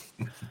put.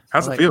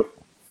 How's Like- it feel?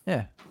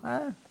 Yeah,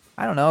 I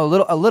don't know,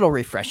 a little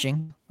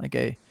refreshing, like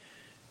a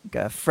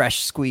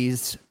fresh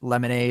squeezed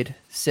lemonade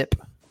sip,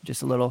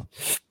 just a little,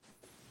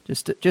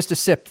 just a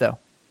sip though.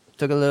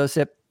 Took a little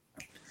sip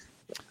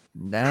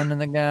down in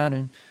the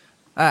garden.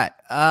 All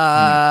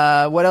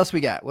right, what else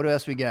we got?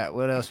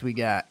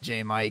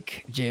 J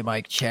Mike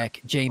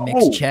check, J Mix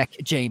Oh. check,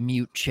 J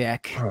Mute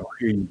check. Oh,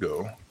 here you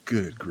go.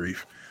 Good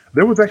grief.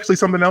 There was actually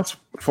something else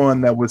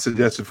fun that was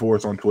suggested for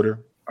us on Twitter.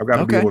 I've got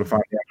to be Okay. able to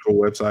find the actual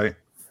website.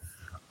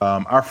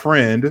 Our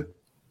friend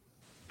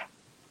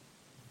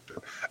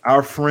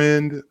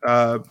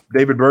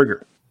David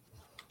Berger.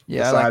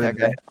 Yeah, I like that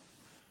decided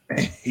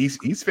guy.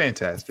 He's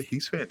fantastic.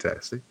 He's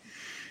fantastic.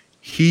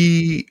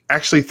 He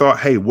actually thought,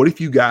 hey, what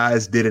if you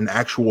guys did an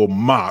actual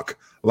mock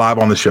live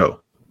on the show?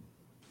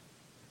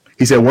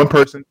 He said one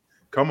person,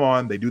 come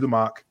on, they do the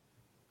mock,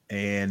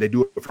 and they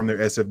do it from their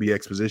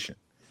SFBX position.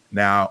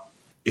 Now,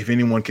 if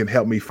anyone can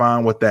help me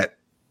find what that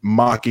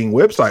mocking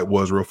website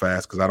was real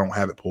fast, because I don't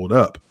have it pulled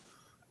up,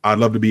 I'd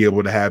love to be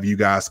able to have you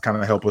guys kind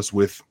of help us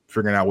with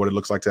figuring out what it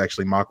looks like to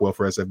actually mock well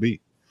for SFB.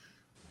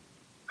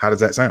 How does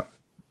that sound?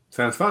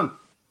 Sounds fun.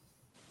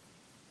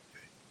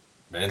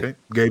 Man, Okay,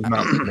 Gabe's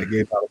not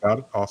about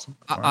it. Awesome.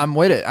 All right. I'm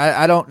with it.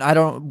 I don't.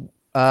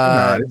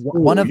 Nah, it's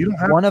cool. One of You don't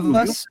have one of to. You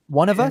us,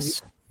 one of Yeah,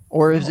 us,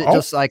 or is it Oh.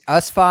 just like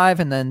us five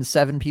and then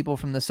 7 people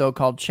from the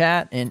so-called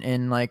chat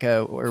in like a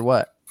or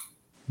what?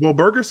 Well,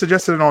 Berger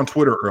suggested it on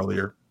Twitter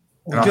earlier,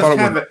 and I Just thought it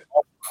have was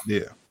it.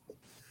 yeah.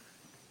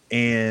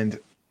 And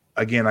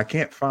again, I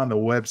can't find the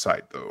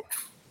website though,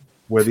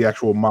 where the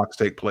actual mocks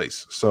take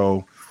place.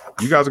 So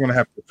you guys are going to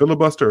have to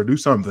filibuster or do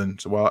something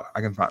so while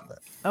I can find that.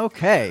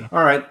 Okay.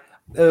 All right.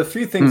 A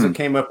few things that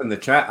came up in the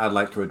chat I'd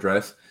like to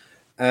address.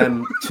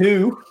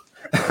 Two,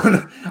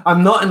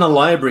 I'm not in a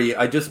library.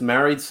 I just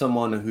married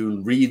someone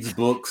who reads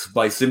books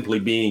by simply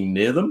being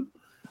near them.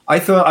 I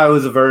thought I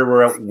was a very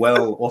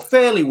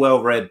fairly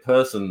well-read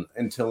person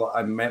until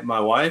I met my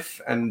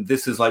wife, and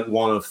this is like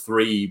one of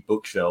 3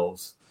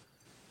 bookshelves.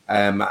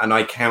 And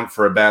I count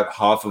for about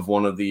half of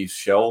one of these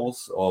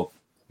shelves, or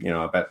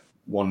about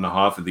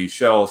 1.5 of these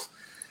shelves.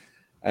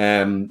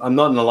 I'm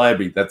not in the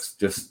library. That's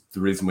just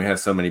the reason we have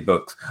so many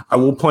books. I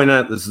will point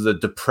out this is a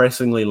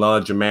depressingly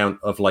large amount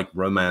of like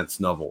romance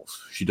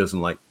novels. She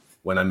doesn't like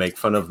when I make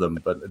fun of them,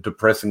 but a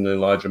depressingly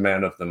large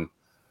amount of them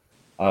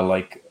are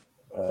like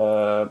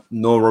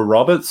Nora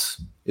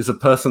Roberts is a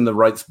person that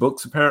writes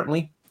books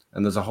apparently,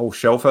 and there's a whole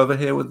shelf over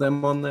here with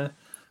them on there.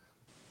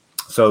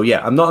 So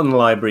yeah, I'm not in the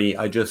library.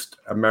 I'm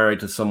married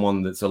to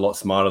someone that's a lot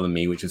smarter than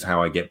me, which is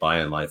how I get by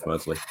in life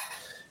mostly.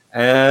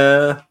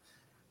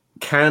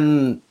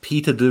 Can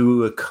Peter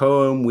do a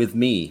poem with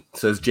me?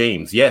 Says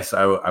James. Yes,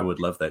 I would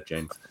love that,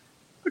 James.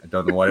 I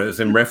don't know what it was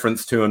in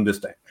reference to. I'm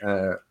just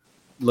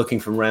looking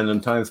for random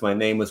times my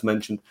name was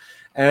mentioned.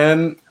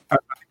 I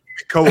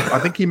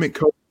think he meant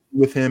co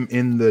with him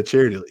in the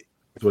charity league.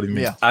 That's what he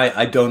means. Yeah.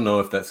 I don't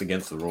know if that's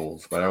against the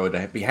rules, but I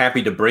would be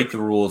happy to break the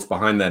rules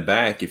behind their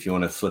back if you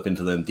want to slip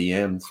into them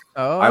DMs.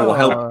 Oh. I will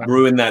help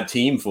ruin that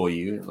team for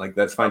you. Like,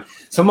 that's fine.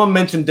 Someone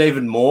mentioned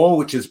David Moore,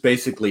 which is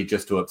basically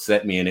just to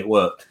upset me, and it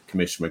worked.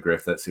 Commissioner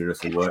McGriff, that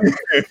seriously worked.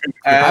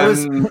 I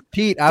was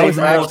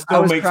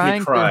trying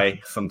me cry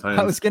sometimes.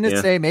 I was going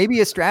to say maybe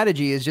a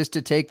strategy is just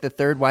to take the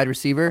third wide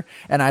receiver,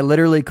 and I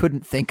literally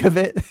couldn't think of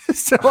it,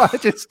 so I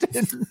just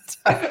didn't.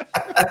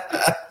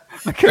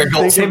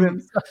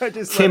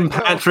 Tim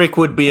Patrick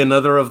would be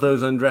another of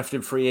those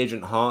undrafted free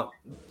agent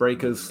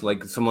heartbreakers,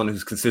 like someone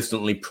who's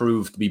consistently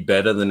proved to be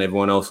better than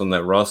everyone else on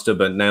that roster,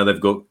 but now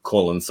they've got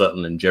Cortland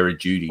Sutton and Jerry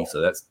Jeudy,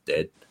 so that's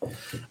dead.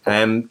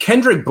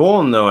 Kendrick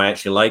Bourne, though, I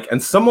actually like,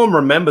 and someone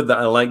remembered that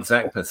I liked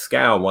Zach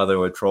Pascal while they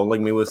were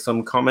trolling me with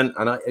some comment,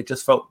 and it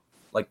just felt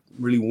like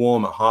really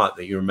warm at heart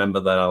that you remember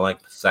that I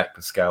liked Zach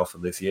Pascal for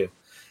this year,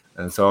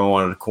 and so I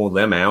wanted to call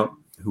them out,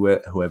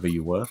 whoever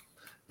you were.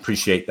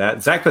 Appreciate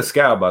that. Zach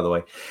Pascal, by the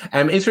way.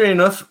 Interesting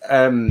enough,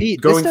 Pete,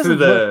 going through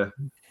the...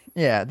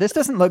 this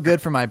doesn't look good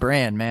for my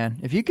brand, man.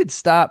 If you could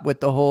stop with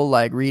the whole,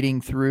 like,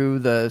 reading through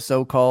the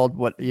so-called,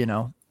 Oh,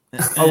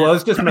 well, I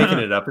was just making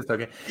it up. It's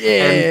okay.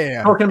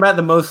 Yeah. Talking about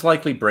the most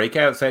likely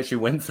breakouts, I actually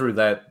went through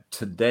that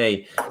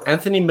today.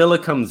 Anthony Miller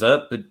comes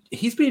up, but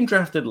he's being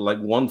drafted like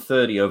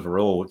 130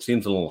 overall, which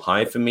seems a little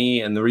high for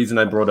me. And the reason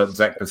I brought up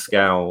Zach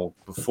Pascal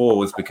before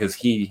was because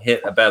he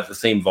hit about the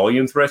same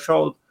volume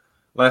threshold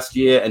last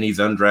year, and he's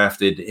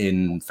undrafted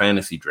in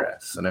fantasy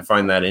drafts. And I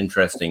find that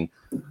interesting,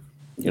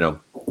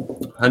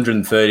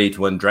 130 to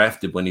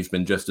undrafted when he's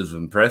been just as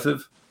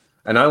impressive.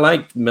 And I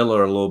liked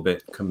Miller a little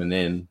bit coming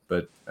in,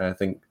 but I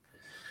think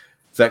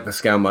Zach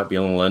Pascal might be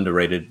a little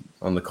underrated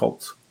on the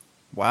Colts.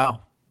 Wow.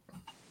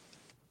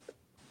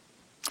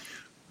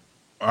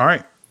 All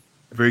right.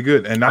 Very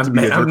good. And not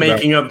I'm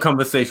making up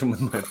conversation with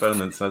my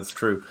opponents. That's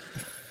true.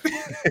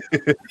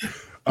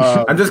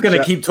 I'm just going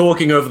to keep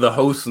talking over the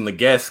hosts and the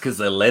guests because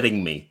they're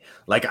letting me.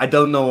 Like, I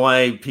don't know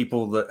why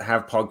people that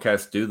have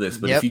podcasts do this,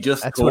 but if you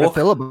just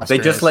talk, they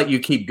just let you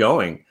keep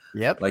going.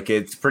 Yep. Like,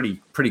 it's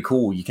pretty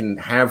cool. You can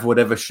have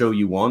whatever show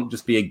you want,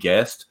 just be a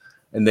guest,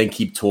 and then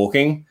keep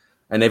talking.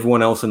 And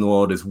everyone else in the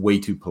world is way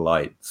too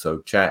polite. So,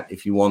 chat,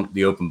 if you want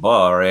the open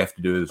bar, all I have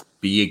to do is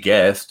be a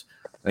guest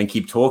and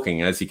keep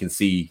talking. As you can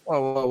see,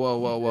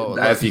 whoa.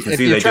 As you can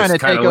see, they just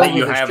kind of let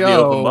you have the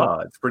open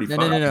bar. It's pretty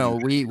fun. No.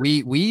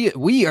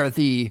 We are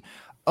the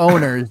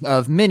owners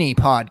of many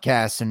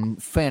podcasts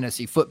and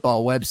fantasy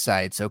football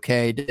websites.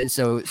 Okay,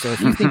 so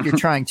if you think you're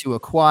trying to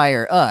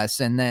acquire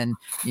us and then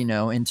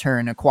in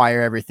turn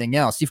acquire everything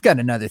else, you've got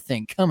another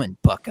thing coming,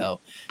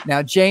 Bucko.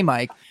 Now, J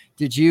Mike,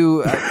 did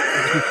you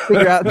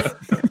figure out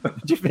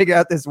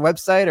this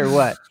website or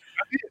what?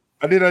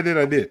 I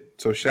did.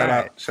 So shout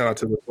out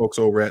to the folks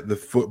over at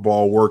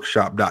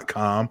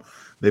thefootballworkshop.com.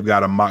 They've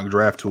got a mock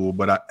draft tool,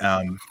 but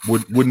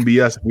wouldn't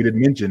be us if we didn't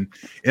mention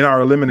in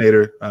our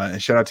eliminator.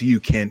 And shout out to you,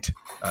 Kent,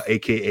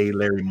 aka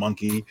Larry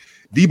Monkey.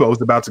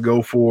 Debo's about to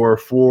go for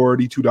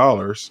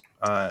 $42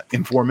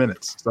 in 4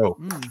 minutes. So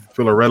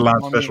feel a red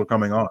line special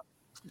coming on.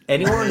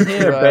 Anyone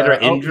here a better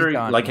injury,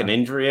 like an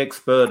injury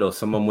expert or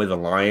someone with a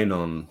line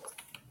on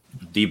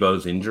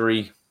Debo's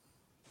injury?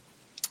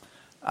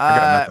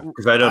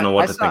 Because I don't know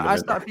what to think of it. I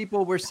saw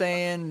people were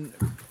saying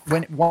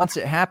once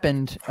it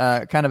happened,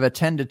 kind of a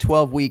 10 to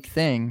 12 week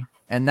thing,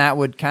 and that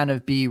would kind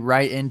of be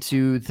right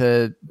into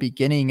the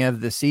beginning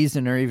of the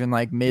season or even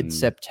like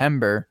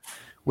mid-September,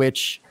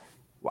 which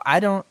I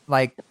don't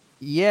like.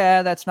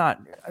 Yeah, that's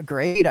not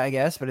great, I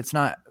guess, but it's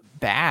not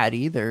bad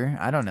either.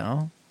 I don't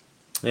know.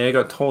 Yeah, I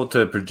got told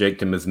to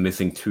project him as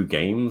missing 2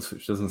 games,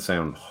 which doesn't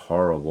sound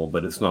horrible,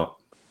 but it's not,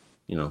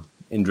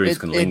 injuries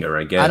can linger.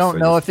 I guess I don't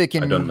know if it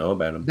can. I don't know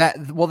about them.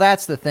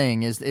 That's the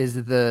thing is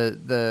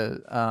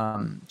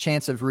the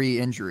chance of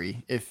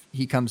re-injury if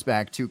he comes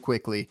back too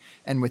quickly,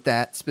 and with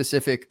that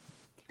specific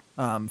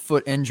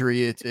foot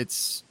injury,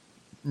 it's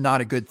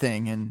not a good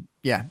thing. And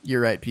yeah,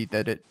 you're right, Pete,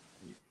 that it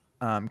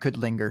could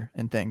linger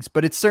and things,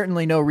 but it's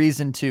certainly no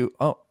reason to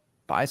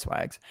buy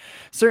Swags.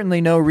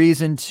 Certainly no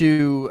reason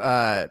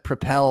to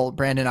propel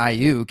Brandon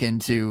Ayuk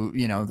into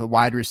the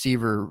wide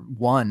receiver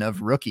one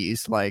of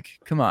rookies. Like,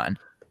 come on.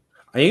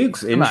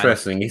 Ayuk's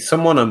interesting. He's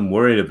someone I'm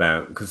worried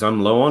about because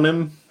I'm low on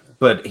him,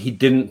 but he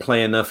didn't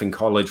play enough in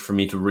college for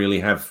me to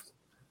really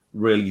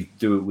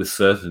do it with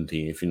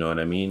certainty, if you know what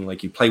I mean.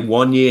 Like, you play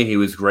 1 year, he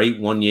was great,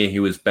 1 year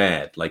he was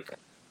bad, like,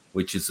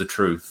 which is the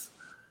truth.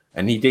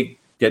 And he did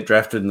get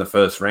drafted in the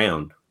first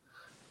round.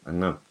 I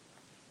know.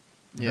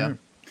 Yeah.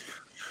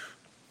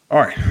 All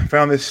right.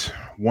 Found this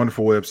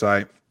wonderful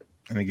website.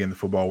 And again, the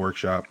Football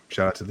Workshop.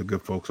 Shout out to the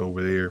good folks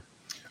over there.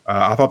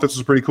 I thought this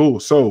was pretty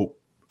cool. So,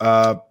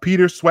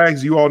 Peter,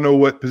 Swags, you all know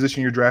what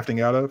position you're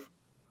drafting out of?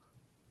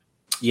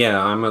 Yeah,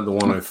 I'm at the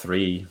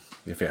 103,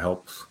 if it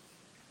helps.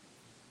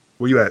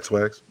 Where you at,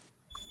 Swags?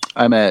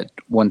 I'm at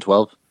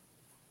 112.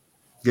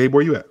 Gabe,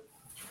 where you at?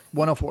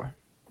 104.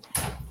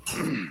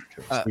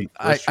 Okay, sweet.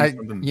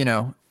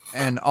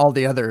 And all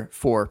the other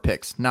 4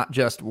 picks, not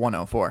just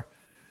 104.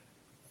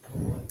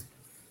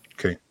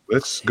 Okay,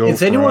 let's go.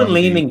 Is anyone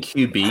leaning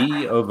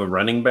QB over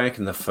running back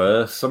in the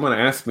first? Someone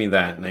asked me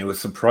that, and it was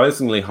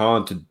surprisingly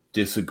hard to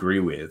disagree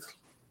with.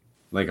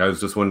 Like, I was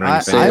just wondering.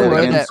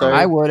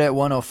 I would at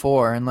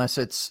 104,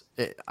 unless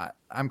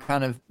I'm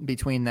kind of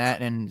between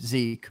that and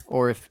Zeke,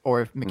 or if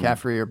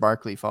McCaffrey or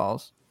Barkley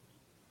falls.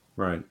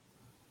 Right.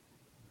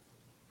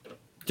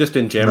 Just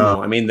in general,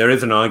 no. I mean, there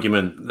is an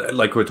argument,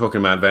 like we're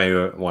talking about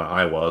value. Well,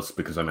 I was,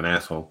 because I'm an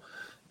asshole,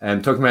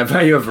 and talking about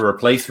value of a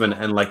replacement,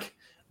 and like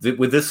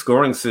with this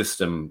scoring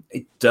system,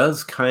 it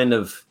does kind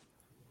of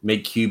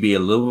make QB a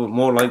little bit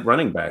more like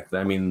running back.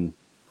 I mean,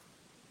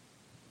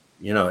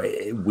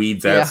 it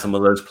weeds out some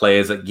of those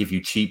players that give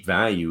you cheap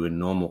value in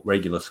normal,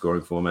 regular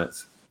scoring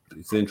formats.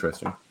 It's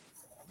interesting.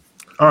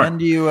 All right.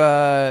 And you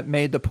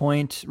made the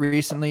point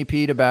recently,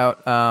 Pete,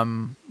 about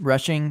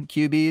rushing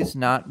QBs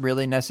not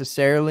really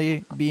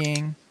necessarily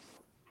being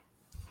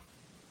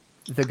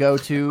the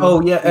go-to.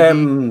 Oh, yeah.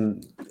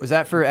 Was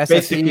that for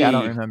SFC? I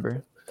don't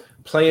remember.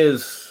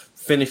 Players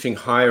finishing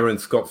higher in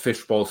Scott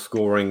Fishbowl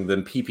scoring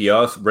than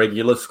PPR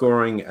regular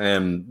scoring,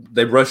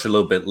 they rush a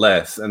little bit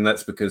less, and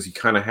that's because you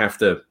kind of have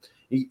to.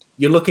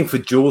 You're looking for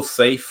dual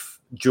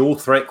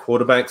threat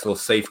quarterbacks or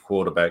safe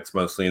quarterbacks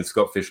mostly in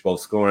Scott Fishbowl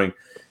scoring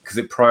because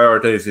it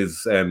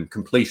prioritizes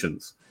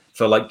completions.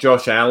 So like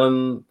Josh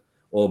Allen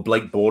or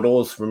Blake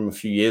Bortles from a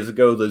few years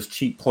ago, those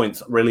cheap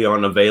points really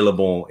aren't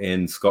available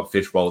in Scott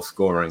Fishbowl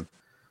scoring,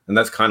 and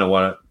that's kind of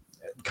what it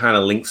kind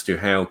of links to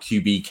how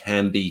QB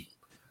can be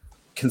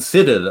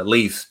considered, at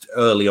least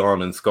early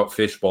on in Scott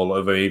Fishbowl,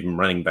 over even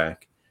running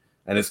back.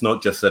 And it's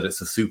not just that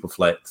it's a super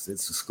flex,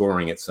 it's the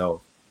scoring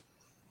itself.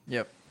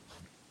 Yep.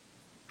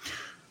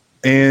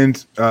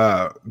 And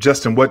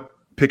Justin, what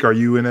pick are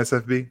you in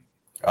SFB?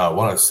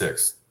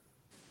 106.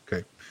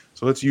 Okay.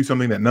 So let's use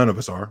something that none of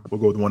us are.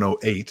 We'll go with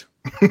 108.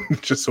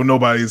 Just so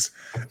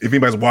if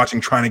anybody's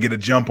watching, trying to get a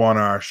jump on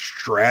our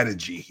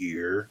strategy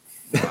here.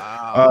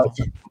 Wow.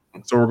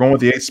 So we're going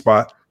with the 8th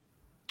spot.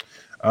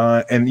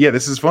 And yeah,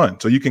 this is fun.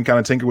 So you can kind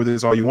of tinker with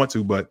this all you want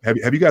to, but have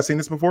you guys seen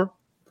this before?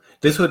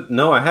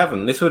 No, I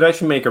haven't. This would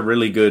actually make a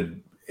really good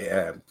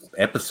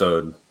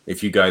episode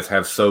if you guys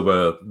have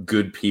sober,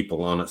 good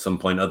people on at some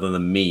point other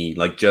than me,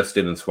 like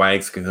Justin and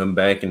Swags can come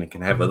back and can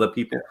have other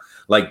people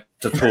like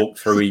to talk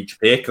through each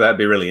pick. That'd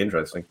be really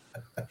interesting.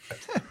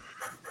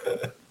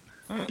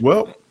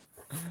 Well,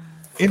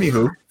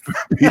 anywho,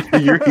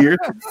 you're here.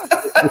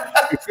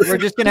 We're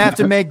just gonna have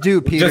to make do,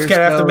 Peter. Just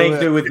gonna have to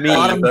make do with me.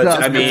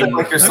 But I mean,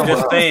 I'm just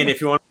saying,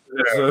 if you want,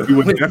 you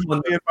would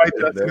definitely invite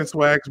Justin and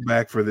Swags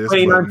back for this.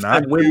 But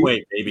not win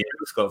weight, maybe.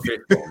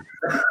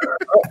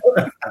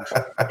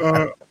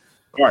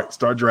 All right,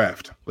 start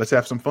draft. Let's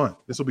have some fun.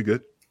 This will be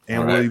good,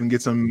 and we'll even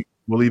get some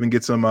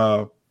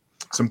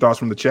thoughts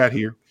from the chat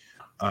here.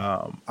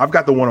 I've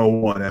got the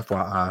 101,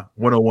 FYI,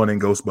 101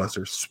 in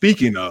Ghostbusters.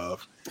 Speaking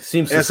of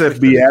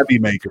SFB Abby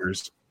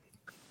makers,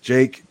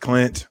 Jake,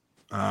 Clint.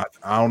 I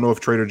don't know if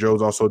Trader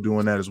Joe's also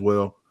doing that as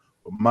well.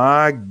 But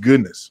my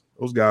goodness,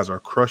 those guys are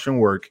crushing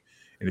work.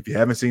 And if you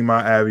haven't seen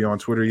my Abby on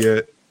Twitter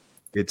yet,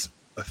 it's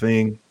a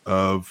thing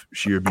of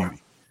sheer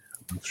beauty.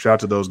 Shout out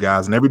to those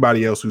guys and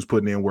everybody else who's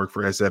putting in work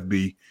for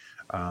SFB,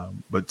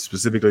 but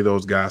specifically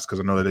those guys because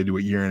I know that they do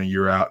it year in and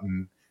year out,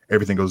 and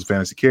everything goes to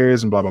fantasy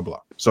carriers and blah, blah, blah.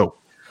 So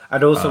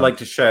I'd also like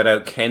to shout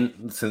out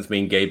Kent, since me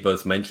and Gabe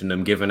both mentioned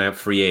him, giving out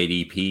free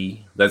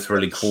ADP. That's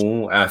really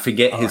cool. I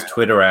forget his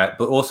Twitter at,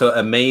 but also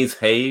Amaze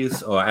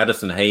Hayes or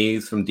Addison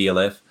Hayes from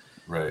DLF.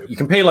 Right. You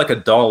can pay like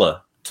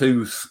 $1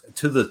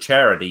 to the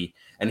charity,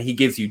 and he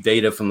gives you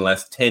data from the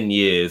last 10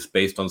 years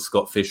based on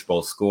Scott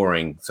Fishbowl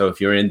scoring. So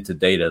if you're into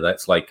data,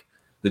 that's like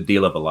the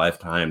deal of a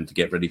lifetime to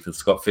get ready for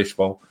Scott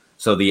Fishbowl.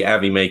 So the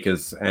Avi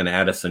makers and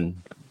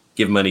Addison,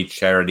 give money to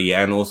charity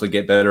and also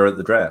get better at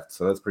the draft.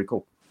 So that's pretty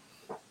cool.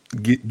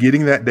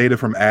 Getting that data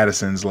from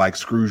Addison's like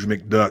Scrooge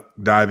McDuck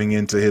diving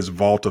into his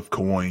vault of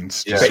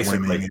coins, Yeah, just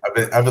swimming.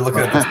 I've been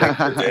looking at this thing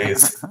for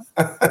days.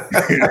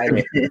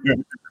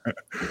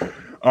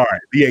 All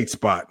right, the 8th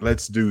spot.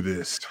 Let's do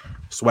this.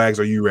 Swags,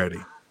 are you ready?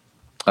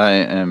 I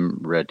am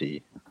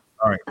ready.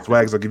 All right,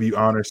 Swags, I'll give you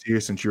honors here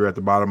since you're at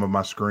the bottom of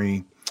my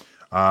screen.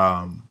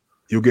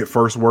 You'll get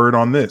first word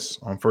on this,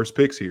 on first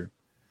picks here.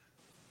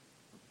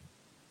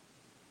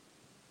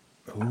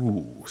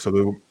 Ooh, so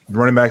the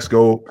running backs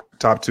go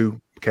top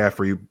 2,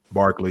 McCaffrey,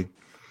 Barkley.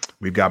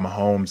 We've got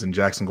Mahomes and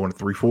Jackson going to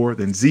 3-4.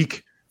 Then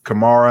Zeke,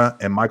 Kamara,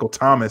 and Michael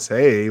Thomas.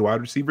 Hey,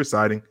 wide receiver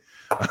sighting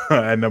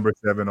at number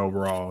 7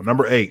 overall.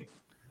 Number 8.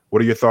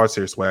 What are your thoughts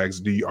here,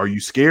 Swags? Are you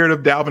scared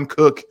of Dalvin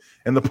Cook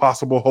and the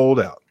possible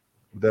holdout?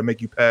 Would that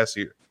make you pass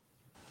here?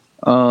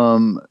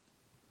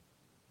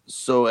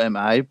 So am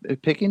I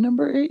picking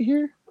number 8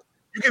 here?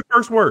 You get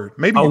first word.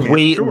 Maybe. Oh,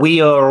 sure.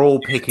 we are all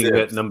picking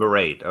at number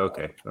 8.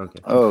 Okay.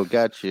 Oh,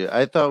 got you.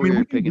 I thought we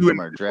were picking from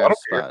our draft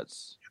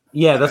spots.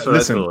 Yeah, that's what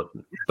Listen, I thought.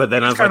 But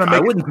then I was like, I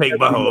wouldn't pick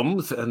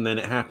Mahomes, and then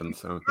it happens.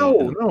 So,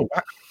 No.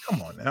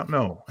 Come on now.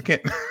 No, I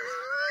can't.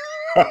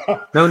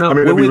 No, I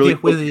mean, we're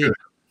with you.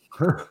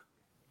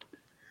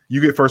 You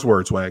get first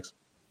word, Swags.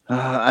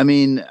 I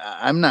mean,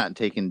 I'm not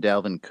taking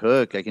Dalvin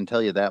Cook. I can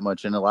tell you that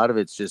much. And a lot of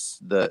it's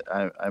just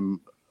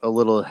I'm a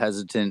little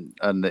hesitant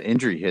on the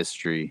injury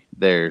history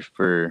there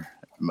for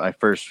my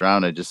first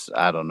round. I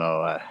don't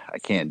know. I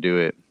can't do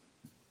it.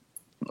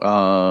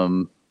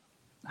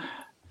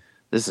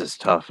 This is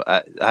tough.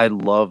 I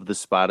love the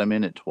spot I'm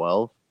in at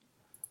 12.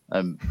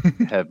 I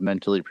have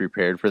mentally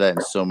prepared for that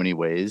in so many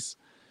ways.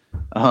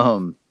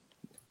 Oh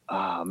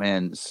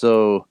man.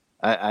 So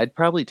I'd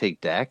probably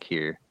take Dak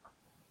here.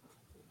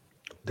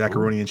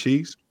 Dacaroni and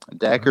cheese?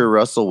 Dak or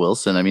Russell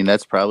Wilson. I mean,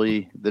 that's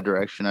probably the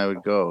direction I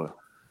would go.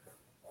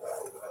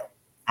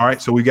 All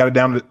right, so we got it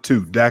down to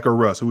 2. Dak or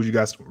Russ? Who would you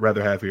guys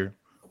rather have here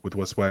with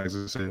what Swags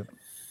has said?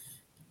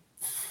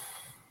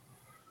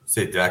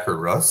 Say Dak or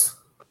Russ?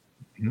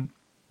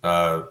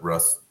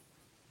 Russ.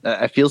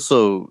 I feel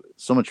so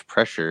much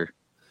pressure.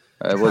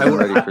 I wasn't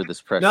ready for this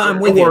pressure. No, I'm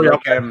with you.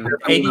 Like,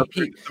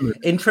 ADP.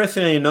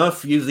 Interestingly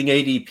enough, using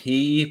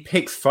ADP,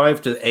 picks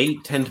 5 to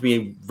 8 tend to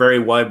be very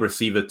wide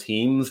receiver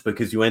teams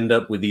because you end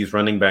up with these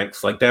running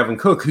backs like Dalvin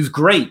Cook, who's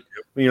great.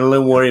 You're a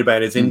little worried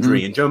about his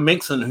injury, and Joe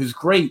Mixon, who's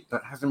great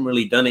but hasn't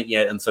really done it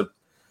yet. And so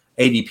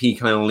ADP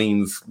kind of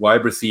leans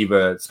wide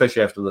receiver,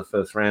 especially after the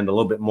first round, a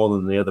little bit more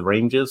than the other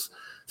ranges.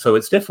 So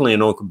it's definitely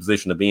an awkward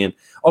position to be in.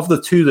 Of the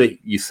 2 that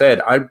you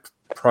said, I'd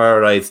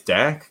prioritize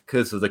Dak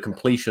because of the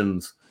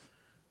completions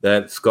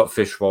that Scott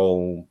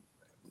Fishbowl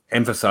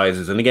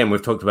emphasizes. And again,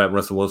 we've talked about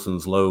Russell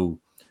Wilson's low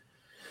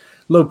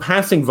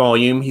passing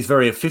volume. He's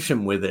very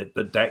efficient with it,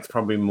 but Dak's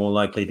probably more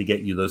likely to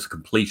get you those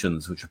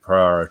completions, which are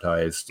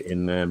prioritized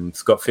in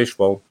Scott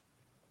Fishbowl.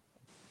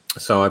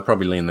 So I'd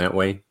probably lean that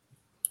way.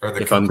 Are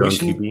the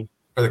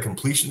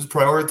completions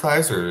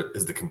prioritized, or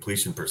is the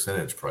completion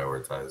percentage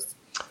prioritized?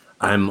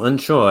 I'm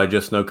unsure. I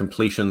just know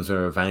completions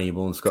are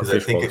valuable in Scott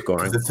Fishbowl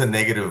scoring. Because it's a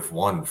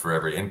 -1 for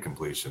every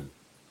incompletion.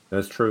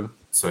 That's true.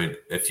 So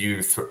if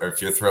you're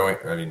throwing,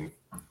 I mean,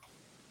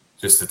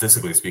 just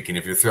statistically speaking,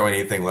 if you're throwing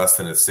anything less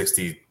than a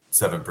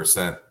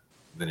 67%,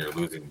 then you're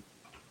losing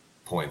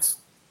points.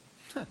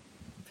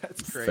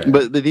 That's great.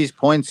 But these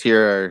points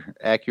here are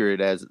accurate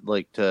as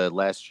like to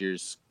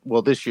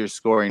this year's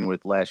scoring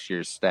with last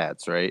year's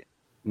stats, right?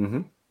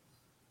 Mm-hmm.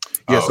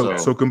 Yeah.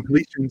 So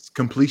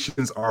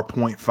completions are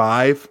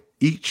 0.5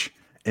 each,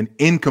 and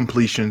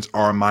incompletions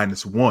are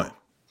 -1.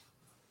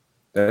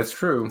 That's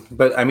true,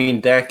 but I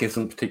mean, Dak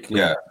isn't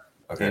particularly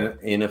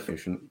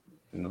inefficient.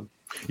 You know.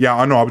 Yeah,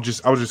 I know. I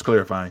was just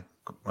clarifying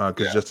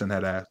because Justin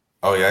had asked.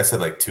 Oh yeah, I said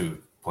like 2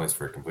 points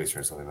for completion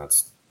or something.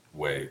 That's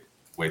way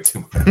too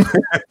much.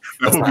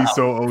 That would be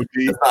so OG.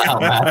 That's not how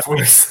math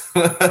works.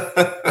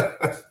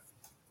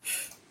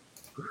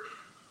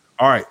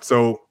 All right,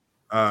 so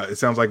it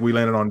sounds like we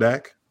landed on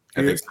Dak.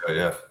 I think so.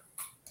 Yeah.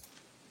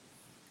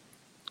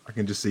 I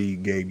can just see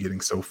Gabe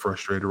getting so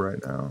frustrated right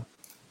now.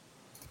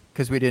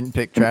 Because we didn't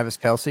pick Travis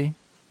Kelce.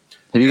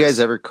 Have you guys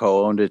ever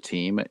co-owned a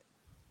team?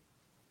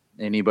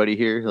 Anybody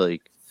here?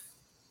 Like,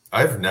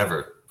 I've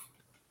never.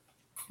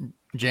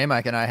 J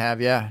Mike and I have,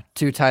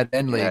 2 tight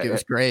end league. It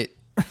was great.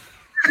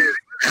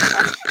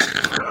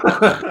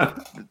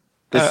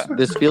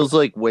 This feels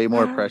like way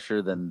more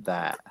pressure than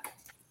that.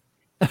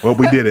 Well,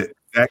 we did it.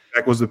 Dak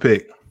was the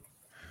pick.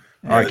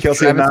 All right,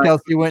 Kelce and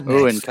Kelce went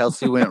next. Oh, and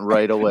Kelce went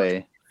right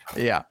away.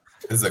 Yeah.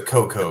 This is a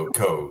co-owned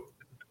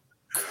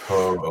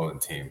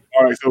team.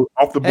 All right, so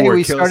off the board, Hey,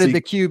 we Kelce, started the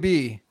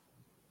QB.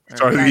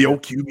 Started the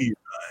old QB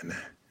run.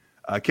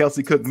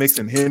 Kelce, Cook,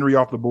 Mixon, Henry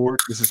off the board.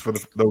 This is for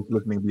those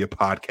listening via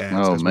podcast.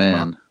 Oh,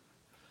 man.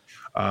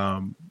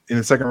 In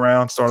the second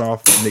round, start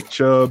off Nick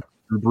Chubb,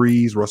 Drew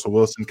Brees, Russell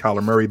Wilson,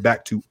 Kyler Murray.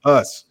 Back to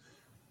us.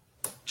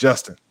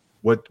 Justin,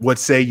 what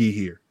say ye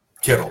here?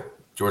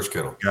 George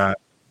Kittle.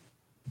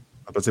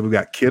 We've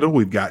got Kittle.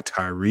 We've got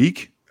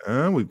Tyreek.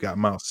 We've got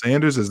Miles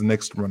Sanders as the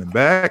next running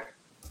back.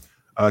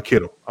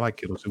 Kittle. I like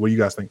Kittle too. What do you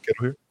guys think?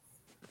 Kittle here?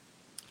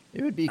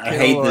 It would be I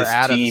hate Kittle or this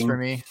Adams team. for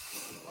me.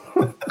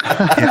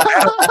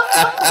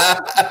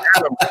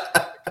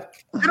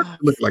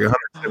 Look like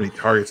 170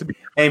 targets.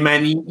 Hey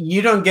man,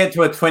 you don't get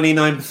to a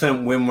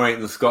 29% win rate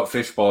in the Scott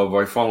Fish Bowl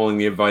by following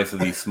the advice of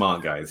these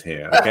smart guys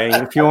here. Okay,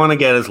 if you want to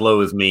get as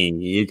low as me,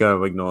 you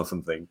gotta ignore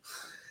something.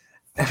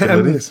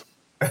 It is.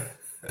 All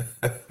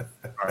right,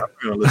 I'm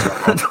gonna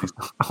listen.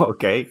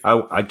 Okay,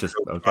 I just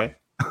okay.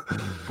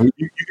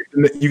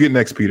 You get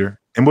next, Peter,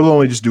 and we'll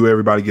only just do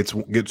everybody gets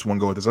one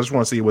go at this. I just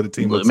want to see what the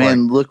team looks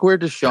Man, like. look where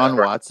Deshaun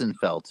Watson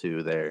fell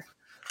to there.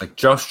 Like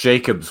Josh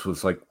Jacobs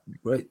was like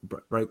right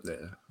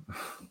there.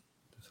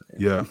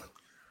 Yeah.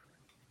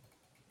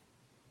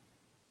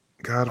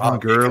 Godwin, Wow,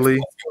 Gurley.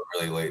 Baker's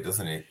really late,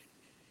 doesn't he?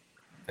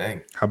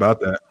 Dang. How about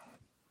that?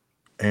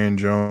 Aaron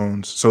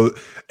Jones. So,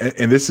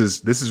 and this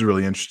is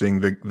really interesting.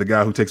 The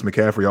guy who takes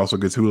McCaffrey also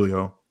gets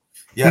Julio.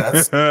 Yeah,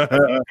 that's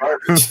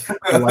garbage.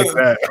 I like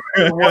that.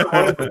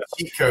 What a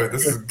cheat code.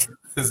 This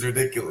is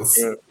ridiculous.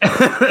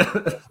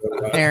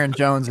 Aaron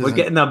Jones is We're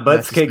getting our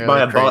butts kicked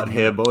by a bot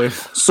here, boys.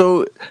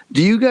 So,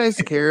 do you guys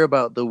care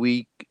about the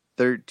week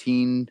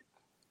 13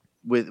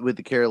 with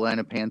the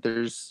Carolina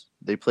Panthers?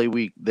 They play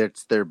week.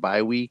 That's their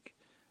bye week,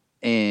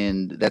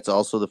 and that's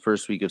also the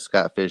first week of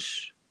Scott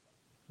Fish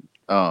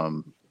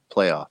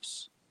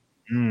playoffs.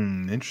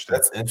 Interesting.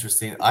 That's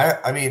interesting.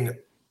 I mean,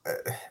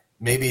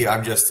 maybe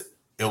I'm just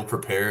ill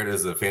prepared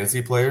as a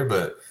fantasy player,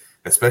 but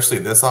especially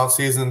this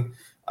offseason,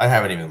 I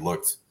haven't even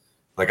looked.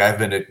 Like I've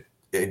been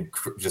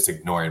just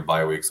ignoring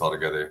bye weeks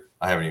altogether.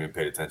 I haven't even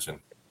paid attention,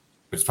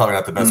 which is probably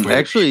not the best way.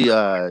 Actually,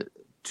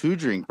 Two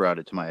Drink brought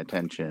it to my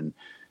attention,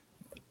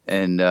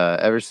 and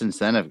ever since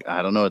then,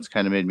 I don't know. It's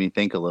kind of made me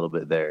think a little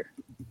bit there.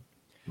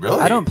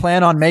 Really? I don't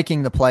plan on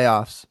making the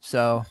playoffs,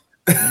 so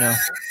you know.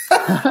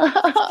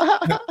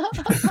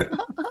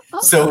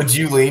 So would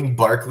you lean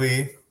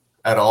Barkley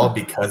at all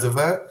because of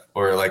that,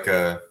 or like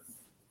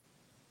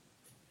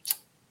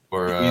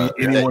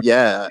Anyone-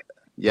 yeah,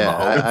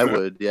 I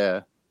would,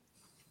 yeah.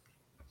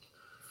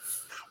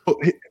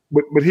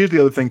 But here's the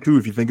other thing too.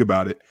 If you think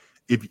about it,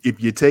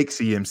 if you take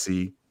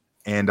CMC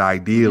and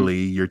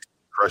ideally your team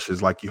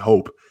crushes like you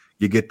hope,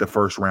 you get the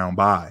first round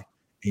bye,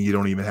 and you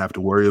don't even have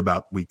to worry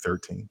about week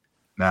 13.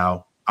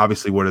 Now,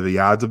 obviously, what are the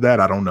odds of that?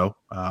 I don't know.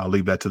 I'll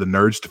leave that to the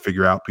nerds to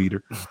figure out,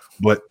 Peter.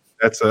 But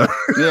that's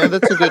Yeah,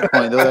 that's a good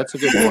point, though. That's a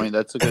good point.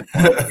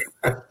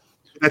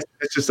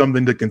 that's just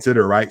something to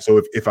consider, right?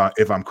 So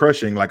if I'm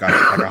crushing like I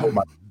hope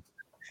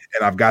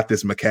and I've got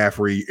this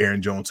McCaffrey,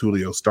 Aaron Jones,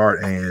 Julio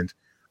start and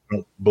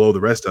don't blow the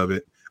rest of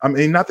it. I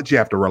mean, not that you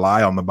have to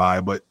rely on the bye,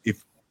 but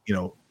if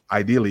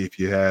ideally, if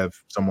you have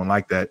someone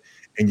like that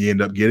and you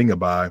end up getting a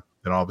bye,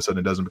 then all of a sudden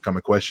it doesn't become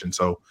a question.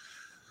 So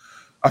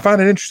I find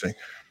it interesting.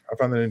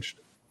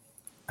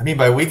 I mean,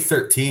 by week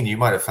 13, you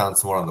might have found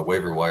someone on the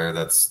waiver wire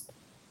that's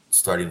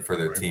starting for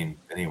their team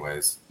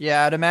anyways.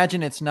 Yeah, I'd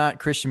imagine it's not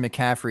Christian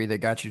McCaffrey that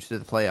got you to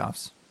the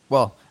playoffs.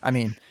 Well, I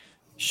mean,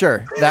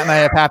 sure, that might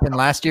have happened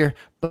last year,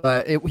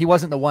 but he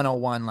wasn't the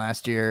 101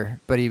 last year,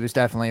 but he was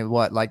definitely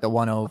like the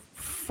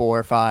 104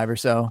 or 5 or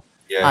so.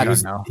 Yeah, I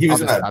don't know. He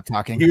was I'll in just that. stop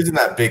talking. He was in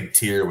that big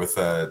tier with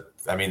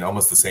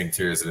almost the same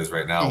tier as it is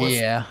right now with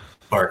Yeah.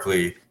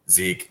 Barkley,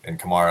 Zeke, and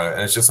Kamara.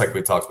 And it's just like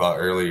we talked about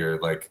earlier,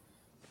 like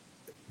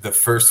the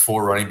first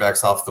 4 running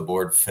backs off the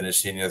board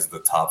finishing as the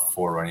top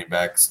 4 running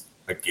backs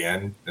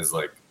again is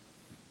like,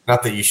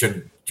 not that you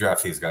shouldn't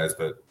draft these guys,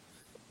 but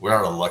we're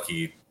on a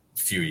lucky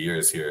few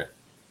years here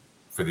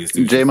for these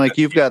dudes. J Mike,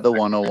 you've got the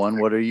 101.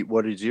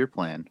 What is your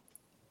plan?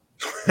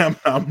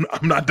 I'm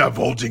not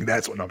divulging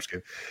that. So no, I'm just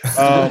kidding.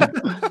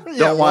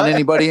 Don't want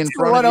anybody in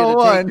front of you to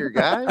 101. take your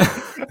guy?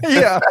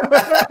 Yeah.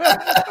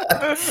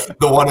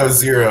 The 100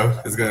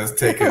 is going to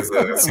take his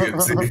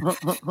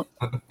CMC.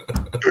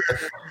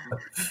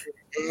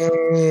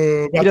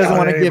 He doesn't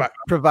want to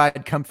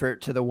provide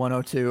comfort to the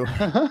 102.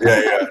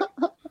 Yeah.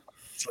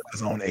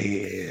 His own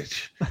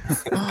edge.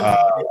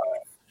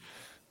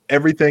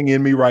 Everything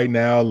in me right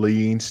now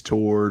leans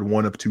toward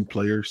one of 2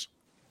 players.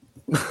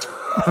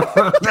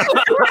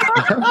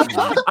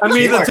 I'm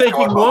either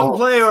taking one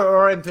player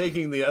or I'm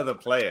taking the other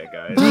player,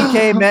 guys.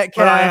 DK But I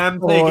Metcalf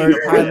am or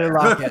taking Tyler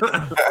Lockett.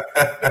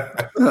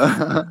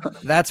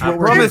 That's what I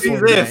we're promise doing you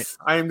tonight. this: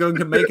 I am going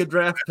to make a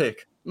draft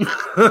pick. We'll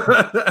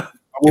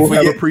If we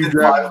have a get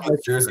pre-draft.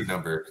 the jersey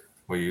number,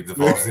 will you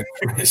divulge the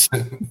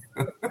information?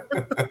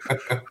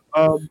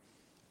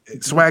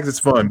 Swags, it's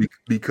fun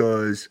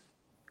because,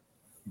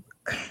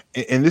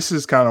 and this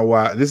is kind of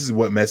why this is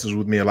what messes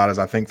with me a lot as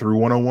I think through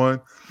 101.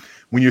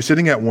 When you're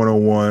sitting at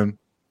 101,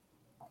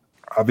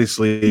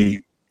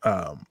 obviously,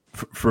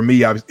 for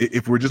me,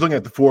 if we're just looking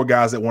at the 4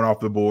 guys that went off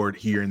the board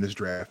here in this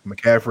draft,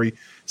 McCaffrey,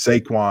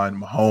 Saquon,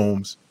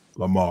 Mahomes,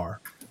 Lamar,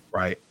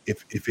 right?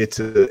 If it's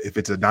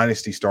a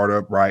dynasty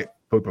startup, right,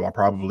 people are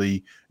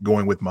probably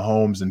going with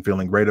Mahomes and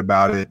feeling great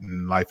about it,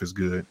 and life is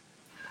good.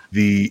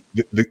 The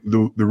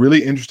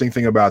really interesting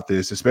thing about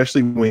this,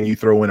 especially when you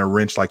throw in a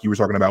wrench like you were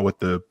talking about with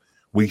the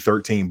week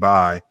 13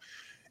 bye,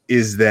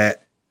 is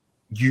that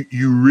you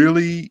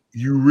really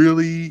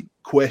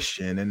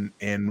question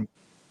and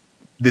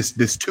this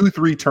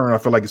 2-3 turn, I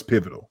feel like is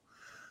pivotal.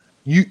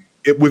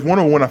 With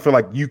 101, I feel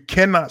like you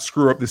cannot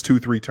screw up this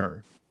 2-3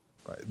 turn,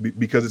 right?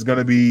 Because it's going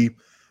to be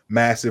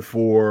massive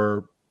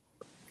for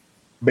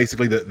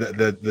basically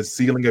the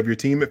ceiling of your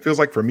team. It feels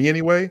like, for me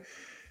anyway.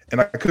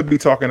 And I could be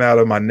talking out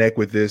of my neck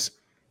with this,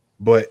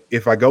 but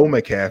if I go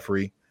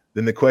McCaffrey,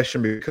 then the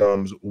question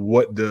becomes,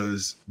 what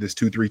does this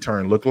 2-3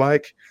 turn look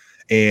like?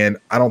 And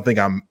I don't think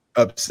I'm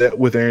upset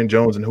with Aaron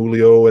Jones and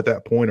Julio at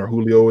that point, or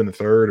Julio in the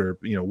third, or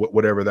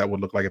whatever that would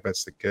look like if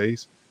that's the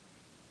case.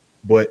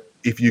 But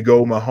if you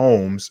go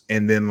Mahomes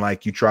and then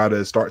like you try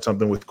to start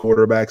something with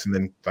quarterbacks, and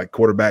then like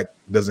quarterback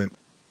doesn't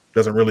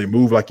really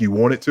move like you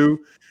want it to,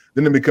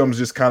 then it becomes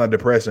just kind of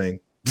depressing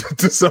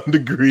to some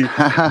degree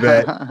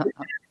that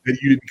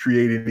you didn't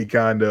create any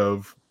kind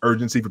of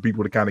urgency for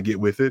people to kind of get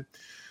with it.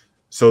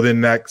 So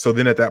then at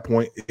that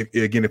point,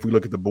 if we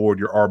look at the board,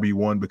 your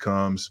RB1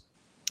 becomes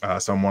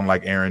someone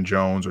like Aaron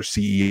Jones or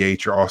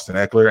CEH or Austin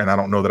Eckler, and I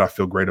don't know that I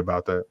feel great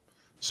about that.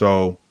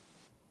 So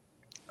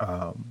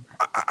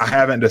I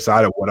haven't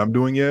decided what I'm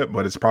doing yet,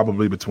 but it's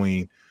probably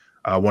between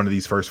one of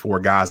these first 4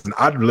 guys, and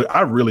I'd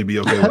really be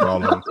okay with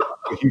all of them.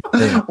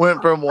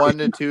 Went from 1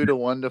 to 2 to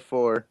 1 to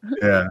 4.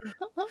 Yeah.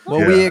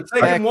 Well, Yeah. we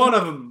expect Taking one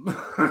of them.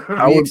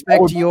 we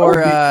expect your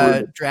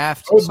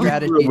draft I would be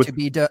strategy thrilled with- to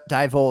be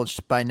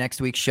divulged by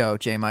next week's show,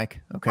 J. Mike.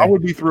 Okay. I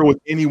would be thrilled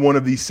with any one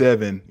of these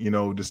 7,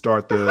 to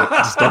start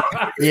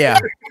the. Yeah.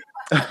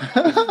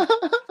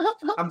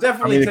 I'm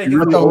definitely if taking you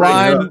really The open it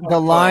line up- the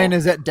line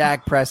is at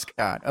Dak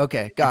Prescott.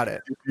 Okay, got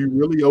it. If you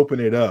really open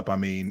it up, I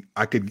mean,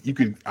 I could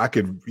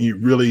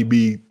really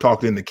be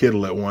talked into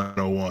Kittle at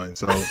 101.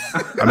 So I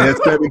mean,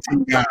 that's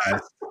 17 guys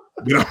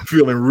that I'm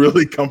feeling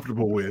really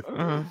comfortable with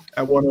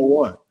at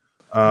 101.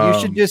 You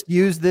should just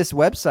use this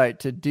website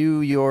to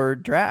do your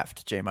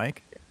draft, J.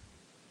 Mike.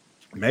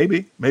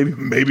 maybe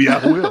I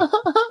will.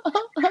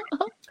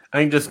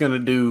 I'm just gonna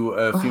do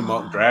a few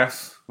mock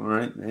drafts. All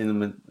right,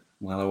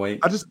 while I wait.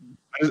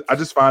 I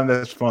just find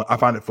that fun. I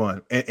find it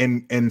fun.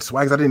 And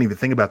Swags, I didn't even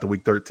think about the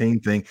week 13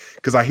 thing,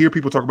 because I hear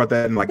people talk about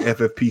that in like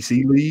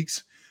FFPC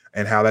leagues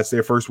and how that's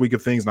their first week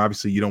of things. And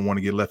obviously you don't want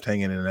to get left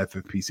hanging in an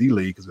FFPC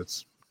league because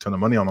it's a ton of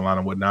money on the line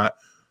and whatnot.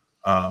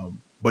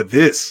 But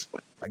this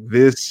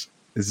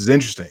is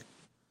interesting.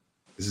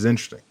 This is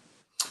interesting.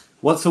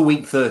 What's a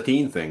week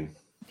 13 thing,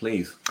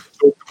 please?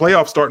 So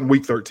playoffs start in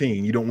week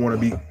 13. You don't want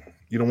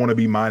to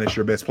be minus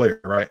your best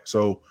player, right?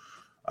 So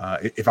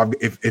if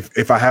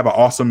I have an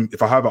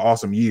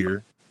awesome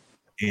year,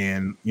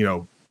 and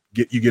you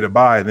get a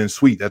bye, then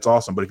sweet, that's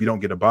awesome. But if you don't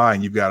get a bye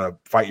and you've got to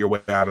fight your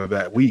way out of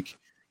that week,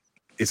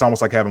 it's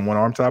almost like having one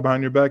arm tied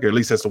behind your back, or at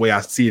least that's the way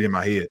I see it in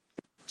my head.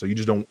 So you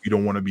don't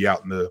want to be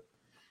out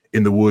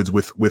in the woods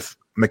with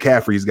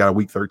McCaffrey's got a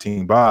week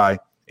 13 bye,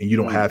 and you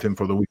don't have him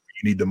for the week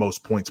you need the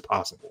most points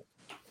possible.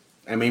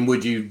 I mean,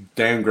 would you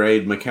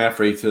downgrade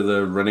McCaffrey to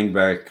the running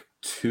back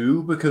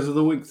 2 because of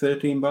the week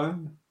 13 bye?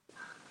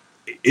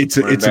 It's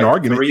an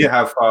argument. 3, Yeah.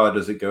 how far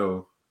does it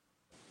go?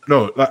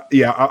 No,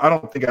 I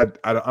don't think I'd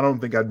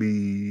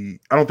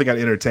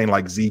entertain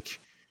like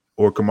Zeke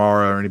or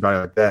Kamara or anybody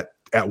like that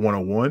at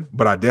 101,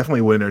 but I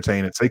definitely would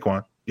entertain at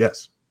Saquon.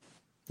 Yes,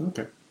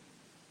 Okay.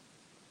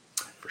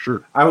 for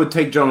sure. I would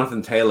take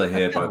Jonathan Taylor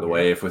here, by the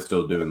way, if we're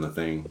still doing the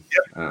thing.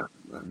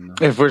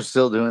 If we're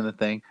still doing the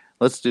thing,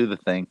 let's do the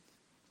thing.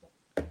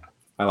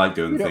 I like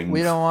doing things.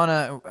 We don't want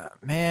to,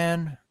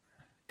 man.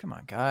 Come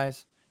on,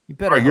 guys. You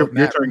better All right, hope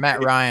your turn.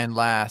 Matt Ryan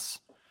lasts.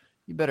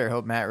 You better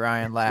hope Matt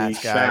Ryan He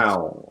lasts, guys.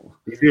 shall,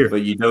 He's here.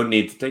 but you don't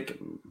need to take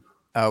him.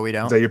 Oh, we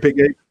don't. Is that your pick,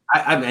 Gabe?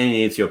 I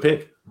mean, it's your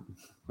pick.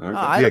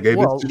 Okay. Yeah, Gabe,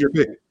 well, this is your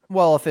pick.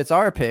 well, if it's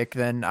our pick,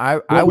 then I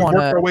Well, we want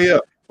worked our to way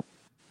up.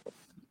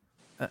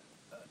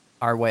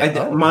 our way.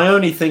 Oh. My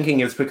only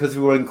thinking is because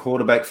we were in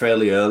quarterback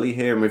fairly early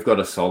here and we've got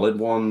a solid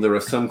one, there are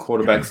some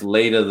quarterbacks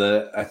later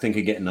that I think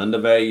are getting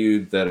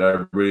undervalued that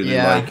I really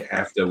like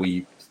after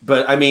we.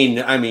 But I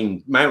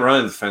mean, Matt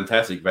Ryan's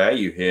fantastic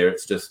value here.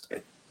 It's just.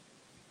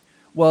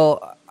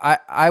 Well,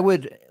 I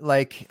would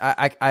like.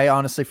 I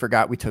honestly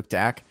forgot we took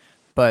Dak,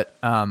 but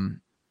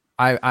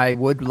I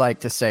would like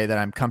to say that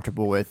I'm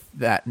comfortable with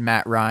that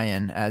Matt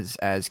Ryan as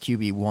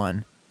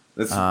QB1.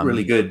 That's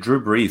really good.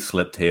 Drew Brees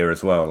slipped here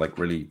as well, like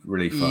really,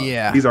 really fun.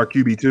 Yeah, He's our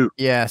QB2.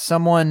 yeah.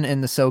 Someone in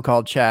the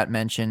so-called chat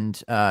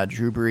mentioned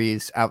Drew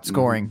Brees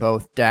outscoring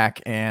both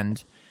Dak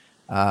and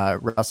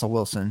Russell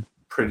Wilson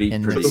Pretty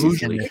in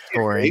easily. the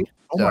scoring.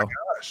 Oh So- my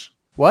gosh.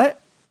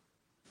 What?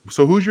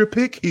 So who's your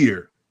pick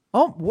here?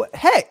 Oh, what?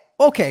 Hey.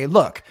 Okay,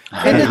 look.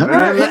 In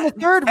the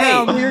third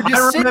round, we were I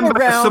just sitting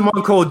remember around.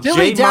 someone called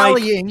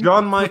dilly-dallying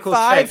John Michael for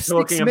 5-6 Scheck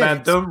talking about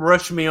minutes. "Don't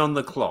rush me on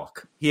the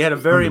clock." He had a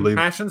very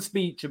Unbelievable. impassioned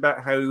speech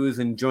about how he was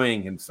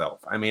enjoying himself.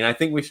 I mean, I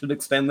think we should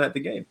extend that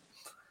to game.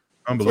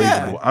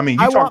 Unbelievable. Yeah. I mean,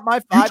 I you want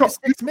my 5 to 6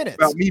 talk minutes.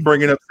 about me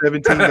bringing up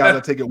 17 guys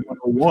that take it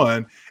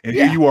 101, and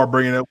Yeah. here you are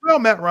bringing up, well,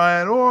 Matt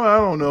Ryan, or I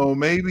don't know,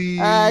 maybe.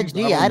 I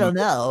don't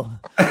know.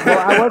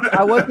 Well,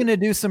 I was going to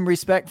do some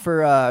respect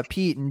for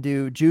Pete and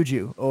do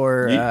Juju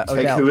or You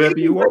take Odell. whoever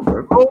you want,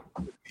 bro.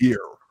 Here,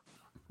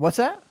 What's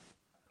that?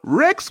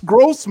 Rex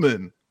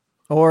Grossman.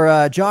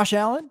 Or Josh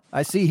Allen.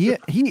 I see he's.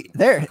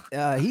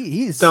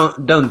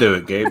 Don't do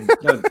it, Gabe.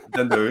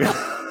 Don't do it.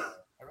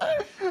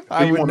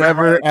 I would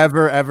never,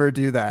 ever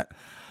do that.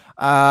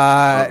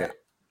 Okay.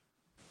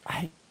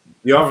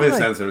 The obvious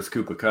like- answer is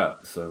Cooper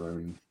Cup. So I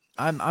mean,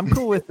 I'm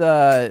cool with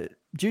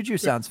Juju.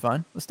 Sounds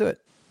fun. Let's do it.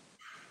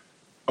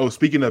 Oh,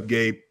 speaking of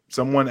Gabe,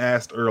 someone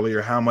asked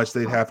earlier how much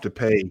they'd have to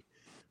pay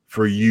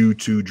for you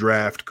to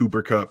draft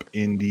Cooper Cup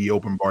in the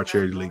Open Bar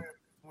Charity League.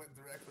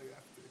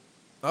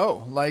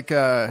 Oh, like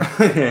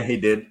he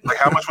did. Like,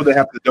 how much would they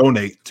have to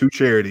donate to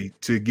charity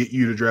to get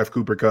you to draft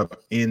Cooper Cup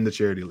in the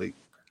Charity League?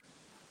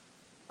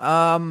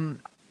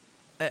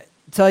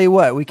 Tell you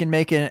what, we can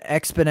make an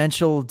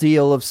exponential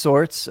deal of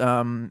sorts.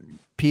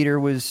 Peter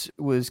was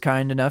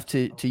kind enough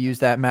to use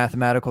that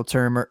mathematical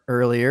term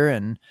earlier,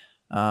 and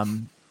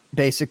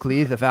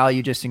basically the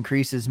value just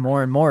increases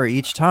more and more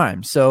each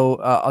time. So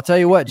I'll tell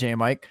you what, J.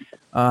 Mike,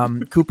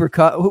 Cooper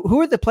Cup.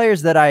 Who are the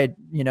players that I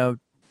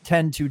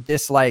tend to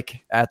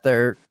dislike at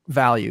their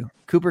value?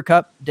 Cooper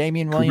Cup,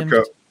 Damian Williams.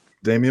 Cooper Cup,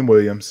 Damian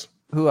Williams.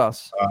 Who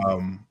else?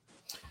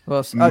 Who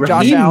else? Raheem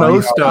Josh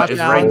Allen. Mostert Josh is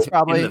Allen's ranked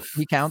probably in the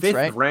he counts, fifth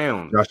right?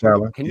 round. Josh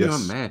Allen. Can yes.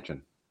 you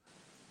imagine?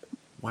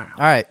 Wow.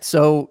 All right,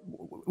 so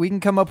we can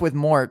come up with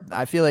more.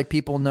 I feel like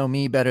people know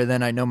me better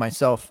than I know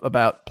myself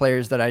about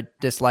players that I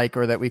dislike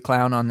or that we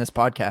clown on this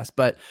podcast.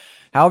 But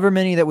however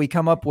many that we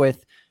come up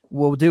with,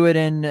 we'll do it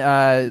in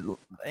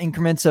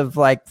increments of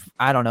like,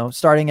 I don't know,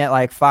 starting at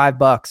like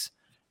 $5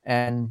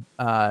 and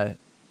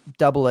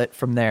double it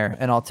from there.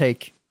 And I'll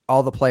take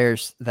all the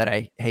players that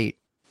I hate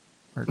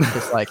or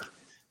dislike.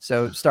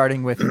 So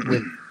starting with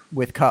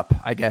Cup,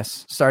 I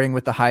guess, starting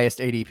with the highest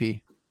ADP.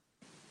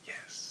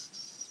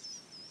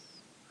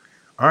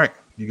 All right,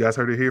 you guys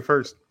heard it here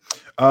first.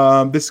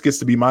 This gets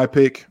to be my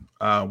pick.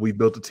 We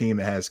built a team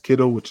that has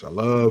Kittle, which I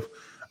love.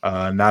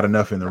 Not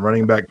enough in the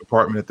running back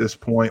department at this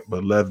point,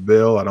 but Lev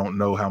Bell, I don't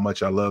know how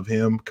much I love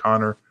him.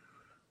 Connor,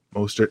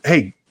 Mostert.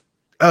 Hey,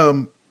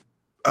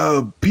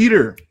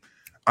 Peter,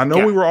 I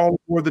know we were all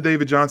aboard the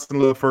David Johnson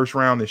little first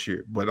round this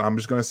year, but I'm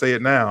just going to say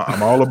it now.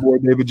 I'm all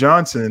aboard David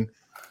Johnson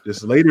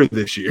just later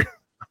this year.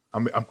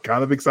 I'm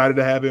kind of excited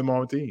to have him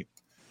on the team.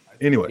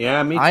 Anyway,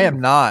 Yeah, me too. I am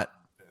not.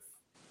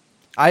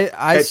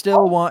 I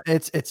still want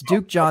it's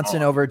Duke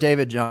Johnson over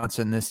David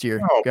Johnson this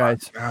year, Oh,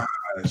 guys. my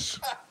gosh.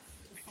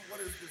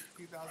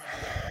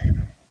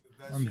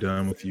 I'm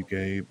done with you,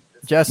 Gabe.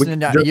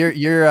 Justin,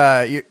 you're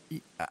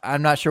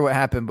I'm not sure what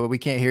happened, but we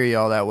can't hear you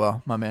all that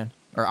well, my man.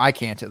 Or I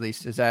can't, at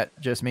least. Is that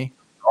just me?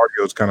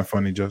 Audio's kind of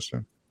funny,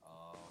 Justin.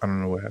 I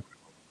don't know what happened.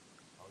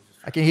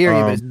 I can hear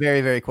you, but it's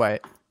very, very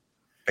quiet.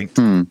 Thanks.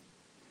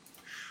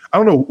 I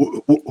don't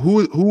know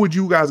who would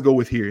you guys go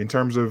with here in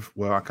terms of.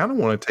 Well, I kind of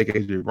want to take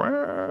AJ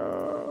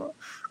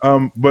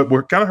Brown, but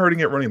we're kind of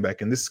hurting at running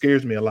back, and this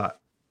scares me a lot.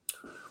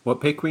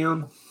 What pick we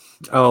on?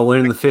 Oh, we're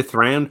in the fifth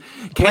round.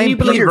 Can Blame you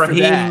believe Peter for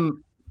that.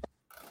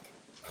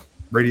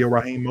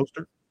 Raheem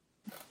Mostert.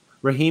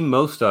 Raheem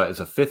Mostert is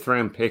a fifth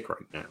round pick right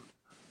now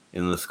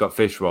in the Scott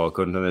Fishbowl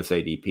according to this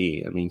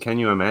ADP? I mean, can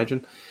you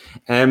imagine?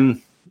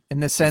 In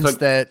the sense like-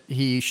 that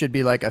he should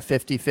be like a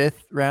 55th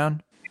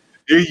round.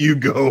 Here you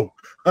go.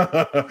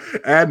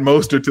 Add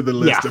Mostert to the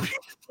list of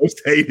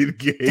most hated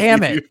games.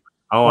 Damn it.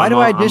 Oh, Why I'm do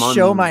on- I I'm just on-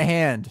 show my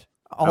hand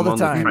all I'm the on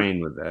time? the train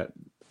with that.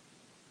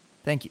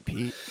 Thank you,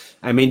 Pete.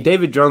 I mean,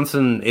 David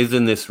Johnson is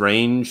in this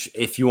range.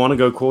 If you want to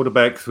go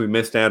quarterbacks, we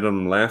missed out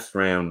on last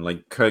round.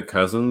 Like Kirk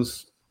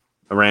Cousins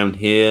around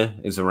here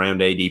is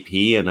around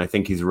ADP, and I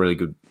think he's a really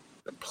good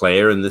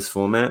player in this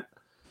format,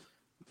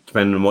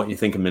 depending on what you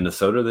think of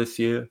Minnesota this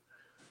year.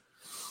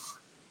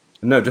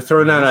 No, just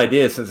throwing out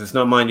ideas since it's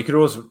not mine. You could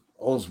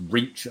always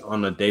reach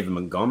on a David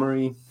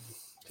Montgomery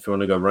if you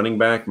want to go running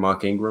back,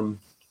 Mark Ingram.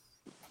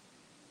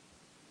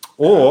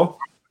 Or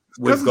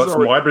we've got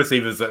some wide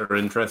receivers that are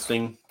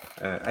interesting.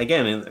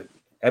 Again,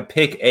 at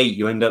pick 8,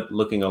 you end up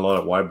looking a lot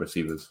at wide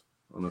receivers,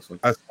 honestly.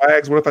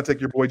 Spags, what if I take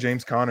your boy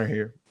James Conner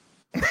here?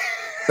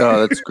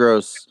 Oh, that's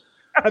gross.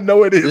 I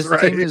know it is, This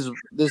right?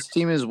 this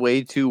team is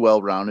way too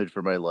well rounded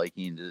for my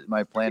liking.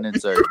 My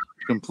planets are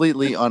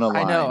completely unaligned.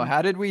 I know.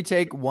 How did we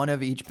take one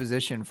of each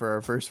position for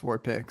our first 4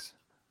 picks?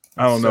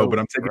 I don't know, So but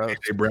I'm taking gross.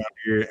 AJ Brown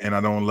here, and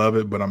I don't love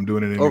it, but I'm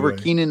doing it anyway. Over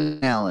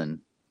Keenan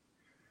Allen.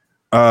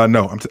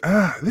 No,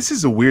 this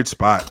is a weird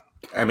spot.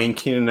 I mean,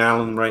 Keenan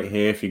Allen right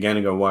here if you're going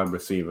to go wide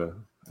receiver.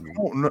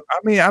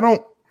 I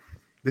don't.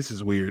 This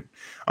is weird.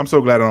 I'm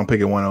so glad I don't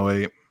pick at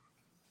 108.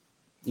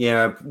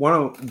 Yeah, one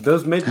of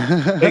those mid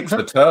picks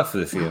are tough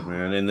this year,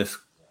 man. In this,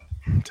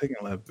 I'm taking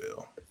Lev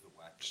Bell.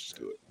 Just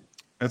do it.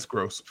 That's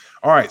gross.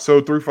 All right,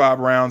 so through 5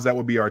 rounds, that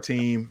would be our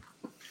team.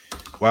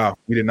 Wow,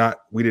 we did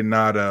not.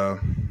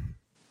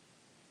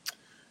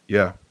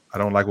 Yeah, I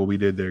don't like what we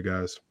did there,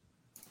 guys.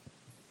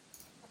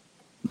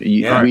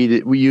 You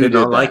did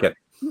not like it.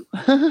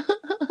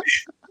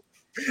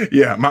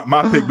 Yeah,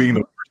 my pick being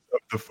the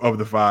first of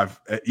the 5,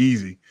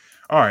 easy.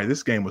 All right,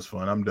 this game was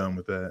fun. I'm done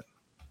with that.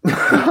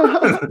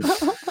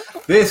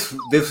 This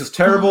is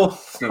terrible.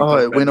 Oh,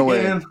 it went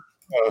away.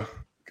 Oh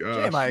Hey,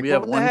 gosh. Mike, We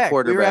have what the one heck? We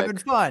were quarterback. having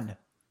fun.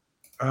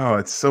 Oh,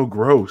 it's so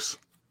gross.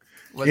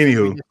 We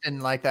Anywho. just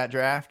didn't like that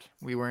draft.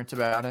 We weren't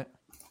about it.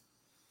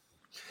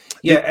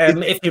 Yeah,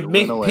 if you're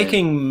went away.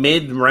 picking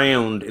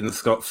mid-round in the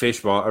Scott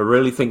Fishbowl, I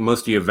really think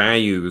most of your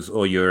values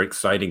or your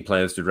exciting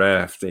players to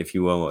draft, if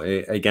you will,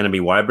 are going to be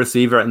wide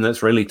receiver, and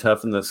that's really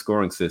tough in the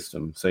scoring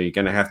system. So you're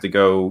going to have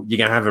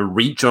a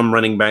reach on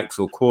running backs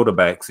or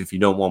quarterbacks if you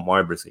don't want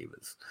wide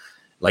receivers.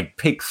 Like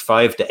picks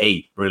 5 to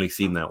 8 really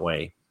seem that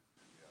way.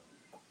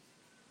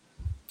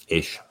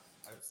 Ish.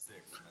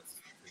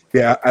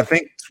 Yeah, I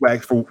think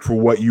Swag for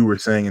what you were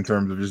saying in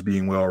terms of just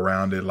being well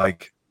rounded.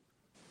 Like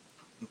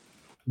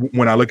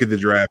when I look at the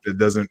draft, it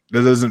doesn't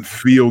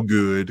feel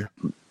good.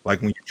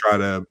 Like when you try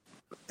to,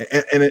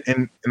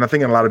 and I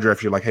think in a lot of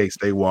drafts you're like, hey,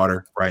 stay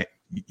water, right?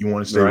 You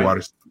want to stay Right.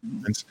 water.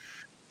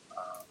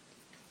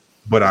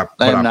 But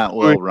I'm not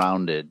well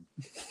rounded.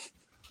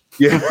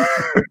 Yeah,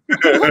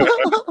 I'm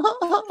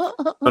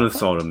going to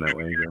sort them that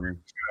way. Jeremy.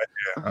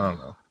 I don't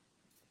know.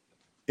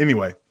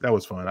 Anyway, that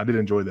was fun. I did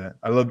enjoy that.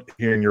 I loved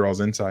hearing your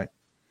all's insight.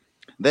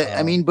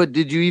 I mean, but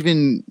did you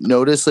even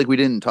notice? Like, we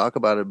didn't talk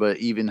about it, but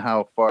even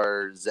how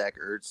far Zach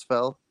Ertz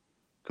fell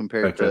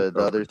compared to the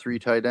other 3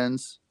 tight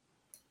ends.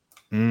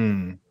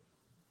 Yeah,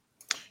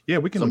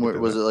 we can. Somewhere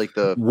was it like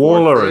the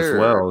Waller fourth as there,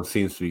 well or-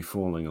 seems to be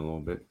falling a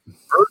little bit.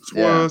 Ertz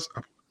Yeah. was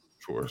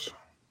for us.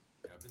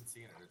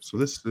 So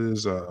this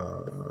is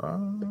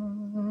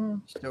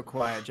Still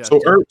quiet, so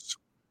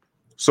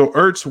Justin.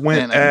 Ertz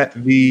went Man, at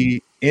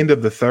the end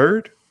of the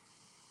 3rd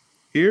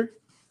here,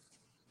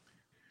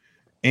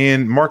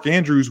 and Mark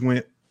Andrews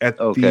went at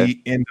Okay.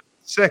 the end of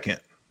the 2nd,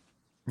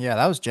 Yeah,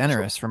 that was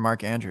generous from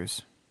Mark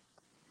Andrews.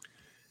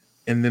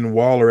 and then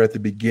Waller at the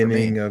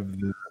beginning of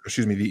the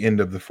end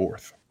of the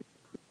 4th.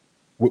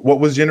 What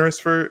was generous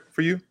for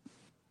you?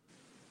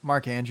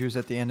 Mark Andrews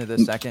at the end of the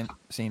 2nd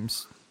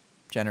seems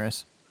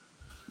generous.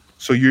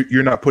 So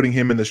you're not putting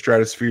him in the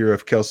stratosphere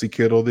of Kelsey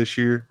Kittle this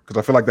year, because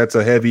I feel like that's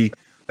a heavy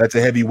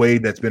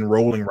wave that's been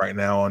rolling right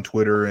now on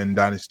Twitter and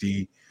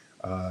Dynasty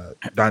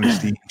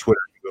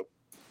Twitter.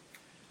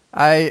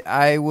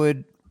 I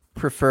would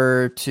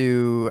prefer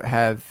to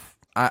have.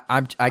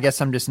 I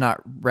guess I'm just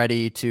not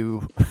ready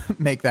to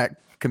make that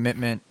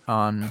commitment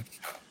on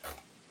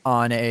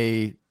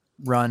a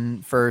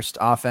run first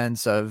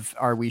offense of,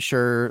 are we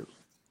sure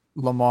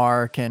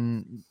Lamar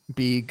can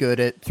be good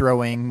at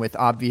throwing with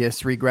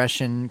obvious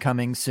regression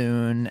coming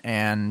soon,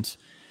 and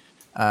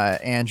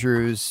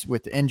Andrews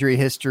with injury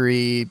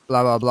history,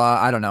 blah, blah, blah.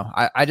 I don't know.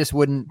 I just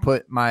wouldn't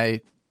put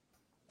my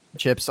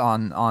chips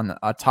on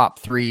a top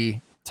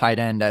 3 tight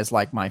end as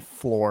like my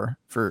floor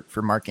for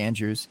Mark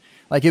Andrews.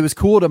 Like, it was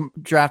cool to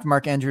draft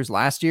Mark Andrews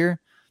last year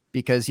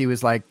because he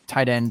was like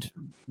tight end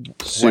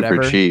super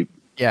whatever. cheap.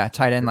 Yeah,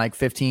 tight end like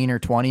 15 or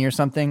 20 or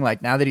something.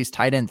 Like, now that he's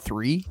tight end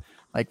 3,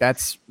 like,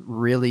 that's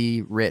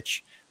really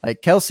rich.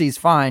 Like, Kelsey's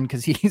fine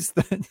because he's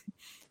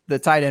the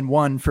tight end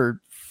 1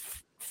 for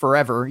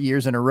forever,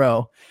 years in a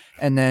row.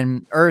 And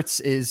then Ertz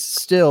is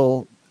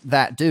still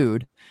that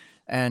dude,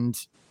 and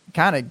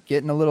kind of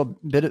getting a little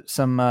bit of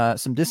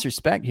some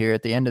disrespect here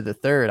at the end of the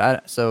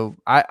 3rd. So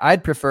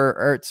I'd prefer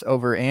Ertz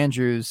over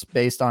Andrews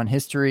based on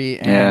history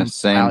and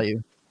same.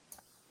 value.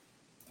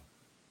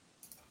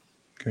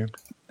 Okay.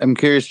 I'm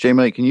curious, J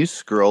Mike, can you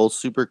scroll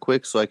super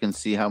quick so I can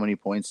see how many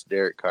points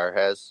Derek Carr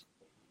has?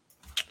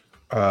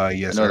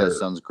 Yes, I know sir. that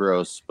sounds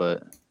gross,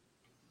 but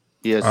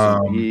he has.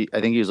 Um, I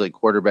think he was like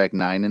quarterback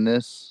 9 in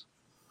this.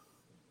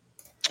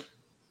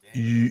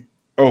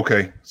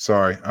 Okay,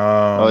 sorry.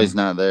 Oh, he's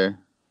not there.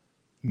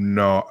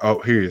 No. Oh,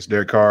 here he is.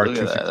 Derek Carr. Look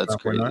at that. That's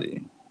 269.9.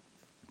 crazy.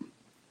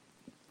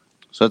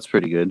 So that's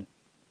pretty good.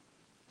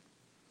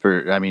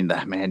 For, I mean,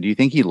 that man. Do you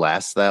think he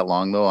lasts that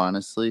long though?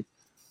 Honestly,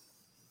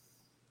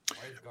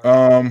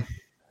 Well,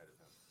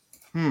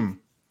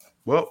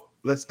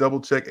 let's double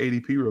check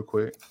ADP real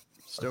quick.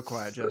 Still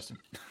quiet, Justin.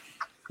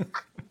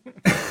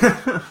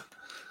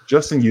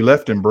 Justin, you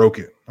left and broke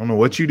it. I don't know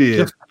what you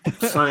did.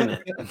 Sign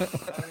it.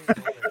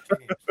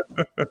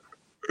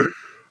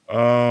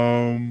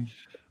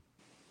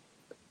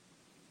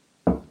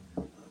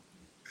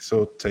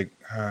 So take.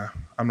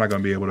 I'm not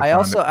going to be able to. I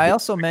find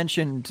also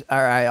mentioned, or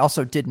I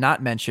also did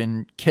not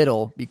mention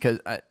Kittle because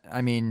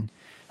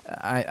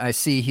I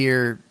see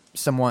here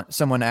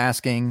someone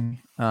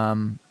asking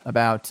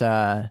about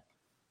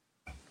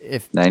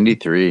if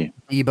 93.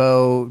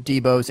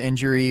 Debo's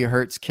injury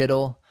hurts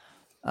Kittle.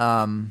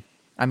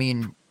 I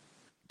mean,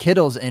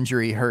 Kittle's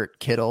injury hurt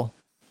Kittle,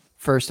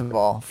 first of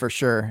all, for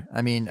sure.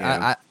 I mean,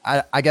 Yeah.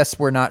 I guess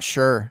we're not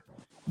sure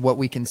what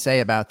we can say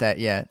about that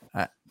yet,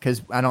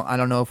 because I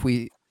don't know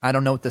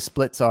what the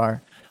splits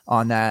are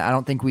on that. I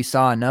don't think we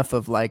saw enough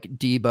of like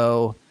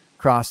Debo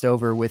crossed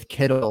over with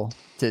Kittle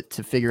to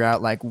figure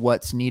out like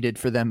what's needed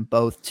for them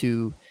both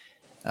to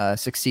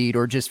succeed,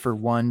 or just for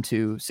one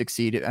to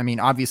succeed. I mean,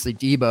 obviously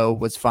Debo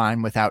was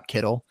fine without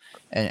Kittle,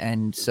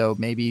 and so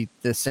maybe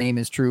the same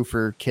is true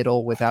for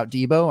Kittle without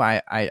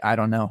Debo. I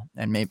don't know,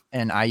 and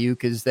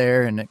Ayuk is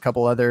there, and a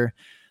couple other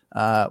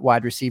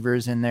wide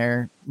receivers in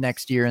there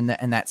next year, and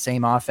that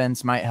same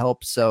offense might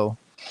help. So,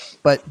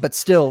 but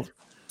still,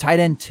 tight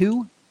end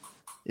 2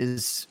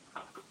 is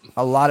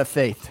a lot of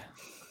faith.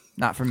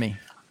 Not for me.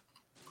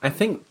 I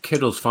think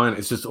Kittle's fine.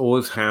 It's just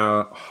always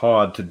how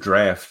hard to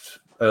draft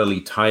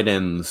early tight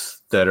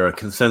ends that are a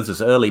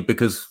consensus early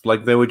because,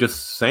 like they were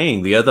just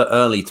saying, the other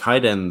early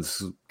tight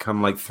ends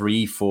come like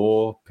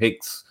 3-4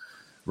 picks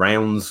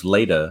rounds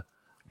later.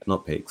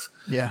 Not picks.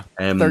 Yeah.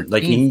 13,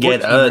 like you can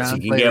get 14 Ertz, you rounds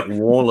can later. get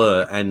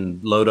Waller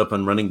and load up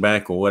on running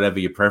back or whatever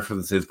your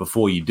preference is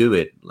before you do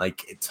it.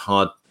 Like it's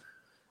hard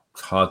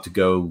to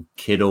go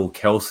Kittle,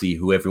 Kelsey,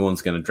 who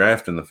everyone's going to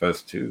draft in the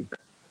first two.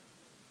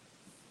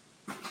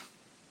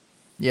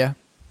 Yeah.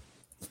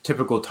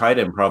 Typical tight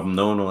end problem.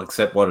 No one will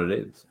accept what it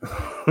is.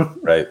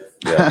 Right.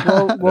 Yeah.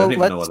 Well, even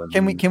know let's what that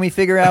can means. we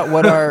figure out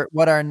what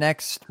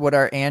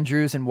our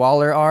Andrews and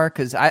Waller are?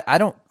 Because I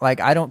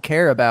don't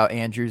care about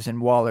Andrews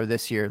and Waller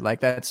this year. Like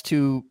that's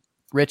too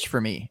rich for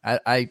me.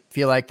 I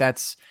feel like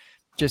that's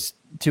just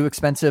too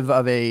expensive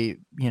of a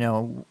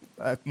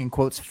in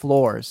quotes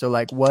floor. So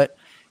like what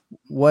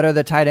are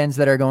the tight ends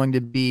that are going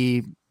to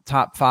be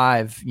top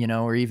 5,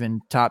 or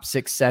even top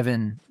 6,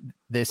 7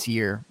 this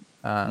year?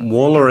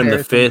 Waller in the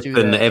comparison 5th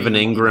to and the Evan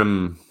ADP.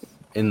 Ingram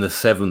in the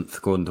 7th,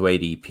 according to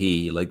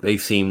ADP. Like they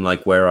seem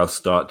like where I'll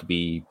start to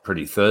be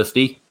pretty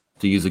thirsty,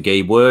 to use a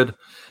gay word.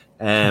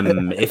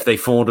 If they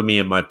fall to me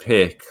at my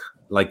pick,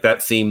 like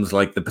that seems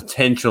like the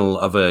potential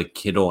of a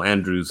Kittle,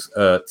 Andrews,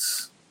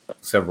 Ertz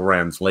several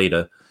rounds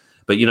later.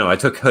 But I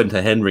took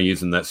Hunter Henry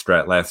using that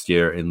strat last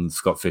year in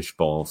Scott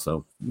Fishbowl,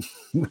 so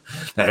that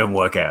didn't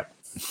work out.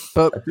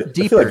 But I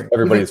deeper. feel like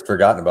everybody's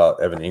forgotten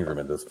about Evan Ingram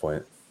at this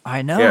point.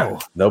 I know. Yeah.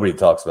 Nobody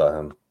talks about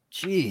him.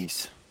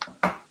 Jeez.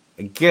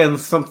 Again,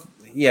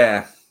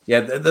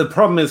 the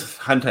problem is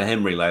Hunter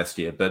Henry last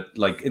year, but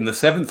like in the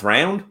 7th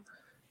round,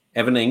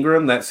 Evan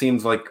Ingram, that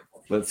seems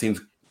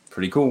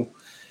pretty cool.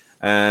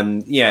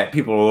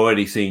 People are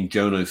already seeing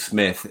Jono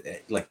Smith.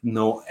 Like,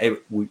 no,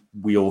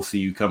 we all see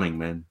you coming,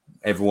 man.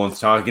 Everyone's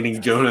targeting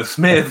Jono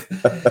Smith.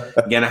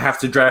 You're gonna have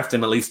to draft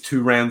him at least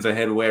 2 rounds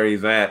ahead of where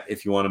he's at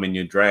if you want him in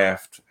your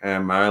draft. I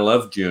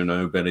love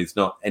Jono, but he's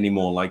not any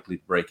more likely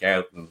to break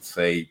out than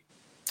say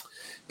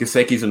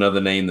Gesicki's another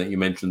name that you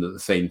mentioned at the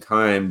same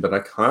time. But I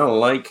kind of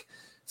like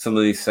some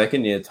of these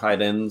second-year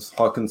tight ends,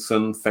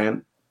 Hawkinson,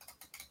 Fant.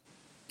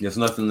 There's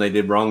nothing they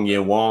did wrong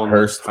year 1.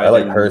 Hurst, Tight I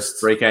like ends Hurst.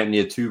 break out in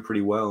year 2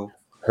 pretty well.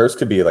 Hurst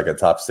could be like a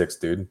top 6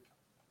 dude.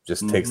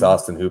 Just takes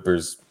Austin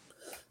Hooper's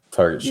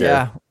target share.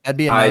 Yeah, that'd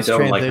be a I nice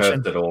don't like transition.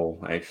 Hurst at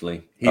all,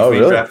 actually. He's Oh, been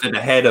really? drafted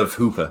ahead of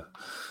Hooper.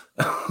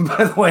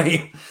 By the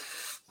way,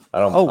 I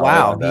don't. Oh I don't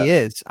wow, mind that. he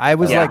is. I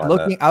was Yeah. like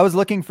looking. I was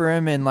looking for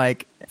him in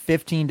like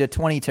 15 to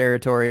 20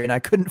 territory, and I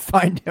couldn't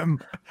find him.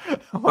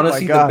 Oh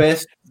honestly, my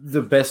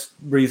the best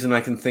reason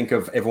I can think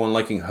of everyone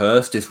liking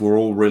Hurst is we're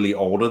all really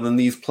older than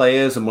these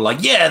players, and we're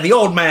like, yeah, the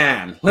old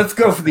man. Let's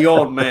go for the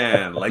old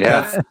man. Like,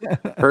 Yeah.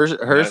 that's,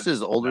 Hurst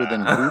is older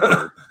than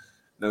Hooper.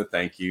 no,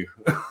 thank you.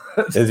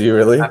 Is he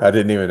really? I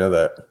didn't even know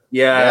that.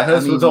 Yeah, Yeah,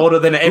 Hurst I mean, was older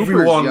than Hooper's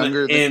everyone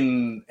younger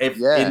in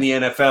the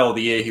NFL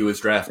the year he was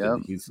drafted. Yep.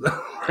 He's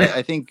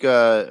I think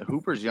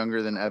Hooper's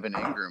younger than Evan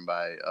Ingram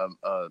by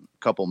a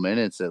couple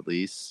minutes at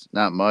least.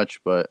 Not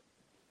much, but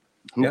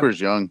Hooper's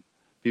young.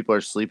 People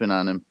are sleeping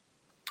on him.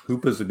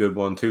 Hooper's a good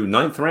one too.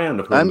 9th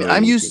round.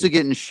 I'm used to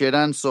getting shit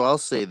on, so I'll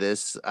say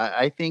this.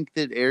 I think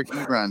that Eric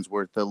Ebron's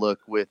worth a look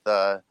with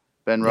Ben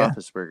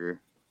Roethlisberger.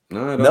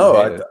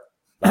 No,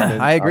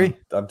 I agree.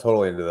 I'm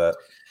totally into that.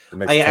 It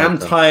makes I a ton am of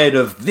sense. tired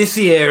of this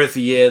year is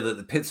the year that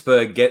the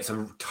Pittsburgh gets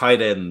a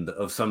tight end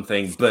of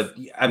something. But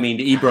I mean,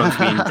 Ebron's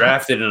being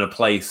drafted in a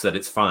place that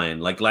it's fine.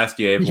 Like last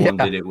year, everyone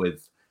did it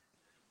with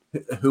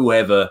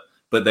whoever,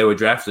 but they were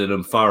drafted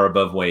him far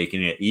above where you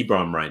can get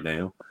Ebron right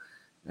now.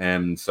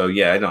 So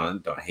yeah, I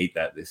don't hate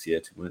that this year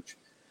too much.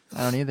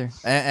 I don't either.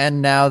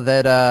 And now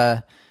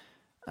that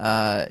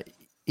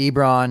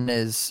Ebron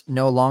is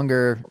no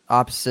longer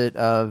opposite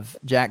of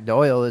Jack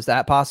Doyle, is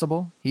that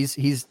possible? He's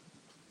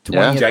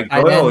 20th Jack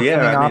tight Doyle, end yeah,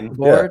 coming I off mean, the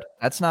board.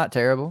 That's not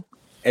terrible.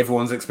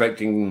 Everyone's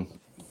expecting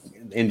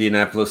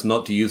Indianapolis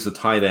not to use the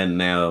tight end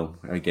now,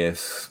 I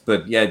guess.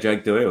 But yeah,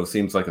 Jack Doyle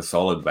seems like a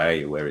solid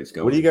value where he's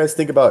going. What do you guys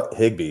think about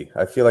Higbee?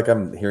 I feel like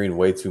I'm hearing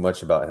way too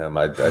much about him.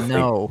 I think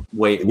No.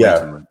 Wait, Yeah.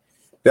 too much.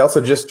 they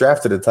also just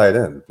drafted a tight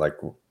end. Like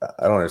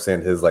I don't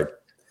understand his like.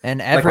 And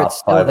Like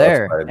Everett's top five still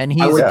there, upside.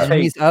 and I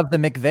would he's of the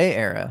McVay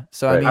era.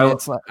 So Right. I mean,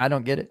 it's like, I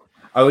don't get it.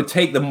 I would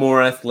take the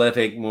more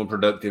athletic, more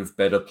productive,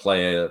 better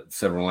player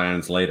several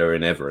rounds later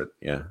in Everett.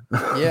 Yeah.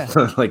 Yeah.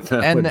 Like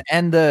that.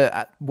 And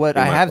the what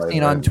Be I my have play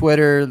seen on line.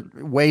 Twitter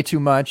way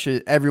too much.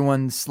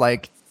 Everyone's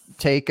like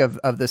take of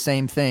the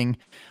same thing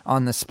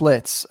on the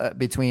splits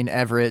between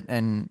Everett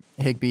and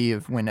Higbee.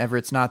 Of when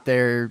Everett's not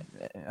there,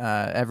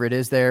 Everett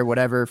is there.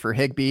 Whatever for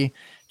Higbee,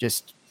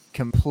 just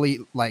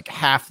complete like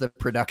half the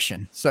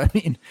production. So I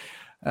mean,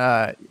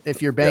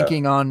 if you're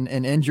banking on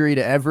an injury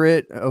to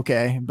Everett,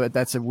 okay, but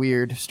that's a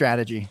weird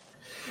strategy.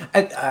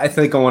 I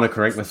think I want to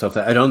correct myself.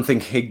 That I don't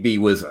think Higbee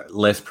was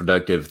less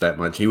productive that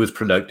much. He was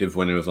productive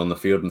when he was on the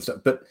field and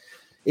stuff. But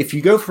if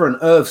you go for an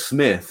Irv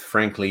Smith,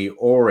 frankly,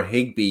 or a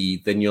Higbee,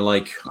 then you're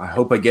like, I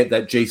hope I get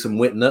that Jason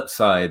Witten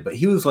upside. But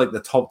he was like the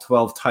top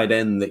 12 tight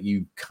end that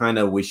you kind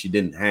of wish you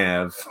didn't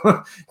have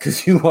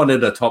because you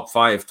wanted a top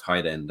 5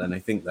 tight end. And I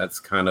think that's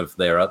kind of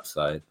their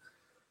upside.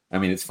 I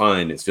mean, it's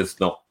fine. It's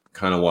just not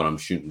kind of what I'm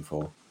shooting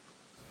for.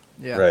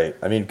 Yeah. Right.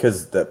 I mean,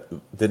 because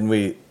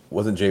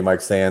wasn't J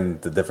Mike saying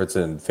the difference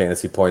in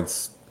fantasy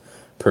points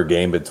per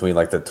game between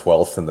like the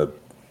 12th and the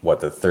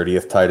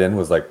 30th tight end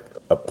was like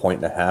 1.5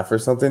 points or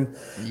something?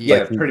 Yeah,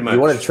 like pretty much. You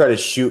want to try to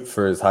shoot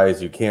for as high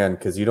as you can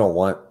because you don't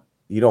want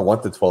the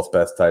 12th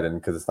best tight end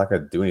because it's not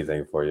going to do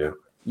anything for you.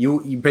 You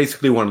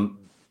basically want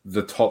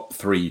the top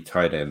 3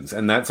 tight ends,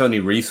 and that's only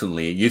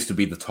recently. It used to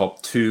be the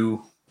top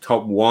 2,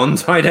 top 1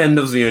 tight end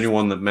was the only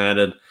one that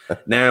mattered.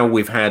 Now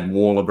we've had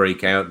Waller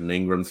break out, and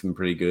Ingram's been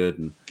pretty good,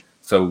 and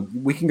so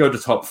we can go to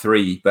top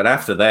 3. But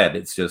after that,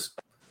 it's just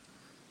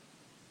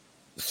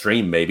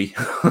stream, baby.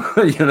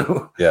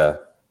 Yeah.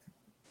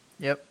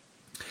 Yep.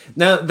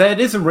 Now,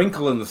 that is a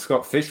wrinkle in the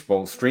Scott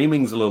Fishbowl.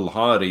 Streaming's a little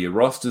harder. Your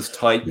roster's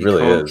tight. You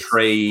really can't is.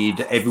 trade.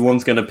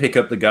 Everyone's going to pick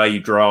up the guy you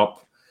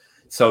drop.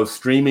 So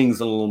streaming's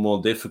a little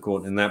more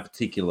difficult in that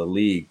particular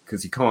league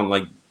because you can't,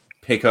 like,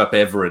 pick up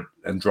Everett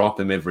and drop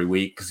him every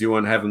week because you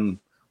won't have him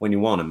when you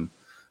want him.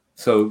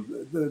 So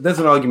there's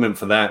an argument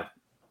for that.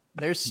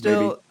 There's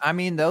still,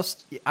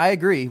 I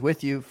agree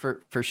with you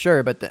for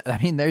sure, but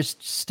there's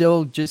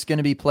still just going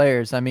to be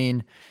players. I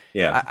mean,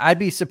 yeah, I'd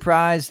be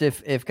surprised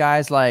if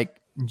guys like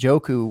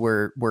Njoku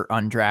were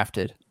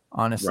undrafted,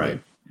 honestly. Right.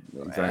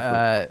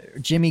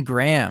 Exactly. Jimmy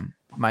Graham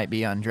might be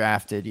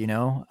undrafted,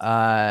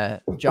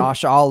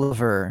 Josh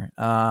Oliver,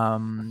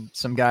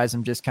 some guys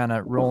I'm just kind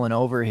of rolling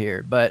over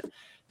here, but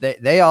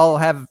they all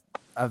have,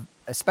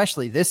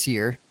 especially this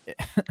year,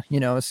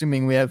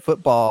 assuming we have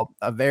football,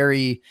 a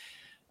very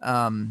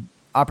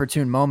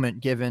opportune moment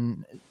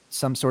given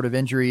some sort of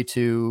injury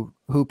to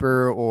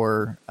Hooper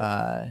or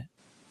I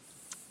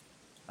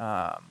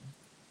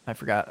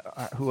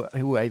forgot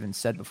who I even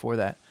said before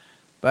that,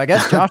 but I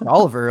guess Josh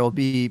Oliver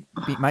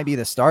might be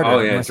the starter. Oh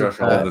yeah,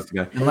 Josh Oliver's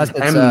the guy. Unless it's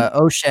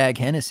Oshag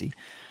Hennessy.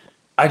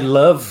 I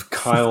love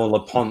Kyle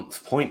LaPonte's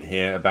point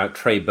here about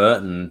Trey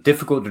Burton.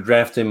 Difficult to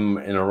draft him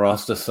in a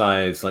roster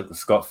size like the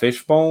Scott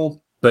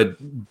Fishbowl, but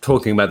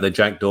talking about the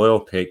Jack Doyle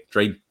pick,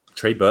 Trey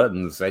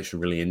Burton's actually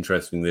really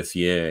interesting this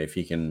year if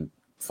you can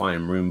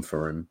find room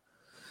for him.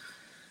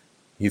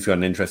 He's got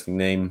an interesting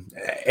name.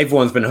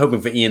 Everyone's been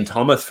hoping for Ian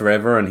Thomas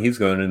forever, and he's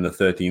going in the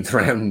 13th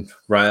round,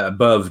 right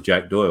above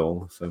Jack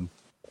Doyle. So,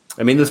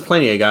 I mean, there's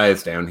plenty of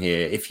guys down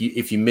here. If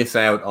you miss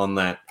out on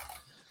that,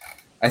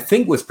 I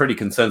think was pretty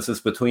consensus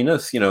between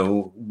us.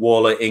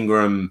 Waller,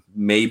 Ingram,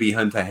 maybe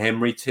Hunter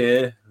Henry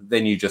tier.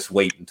 Then you just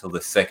wait until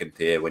the second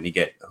tier when you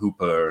get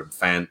Hooper and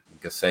Fant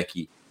and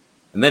Gesicki.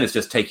 And then it's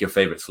just take your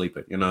favorite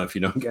sleeper, if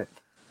you don't get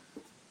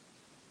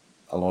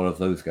a lot of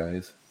those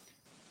guys.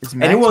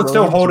 Anyone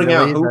still holding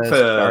out hope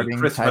for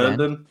Chris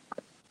Herndon?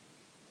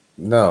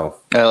 No.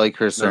 I like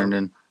Chris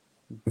Herndon.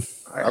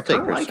 I'll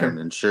take Chris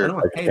Herndon, sure.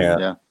 I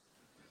can't. Yeah.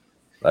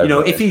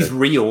 If he's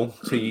real,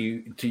 to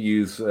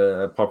use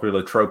a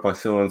popular trope I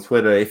saw on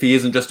Twitter, if he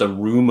isn't just a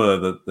rumor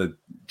that the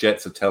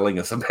Jets are telling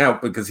us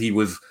about because he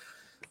was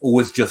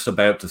always just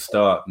about to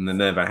start and it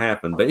never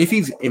happened. But if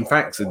he's in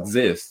fact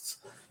exists,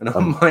 and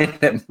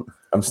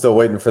I'm still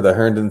waiting for the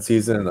Herndon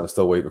season, and I'm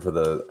still waiting for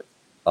the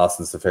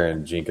Austin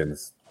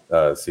Seferian-Jenkins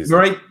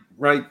season.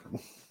 Right.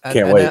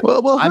 Can't wait.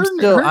 Well,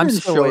 Herndon I'm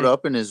still showed waiting.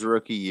 up in his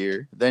rookie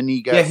year. Then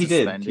he got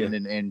suspended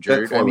and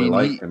injured. That's why we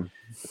like him.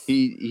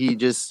 He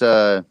just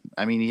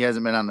he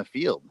hasn't been on the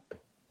field.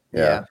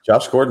 Yeah.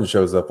 Josh Gordon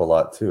shows up a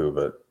lot too,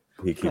 but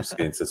he keeps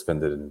getting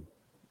suspended and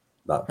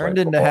not playing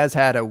Herndon football. has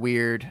had a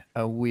weird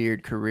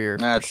career.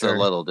 That's a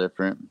little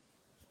different.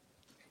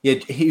 Yeah,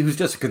 he was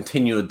just a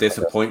continual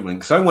disappointment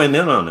because I went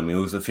in on him. He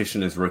was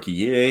efficient his rookie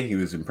year. He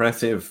was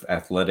impressive,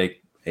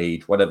 athletic,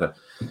 age, whatever.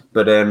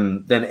 But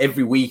then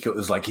every week it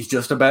was like he's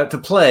just about to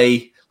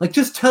play. Like,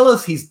 just tell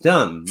us he's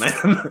done, man.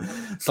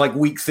 It's like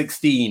week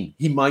 16.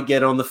 He might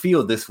get on the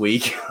field this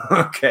week.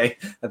 Okay,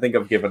 I think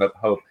I've given up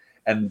hope.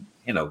 And,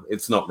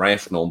 it's not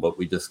rational, but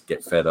we just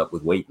get fed up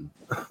with waiting.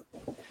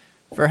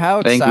 For how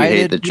I think excited we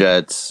hate the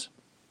Jets.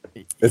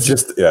 It's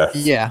just Yeah.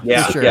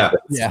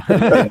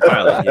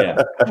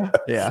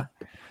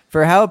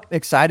 For how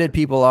excited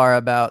people are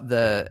about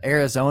the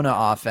Arizona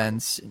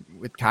offense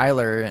with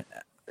Kyler,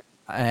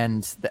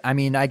 and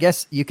I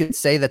guess you could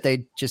say that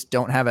they just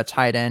don't have a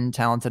tight end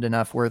talented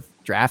enough worth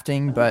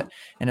drafting,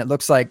 and it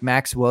looks like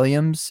Max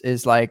Williams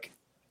is like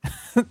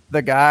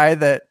the guy,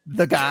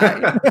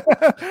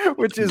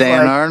 which is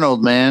Dan like,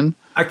 Arnold, man.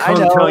 I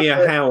can't tell you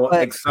how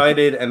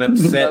excited and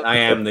upset I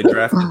am they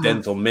drafted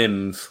Denzel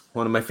Mims,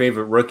 one of my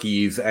favorite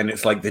rookies, and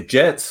it's like the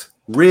Jets.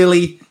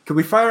 Really? Can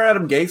we fire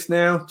Adam Gase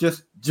now?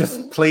 Just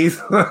please,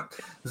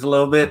 just a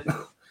little bit.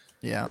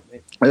 Yeah,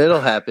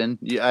 it'll happen.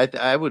 Yeah,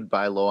 I would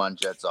buy low on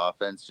Jets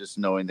offense, just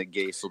knowing that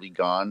Gase will be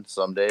gone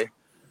someday.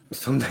 For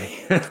somebody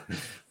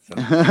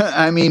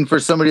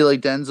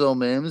like Denzel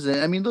Mims,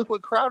 and look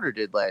what Crowder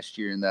did last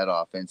year in that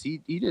offense.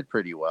 He did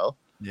pretty well.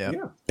 Yeah.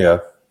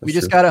 We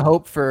just got to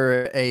hope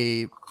for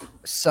a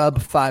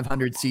sub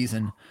 500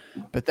 season,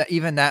 but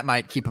even that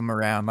might keep him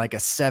around, like a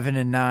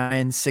 7-9,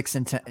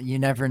 6-10. You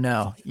never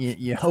know.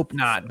 You hope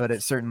not, but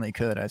it certainly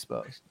could, I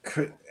suppose.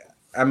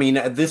 I mean,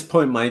 at this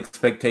point, my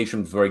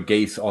expectation for a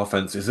Gase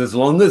offense is as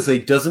long as they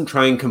doesn't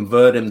try and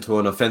convert him to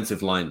an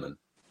offensive lineman.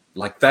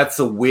 Like, that's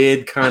a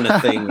weird kind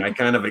of thing I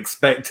kind of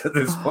expect at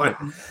this point.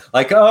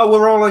 Like, oh,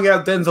 we're rolling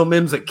out Denzel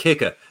Mims at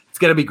kicker. It's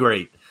going to be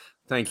great.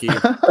 Thank you.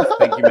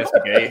 Thank you,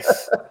 Mr.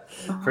 Gase.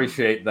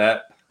 Appreciate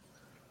that.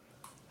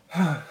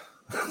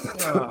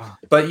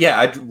 But yeah,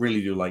 I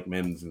really do like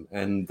Mims,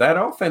 and that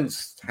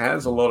offense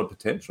has a lot of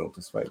potential.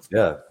 Despite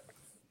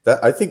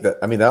I think that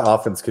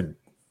offense could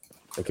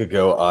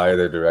go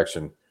either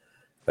direction.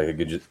 Like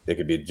it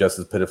could be just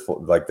as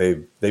pitiful. Like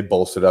they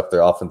bolstered up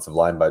their offensive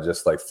line by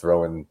just like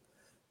throwing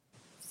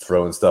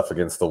stuff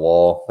against the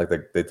wall. Like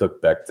they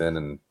took Becton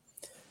and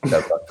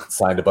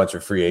signed a bunch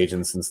of free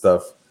agents and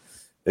stuff.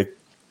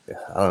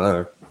 I don't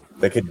know.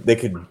 They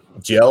could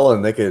gel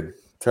and they could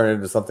turn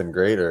into something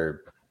great,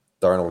 or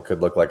Darnold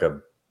could look like a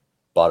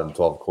bottom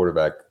 12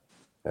 quarterback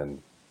and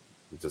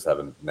just have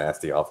a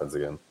nasty offense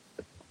again.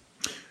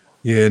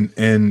 Yeah,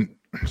 and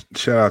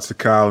shout out to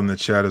Kyle in the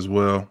chat as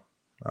well.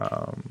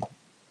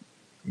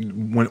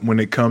 When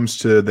it comes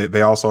to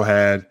they also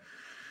had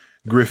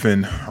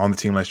Griffin on the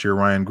team last year,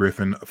 Ryan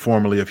Griffin,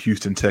 formerly of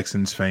Houston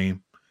Texans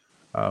fame,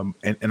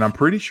 and I'm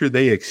pretty sure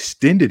they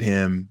extended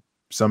him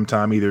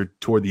sometime either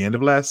toward the end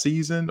of last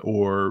season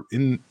or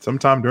in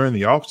sometime during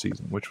the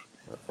offseason, which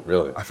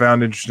really I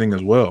found interesting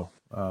as well.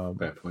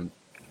 Fair point.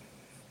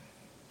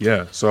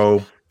 Yeah,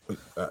 so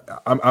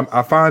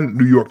I find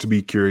New York to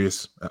be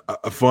curious,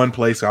 a fun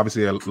place.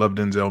 Obviously, I love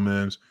Denzel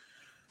Mims.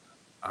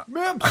 I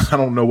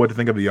don't know what to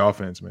think of the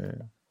offense,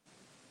 man.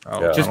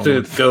 Just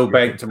to go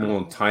back to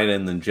more tight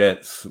end than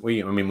Jets,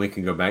 we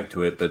can go back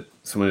to it, but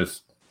someone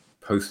just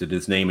posted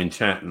his name in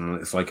chat, and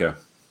it's like a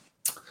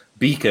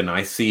beacon.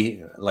 I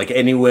see, like,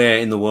 anywhere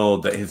in the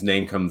world that his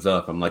name comes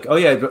up, I'm like, oh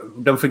yeah,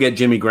 don't forget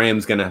Jimmy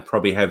Graham's going to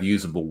probably have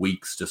usable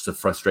weeks just to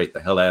frustrate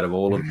the hell out of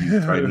all of you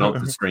trying not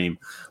to stream.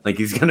 Like,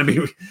 he's going to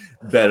be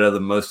better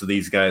than most of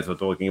these guys we're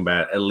talking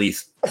about, at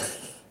least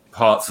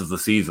parts of the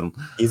season.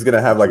 He's going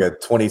to have like a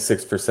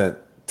 26%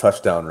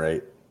 touchdown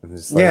rate.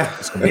 Like,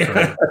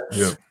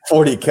 yeah.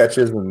 40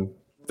 catches and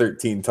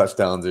 13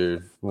 touchdowns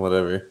or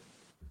whatever.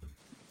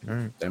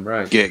 Damn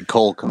right. Get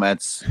Cole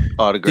Kmet's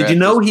autograph. Did you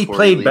know he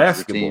played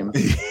basketball?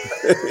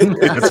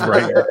 That's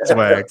right.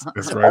 Swag.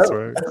 That's right,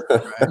 Swag.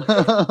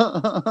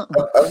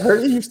 I've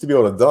heard he used to be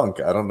able to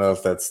dunk. I don't know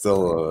if that's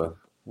still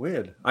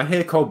weird. I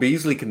hear Cole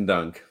Beasley can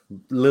dunk.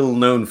 Little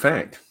known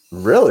fact.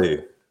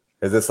 Really?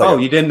 Is this like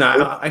you didn't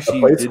actually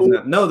you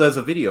didn't no, there's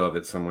a video of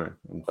it somewhere.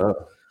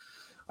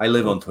 I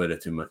live on Twitter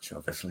too much,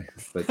 obviously.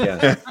 But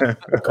yeah.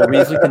 Cole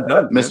Beasley can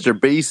dunk. Mr.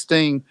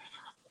 Beasting.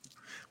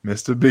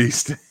 Mr.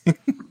 Beasting.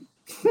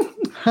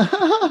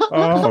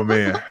 Oh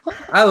man,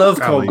 I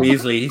love Cole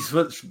Beasley.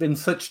 He's been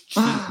such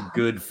cheap,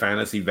 good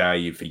fantasy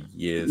value for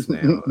years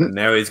now. And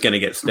now he's going to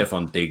get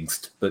Stephon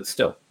Diggs, but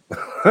still.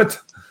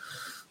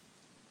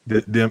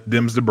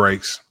 Dims the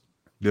brakes.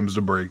 Dims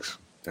the brakes.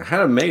 I had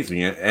an amazing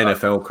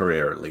NFL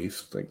career, at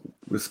least. Like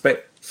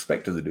respect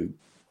to the dude.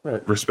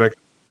 Right. Respect.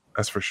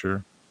 That's for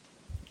sure.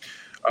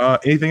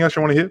 Anything else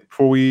you want to hit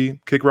before we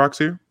kick rocks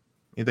here?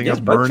 Anything else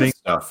burning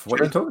stuff?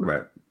 What are you talking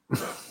about?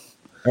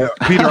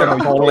 Peter,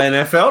 got a whole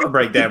NFL to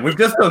break down. We've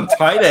just done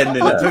tight end,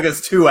 and it took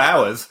us 2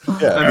 hours.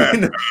 Yeah. I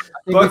mean,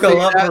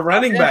 buckle up for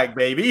running back,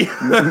 baby.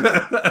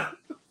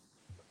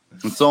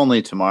 It's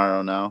only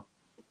tomorrow now.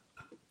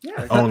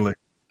 Yeah, only.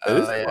 It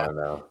is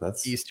now.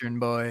 That's Eastern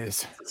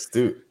boys.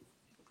 astute.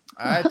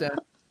 All right then.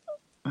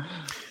 All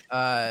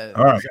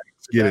right,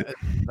 let's get it.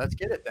 Let's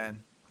get it then.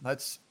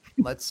 Let's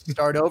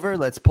start over.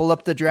 Let's pull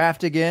up the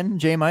draft again,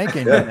 J. Mike,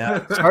 and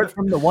start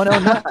from the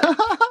 109.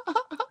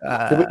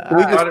 Can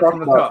we just talk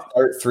about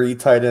start 3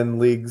 tight end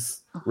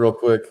leagues real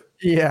quick?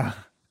 Yeah.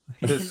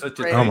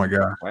 Oh my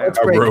god! Let's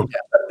I break broke.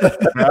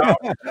 it down.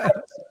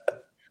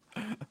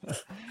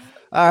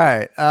 All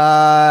right.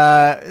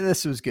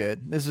 This was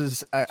good. This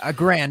was a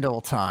grand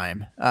old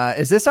time.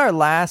 Is this our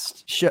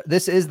last show?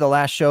 This is the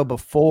last show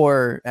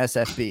before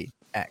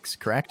SFB-X,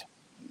 correct?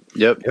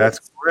 Yep. That's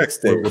correct.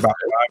 We're about 5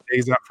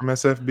 days out from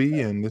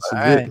SFB, and this is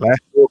All it. Last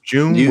week of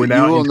June. You we're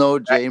now will know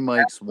J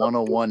Mike's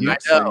 101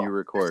 next time you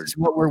record. This is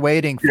what we're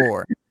waiting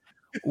for.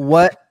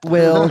 What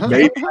will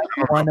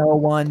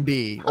 101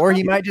 be? Or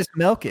he might just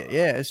milk it.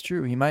 Yeah, it's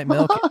true. He might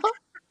milk it.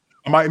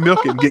 I might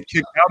milk it and get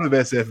kicked out of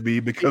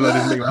SFB because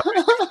I didn't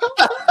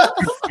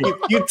make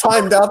you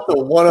timed out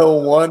the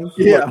 101.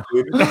 Yeah.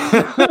 You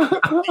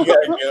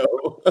gotta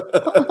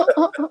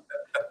go.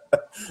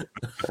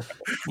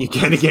 You're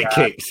gonna get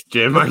kicked,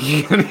 Jim.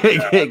 You're gonna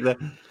get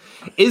kicked.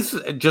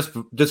 Is just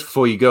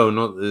before you go,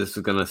 not that this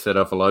is gonna set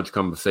off a large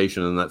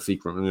conversation and that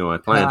secret my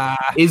plan.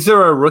 Is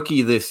there a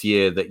rookie this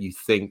year that you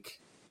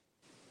think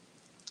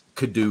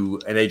could do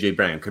an AJ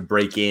Brown, could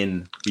break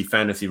in, be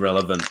fantasy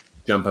relevant,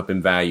 jump up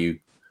in value?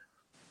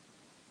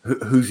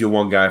 Who's your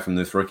one guy from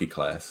this rookie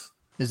class?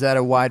 Is that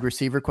a wide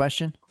receiver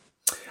question?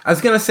 I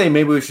was gonna say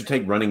maybe we should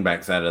take running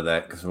backs out of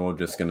that because we're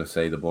just gonna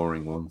say the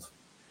boring ones.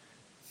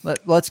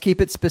 Let's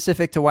keep it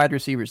specific to wide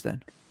receivers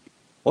then.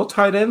 Or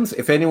tight ends,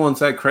 if anyone's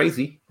that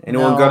crazy.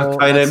 Anyone got a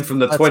tight end from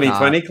the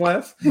 2020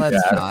 class?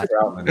 Let's not.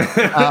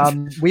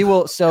 We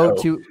will. So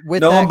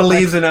with no that one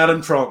believes in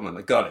Adam Trautman.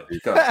 I got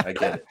it. I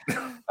get it.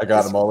 I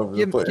got him all over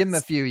the place. Give him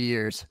a few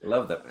years.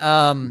 Love that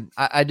man.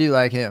 I do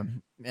like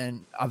him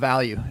and I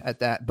value at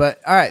that. But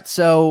all right,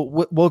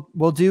 so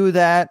we'll do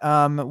that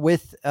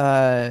with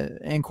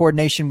in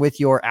coordination with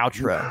your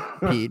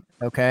outro, Pete.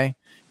 Okay,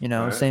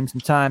 right. Save some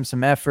time,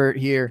 some effort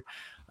here.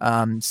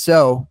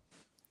 So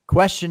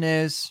question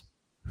is,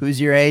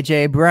 who's your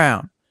AJ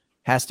Brown?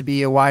 Has to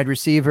be a wide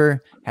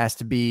receiver, has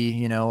to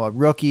be, a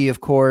rookie,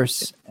 of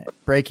course,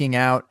 breaking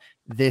out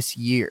this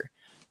year.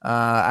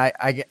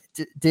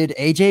 Did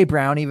AJ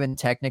Brown even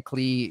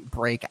technically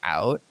break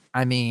out?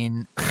 I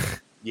mean,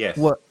 yes.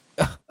 What?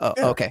 Oh,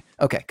 okay,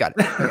 got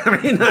it. I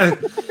mean,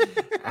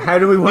 how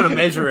do we want to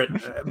measure it?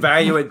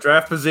 Value at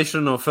draft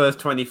position or first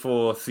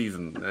 24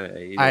 season?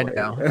 I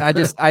know. I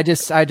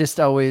just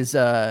always.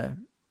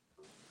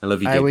 I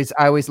love you. I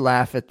always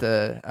laugh at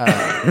the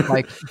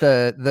like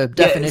the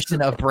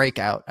definition of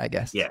breakout, I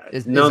guess. Yeah,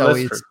 is that's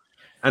always true.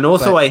 And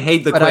also, I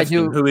hate the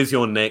question: who is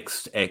your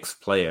next ex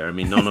player? I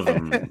mean, none of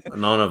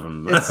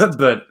them.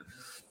 But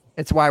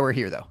it's why we're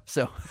here, though.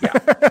 So, yeah.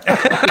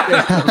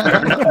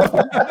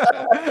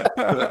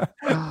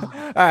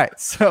 All right.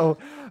 So,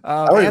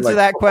 answer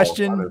that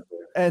question,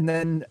 and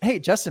then, hey,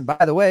 Justin.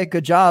 By the way,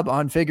 good job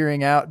on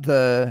figuring out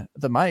the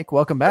mic.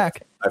 Welcome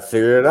back. I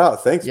figured it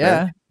out. Thanks,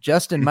 man.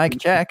 Justin, mic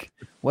check.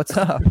 What's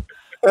up?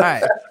 All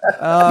right.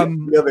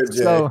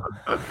 So,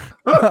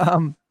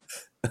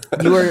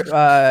 you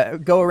are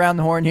go around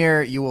the horn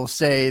here. You will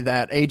say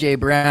that AJ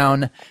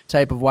Brown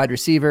type of wide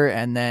receiver,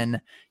 and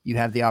then you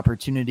have the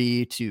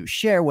opportunity to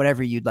share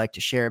whatever you'd like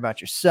to share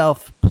about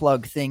yourself,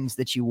 plug things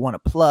that you want to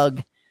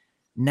plug.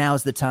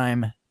 Now's the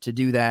time to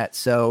do that.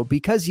 So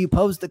because you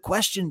posed the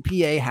question,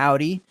 PA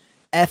Howdy,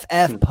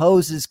 FF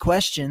poses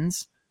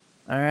questions.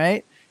 All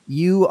right.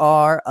 You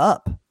are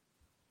up.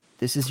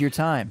 This is your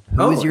time.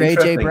 Who is your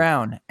AJ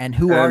Brown, and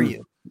who are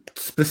you?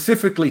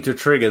 Specifically to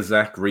trigger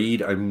Zach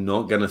Reed, I'm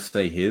not going to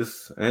say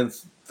his.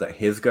 It's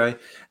his guy.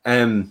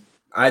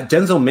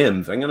 Denzel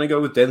Mims. I'm going to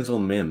go with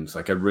Denzel Mims.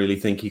 Like, I really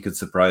think he could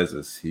surprise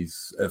us.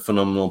 He's a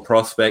phenomenal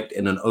prospect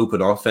in an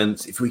open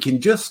offense. If we can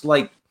just,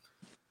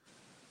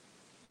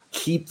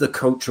 keep the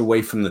coach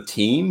away from the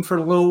team for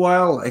a little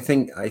while, I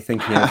think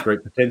he has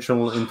great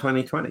potential in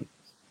 2020.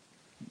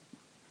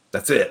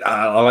 That's it.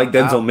 I like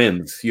Denzel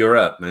Mims. You're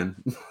up, man.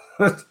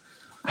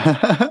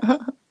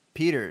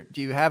 Peter, do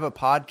you have a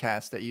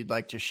podcast that you'd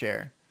like to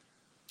share,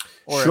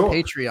 or sure. a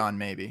Patreon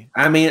maybe?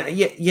 I mean,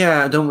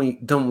 yeah.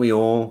 Don't we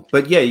all?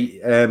 But yeah,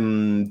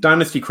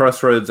 Dynasty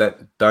Crossroads at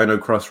Dino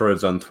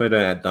Crossroads on Twitter,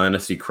 at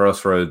Dynasty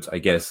Crossroads, I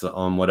guess,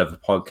 on whatever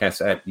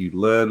podcast app you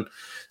learn.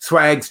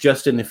 Swags,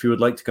 Justin, if you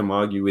would like to come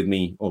argue with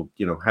me, or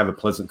have a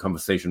pleasant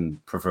conversation,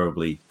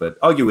 preferably, but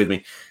argue with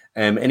me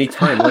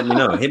anytime. Let me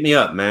know. Hit me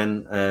up,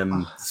 man.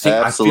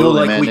 I feel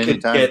like we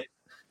anytime. could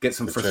get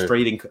some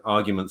frustrating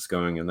arguments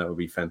going, and that would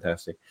be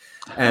fantastic.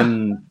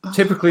 And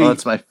typically,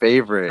 that's my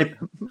favorite.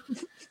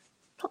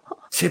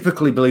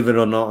 Typically, believe it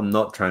or not, I'm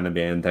not trying to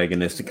be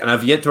antagonistic, and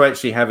I've yet to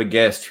actually have a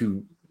guest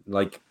who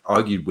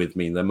argued with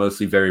me. They're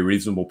mostly very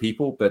reasonable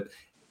people, but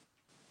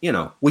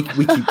we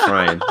keep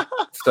trying.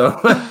 So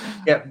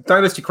yeah,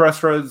 Dynasty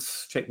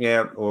Crossroads, check me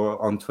out,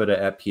 or on Twitter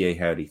at PA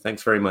Howdy.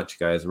 Thanks very much,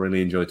 guys. I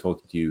really enjoy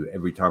talking to you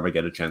every time I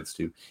get a chance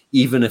to,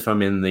 even if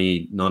I'm in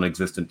the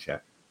non-existent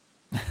chat.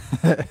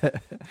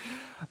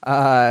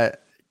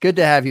 Good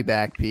to have you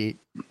back, Pete.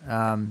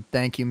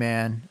 Thank you,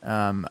 man.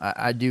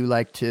 I do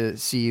like to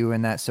see you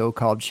in that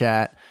so-called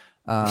chat,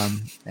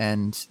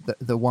 and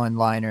the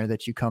one-liner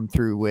that you come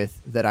through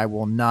with that I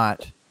will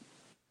not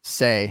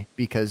say,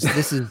 because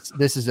this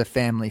is a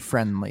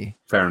family-friendly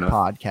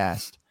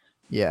podcast.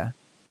 Yeah.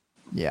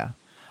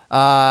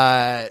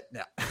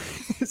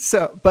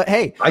 So, but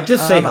hey, I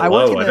just say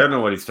hello. I don't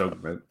know what he's talking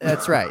about.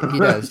 That's right. He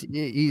does.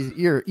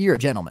 You're a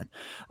gentleman.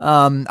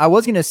 I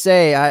was going to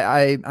say,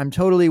 I'm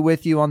totally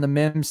with you on the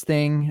Mims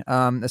thing,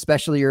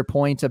 especially your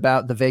point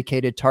about the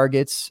vacated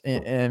targets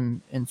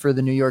and for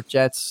the New York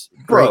Jets.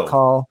 Great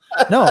call.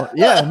 No.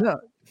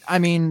 I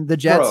mean, the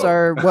Jets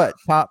are what,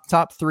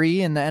 top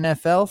 3 in the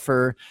NFL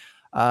for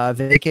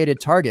vacated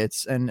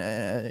targets, and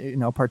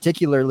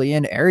particularly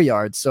in air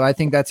yards. So I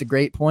think that's a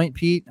great point,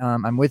 Pete.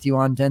 I'm with you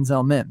on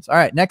Denzel Mims. All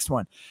right, next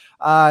one.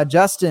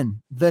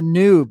 Justin, the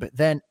noob,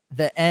 then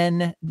the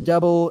N00B.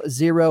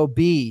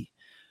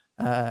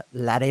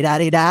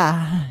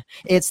 La-di-da-di-da.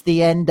 It's the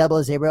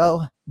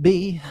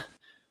N00B.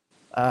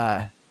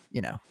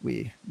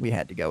 We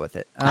had to go with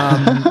it.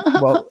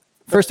 Well,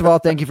 first of all,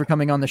 thank you for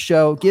coming on the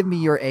show. Give me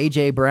your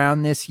AJ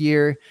Brown this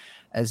year,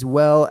 as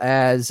well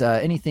as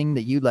anything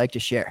that you'd like to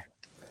share.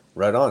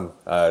 Right on.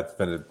 It's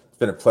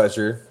been a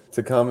pleasure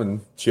to come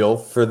and chill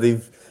for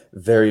the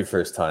very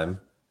first time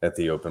at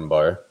the open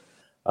bar.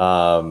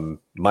 My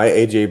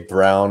AJ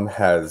Brown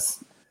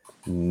has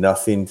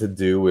nothing to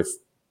do with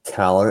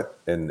talent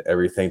and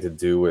everything to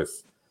do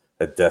with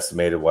a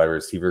decimated wide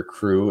receiver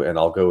crew, and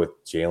I'll go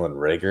with Jalen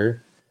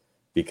Reagor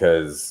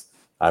because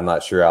I'm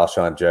not sure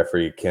Alshon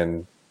Jeffrey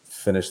can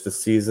finish the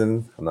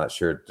season. I'm not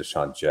sure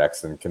Deshaun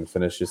Jackson can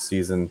finish this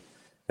season,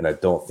 and I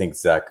don't think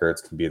Zach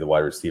Ertz can be the wide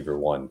receiver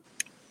one.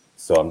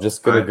 So I'm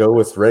just going to go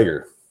with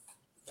Reagor.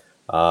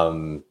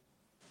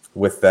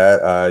 With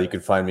that, you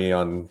can find me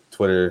on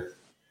Twitter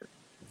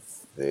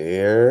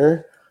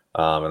there,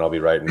 and I'll be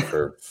writing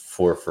for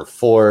 4 for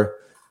 4.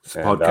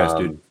 Podcast,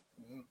 dude.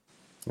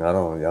 I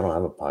don't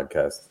have a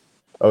podcast.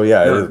 Oh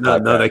yeah, it is a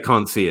podcast. No, they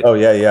can't see it. Oh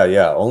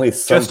yeah. Only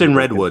some Justin people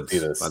Redwoods, can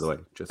see this. by the way.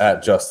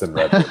 At Justin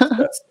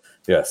Redwoods.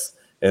 yes.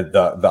 And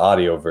the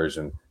audio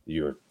version,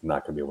 you're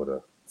not going to be able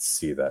to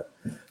see that.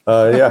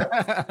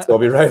 Yeah. So I'll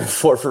be writing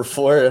 4 for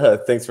 4.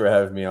 Thanks for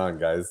having me on,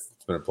 guys.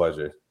 It's been a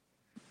pleasure.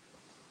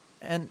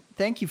 And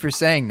thank you for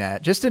saying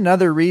that. Just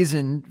another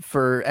reason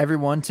for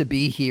everyone to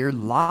be here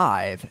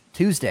live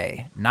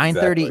Tuesday,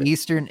 9:30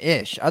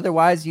 Eastern-ish.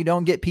 Otherwise, you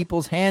don't get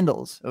people's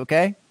handles,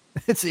 okay?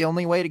 It's the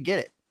only way to get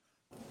it.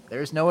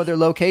 There's no other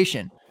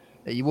location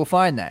that you will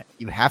find that.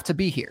 You have to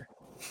be here.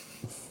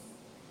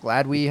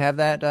 Glad we have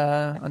that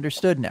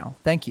understood now.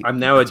 Thank you. I'm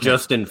now a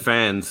Justin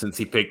fan since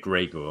he picked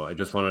Reagor. I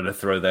just wanted to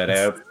throw that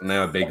out. I'm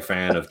now a big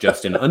fan of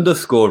Justin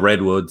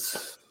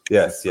 _Redwoods.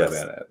 Yes.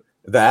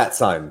 That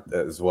sign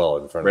as well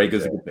in front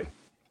Reagor's of a good pick.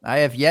 I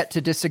have yet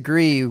to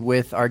disagree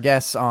with our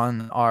guests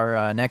on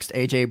our next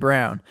AJ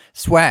Brown.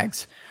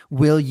 Swags,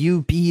 will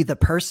you be the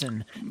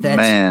person that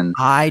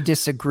I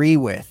disagree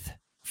with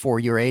for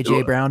your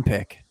AJ Brown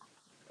pick?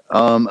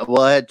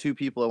 Well, I had 2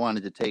 people I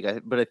wanted to take,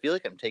 but I feel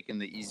like I'm taking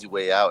the easy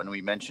way out, and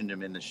we mentioned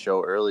him in the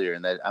show earlier,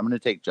 and that I'm going to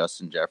take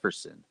Justin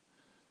Jefferson.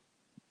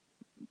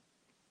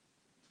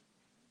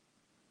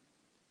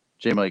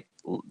 J-Mike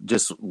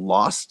just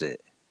lost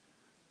it.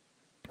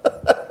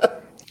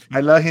 I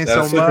love him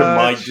so That's much.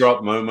 a mic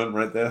drop moment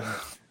right there.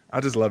 I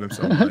just love him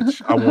so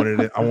much. I wanted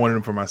it. I wanted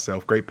him for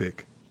myself. Great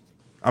pick.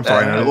 I'm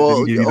sorry.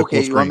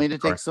 Okay, you want me to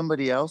take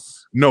somebody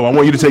else? No, I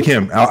want you to take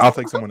him. I'll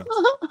take someone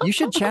else. You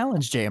should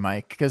challenge J.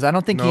 Mike because I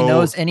don't think he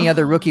knows any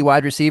other rookie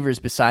wide receivers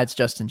besides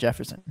Justin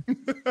Jefferson.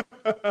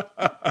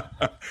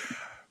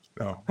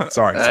 No,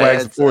 sorry.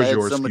 Swags, the floor is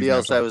yours. Somebody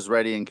else I was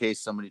ready in case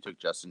somebody took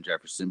Justin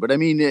Jefferson. But I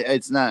mean,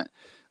 it's not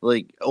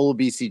like old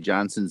BC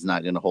Johnson's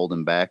not going to hold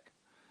him back.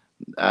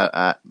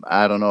 I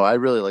don't know. I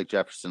really like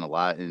Jefferson a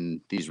lot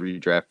in these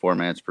redraft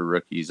formats for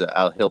rookies.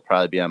 He'll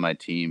probably be on my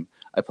team.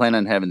 I plan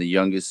on having the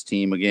youngest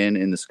team again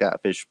in the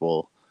Scott Fish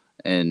Bowl,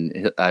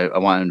 and I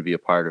want him to be a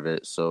part of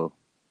it. So,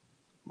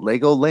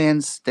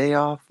 Legoland, stay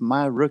off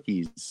my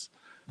rookies.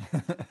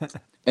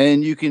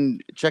 And you can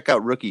check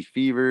out Rookie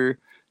Fever.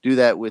 Do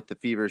that with the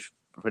Fever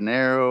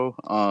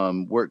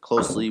Panero. Work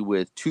closely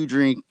with 2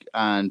 Drink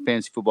on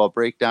Fantasy Football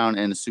Breakdown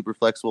and the Super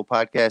Flexible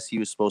Podcast. He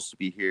was supposed to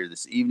be here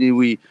this evening.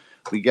 We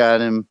got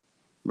him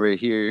right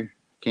here.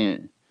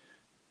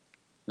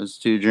 There's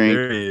 2 Drink.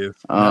 There he is.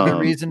 Another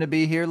reason to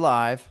be here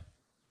live.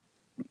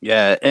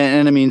 Yeah,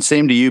 and I mean,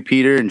 same to you,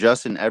 Peter and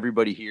Justin,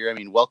 everybody here. I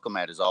mean, Welcome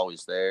Mat is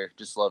always there.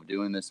 Just love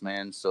doing this,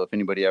 man. So if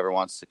anybody ever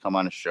wants to come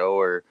on a show,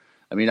 or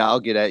I mean, I'll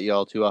get at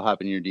y'all too. I'll hop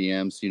in your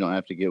DMs, so you don't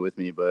have to get with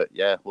me. But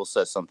yeah, we'll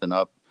set something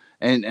up.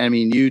 And I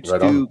mean, you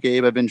too,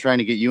 Gabe. I've been trying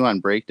to get you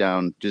on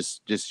Breakdown,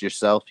 just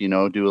yourself. Do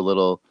a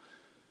little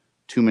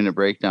 2-minute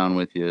breakdown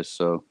with you.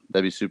 So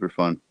that'd be super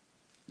fun.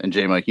 And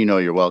J Mike,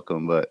 you're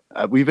welcome. But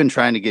we've been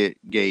trying to get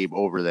Gabe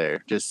over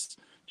there. Just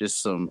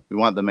some. We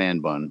want the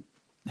man bun.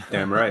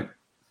 Damn right.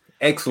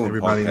 Excellent.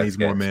 Everybody needs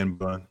more man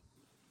bun.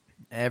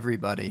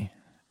 Everybody.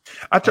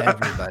 I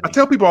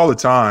tell people all the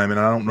time, and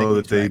I don't know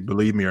that they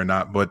believe me or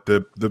not, but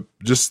I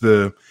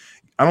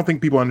don't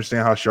think people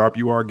understand how sharp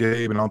you are,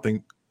 Gabe, and I don't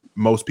think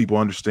most people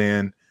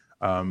understand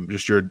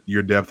just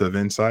your depth of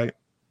insight.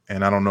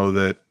 And I don't know.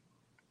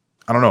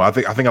 I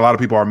think a lot of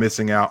people are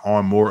missing out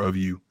on more of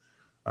you.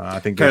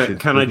 I think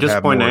can I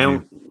just point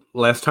out?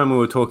 Last time we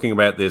were talking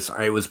about this,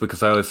 it was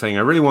because I was saying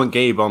I really want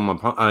Gabe on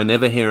my. I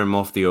never hear him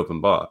off the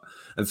open bar.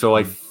 And so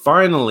I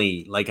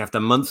finally, after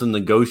months of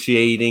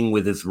negotiating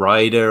with his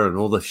rider and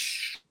all the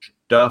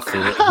stuff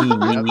that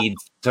he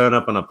needs to turn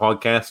up on a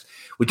podcast,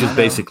 which is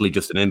basically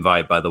just an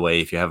invite, by the way.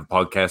 If you have a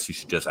podcast, you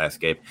should just ask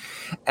Gabe.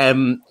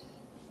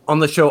 On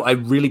the show, I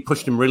really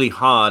pushed him really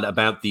hard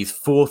about these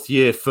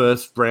 4th-year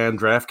first-round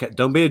draft.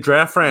 Don't be a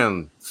draft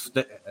round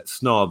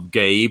snob,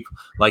 Gabe.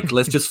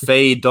 Let's just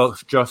fade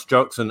Josh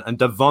Jackson and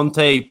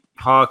Devontae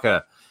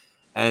Parker.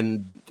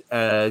 And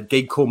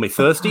Gabe called me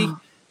thirsty.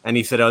 And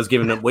he said I was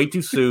giving up way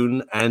too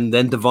soon. And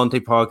then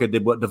Devontae Parker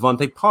did what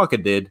Devontae Parker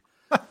did.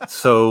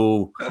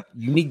 So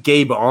you need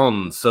Gabe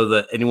on so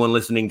that anyone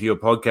listening to your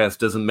podcast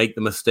doesn't make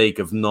the mistake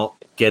of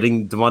not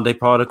getting Devontae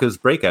Parker's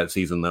breakout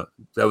season.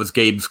 That was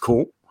Gabe's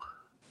call.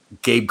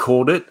 Gabe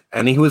called it,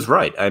 and he was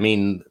right. I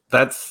mean,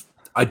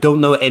 I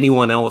don't know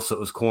anyone else that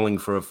was calling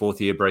for a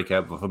 4th-year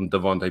breakout from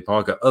Devontae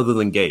Parker other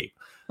than Gabe.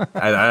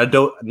 I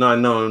know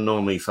I'm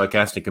normally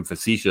sarcastic and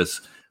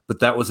facetious, but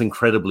that was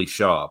incredibly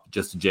sharp,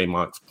 just to J.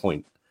 Mark's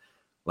point.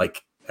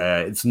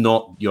 It's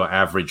not your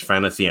average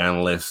fantasy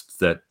analyst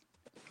that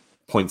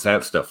points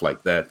out stuff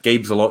like that.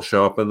 Gabe's a lot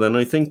sharper than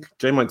I think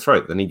J Mike's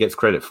right. Then he gets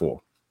credit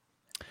for.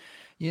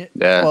 Yeah.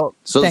 Well,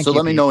 so thank you,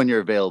 let me Pete. know when you're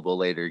available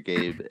later,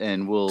 Gabe,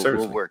 and we'll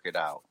Certainly. work it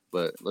out.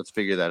 But let's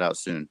figure that out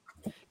soon.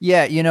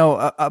 Yeah,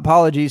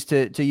 apologies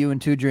to you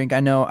and Two Drink. I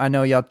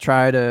know y'all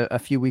tried a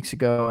few weeks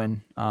ago,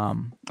 and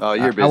Oh,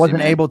 you're busy. I wasn't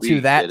man. able We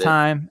to that get it.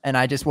 time, and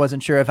I just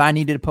wasn't sure if I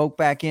needed to poke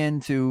back in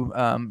to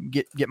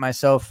get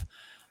myself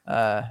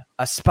a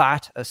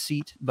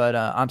seat, but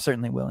I'm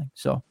certainly willing.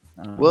 So,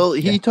 Well,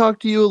 he yeah.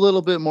 talked to you a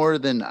little bit more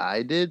than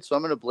I did, so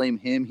I'm going to blame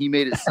him. He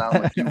made it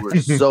sound like you were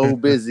so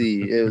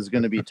busy it was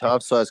going to be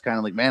tough. So I was kind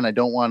of like, man, I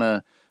don't want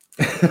to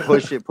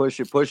push it.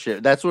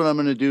 That's what I'm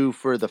going to do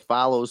for the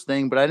follows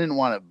thing. But I didn't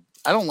want to.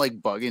 I don't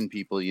like bugging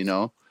people, I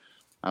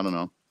don't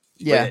know.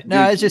 Yeah, But,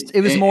 no, dude,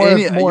 it was more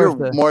you're of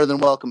the, more than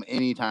welcome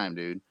anytime,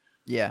 dude.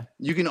 yeah.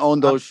 You can own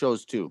those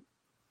shows too.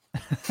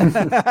 That's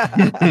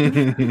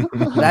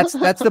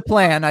the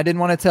plan. I didn't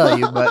want to tell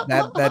you, but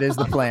that is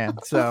the plan.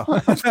 So,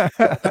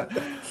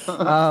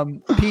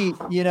 Pete,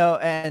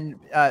 and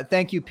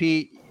thank you,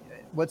 Pete.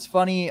 What's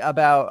funny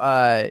about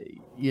how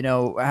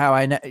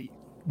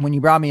when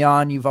you brought me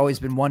on, you've always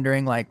been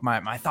wondering like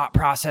my thought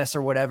process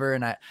or whatever,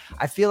 and I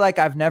feel like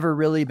I've never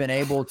really been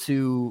able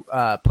to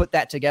put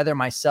that together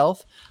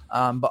myself.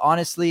 But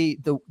honestly,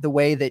 the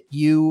way that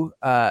you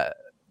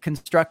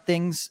construct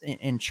things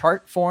in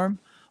chart form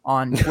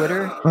on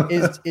Twitter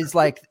is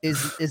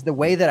the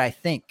way that I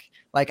think.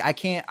 Like I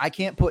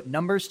can't put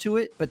numbers to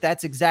it, but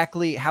that's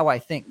exactly how I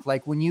think.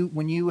 Like when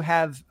you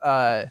have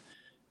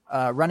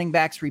running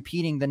backs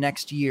repeating the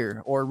next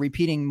year or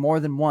repeating more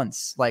than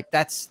once, like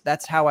that's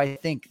how I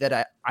think.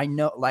 That I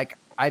know, like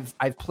I've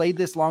played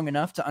this long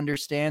enough to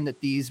understand that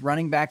these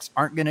running backs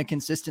aren't going to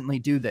consistently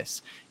do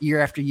this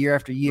year after year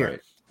after year. Right.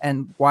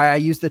 And why I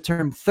use the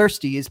term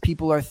thirsty is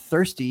people are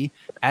thirsty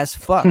as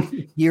fuck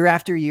year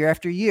after year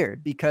after year,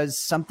 because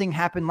something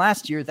happened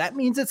last year. That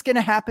means it's going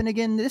to happen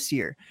again this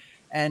year.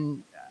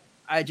 And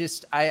I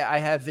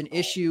have an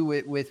issue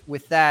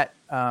with that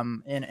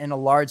in a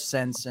large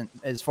sense, and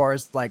as far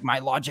as like my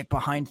logic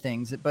behind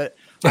things. But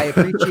I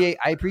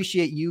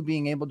appreciate you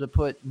being able to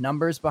put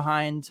numbers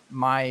behind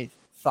my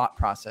thought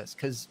process,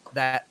 because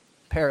that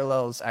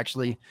parallels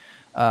actually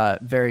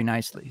very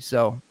nicely.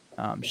 So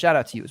shout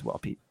out to you as well,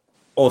 Pete.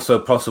 Also,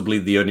 possibly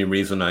the only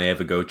reason I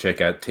ever go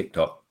check out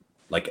TikTok,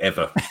 like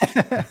ever.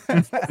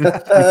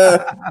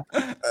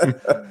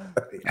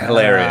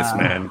 Hilarious,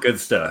 man. Good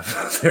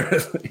stuff.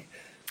 Seriously.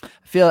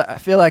 I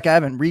feel like I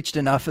haven't reached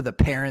enough of the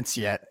parents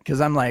yet,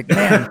 because I'm like,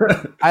 man,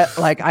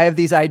 I have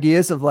these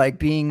ideas of like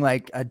being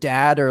like a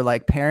dad or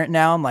like parent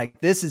now. I'm like,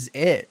 this is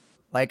it.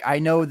 Like I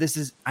know this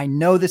is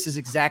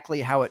exactly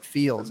how it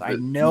feels. I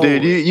know,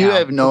 dude. You now,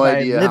 have no because I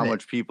idea live how it.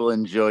 much people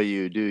enjoy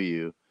you, do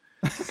you?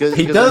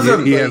 He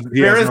doesn't. He has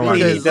no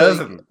idea. He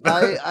doesn't.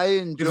 I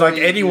enjoy. He's like,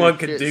 your anyone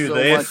could shit do so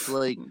this. much.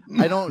 Like,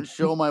 I don't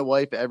show my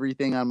wife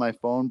everything on my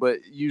phone, but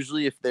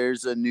usually if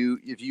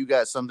you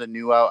got something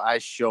new out, I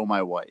show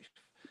my wife,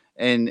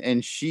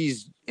 and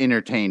she's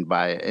entertained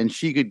by it, and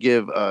she could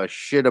give a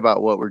shit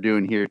about what we're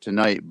doing here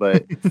tonight.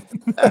 But,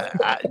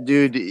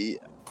 dude,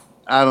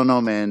 I don't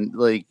know, man.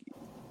 Like,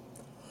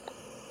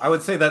 I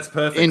would say that's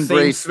perfect. Same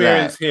Embrace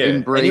experience that. here.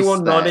 Embrace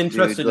Anyone not that,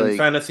 interested dude. in Like-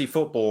 fantasy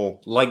football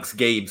likes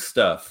Gabe's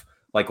stuff.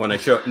 Like when I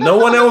show no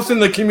one else in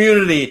the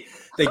community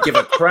they give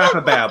a crap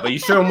about, but you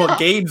show them what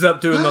Gabe's up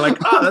to, and they're like,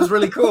 "Oh, that's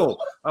really cool.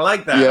 I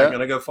like that. Yeah. I'm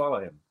gonna go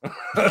follow him."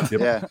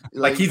 yeah,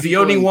 Like, he's the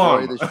people only enjoy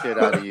one. the shit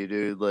out of you,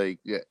 dude. Like,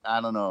 yeah,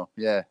 I don't know.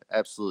 Yeah,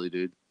 absolutely,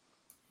 dude.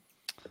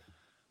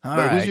 All But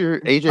right. who's your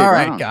AJ All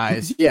Brown? right,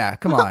 guys. Yeah,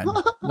 come on.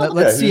 Let's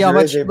Yeah, see who's how your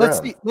much. AJ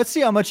Let's Brown?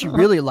 see how much you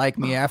really like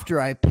me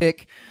after I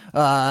pick.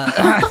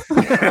 I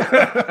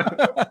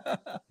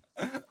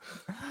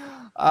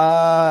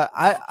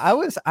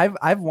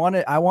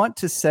want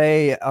to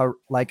say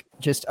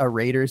just a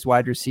Raiders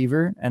wide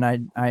receiver, and I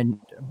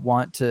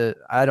want to.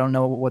 I don't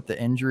know what the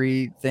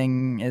injury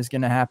thing is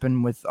going to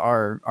happen with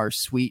our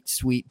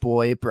sweet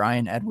boy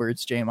Brian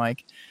Edwards, J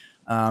Mike.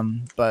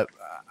 But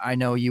I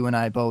know you and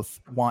I both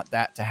want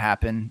that to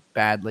happen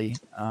badly.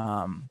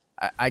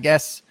 I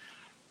guess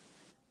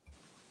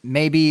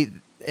maybe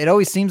it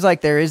always seems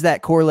like there is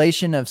that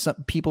correlation of some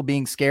people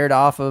being scared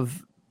off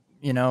of,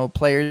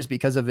 players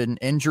because of an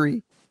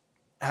injury.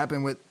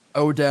 Happened with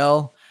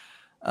Odell.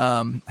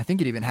 I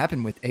think it even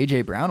happened with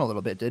AJ Brown a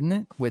little bit, didn't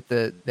it? With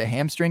the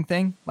hamstring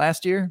thing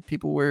last year,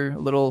 people were a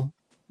little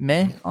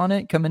meh on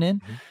it coming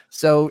in.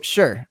 So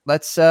sure,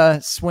 let's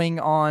swing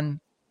on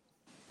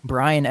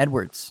Brian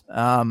Edwards.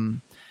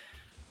 I'm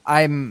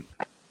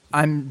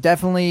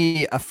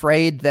definitely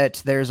afraid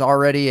that there's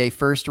already a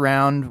first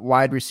round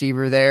wide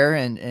receiver there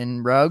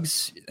in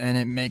Ruggs, and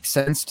it makes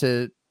sense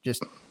to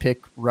just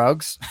pick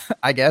Ruggs,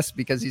 I guess,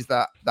 because he's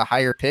the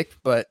higher pick.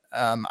 But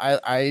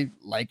I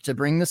like to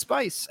bring the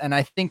spice, and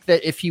I think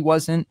that if he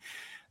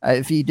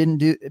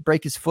didn't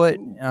break his foot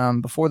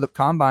before the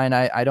combine,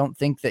 I don't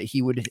think that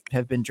he would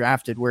have been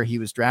drafted where he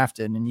was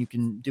drafted. And you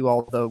can do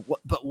all the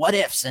what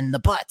ifs and the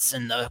buts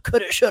and the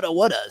coulda, shoulda,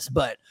 wouldas,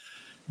 but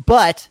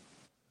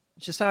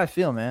It's just how I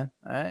feel, man.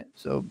 All right.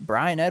 So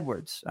Brian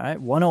Edwards, all right,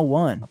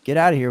 101. Get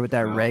out of here with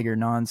that Rager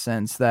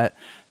nonsense, that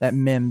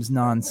Mims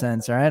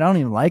nonsense. All right. I don't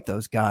even like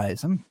those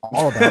guys. I'm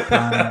all about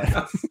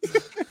Brian.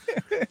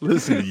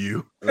 Listen to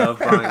you. Love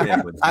Brian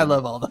Edwards. I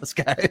love all those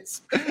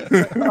guys.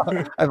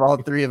 I have all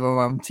three of them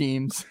on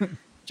teams.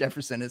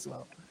 Jefferson as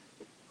well.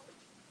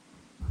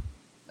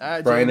 All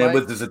right, Brian J. Mike.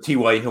 Edwards is a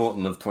T.Y.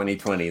 Hilton of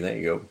 2020. There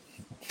you go.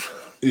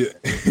 Yeah,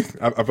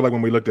 I feel like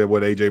when we looked at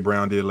what AJ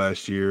Brown did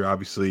last year,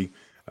 obviously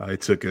it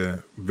took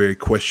a very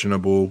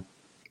questionable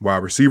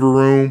wide receiver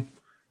room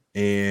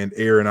and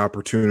air an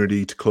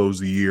opportunity to close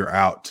the year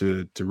out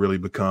to really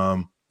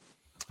become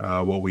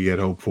what we had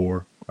hoped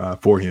for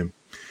him.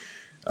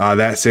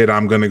 That said,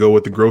 I'm going to go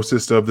with the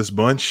grossest of this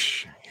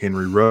bunch,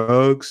 Henry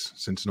Ruggs,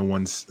 since no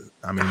one's.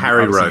 I mean,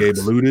 Harry Ruggs. Gabe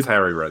alluded. It's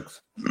Harry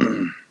Ruggs.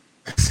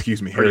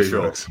 Excuse me, Pretty Harry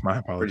sure. Ruggs. My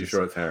Pretty apologies.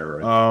 sure it's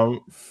Harry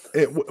Ruggs.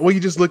 Well, you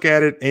just look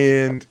at it,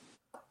 and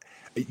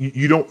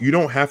you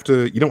don't have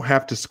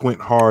to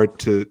squint hard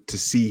to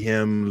see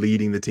him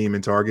leading the team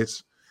in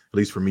targets. At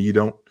least for me, you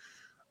don't.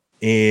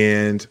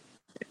 And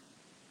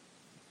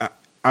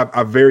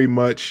I very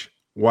much,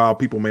 while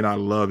people may not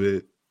love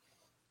it,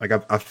 like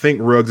I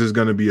think Ruggs is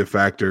going to be a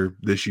factor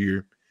this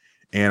year,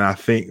 and I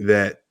think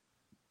that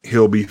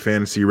he'll be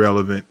fantasy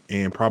relevant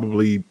and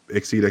probably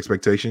exceed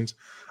expectations.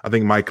 I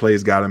think Mike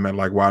Clay's got him at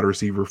like wide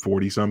receiver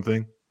 40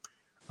 something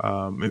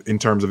in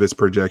terms of his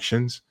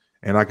projections,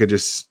 and I could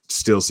just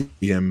still see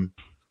him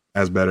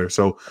as better.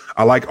 So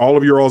I like all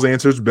of your all's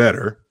answers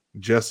better.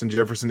 Justin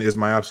Jefferson is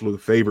my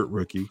absolute favorite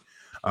rookie,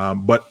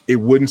 but it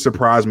wouldn't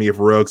surprise me if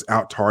Ruggs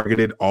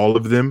out-targeted all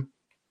of them,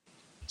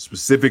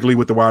 specifically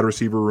with the wide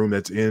receiver room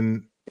that's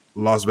in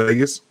Las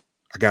Vegas.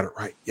 I got it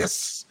right.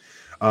 Yes.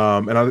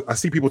 And I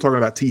see people talking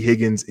about T.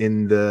 Higgins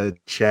in the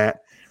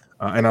chat.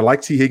 And I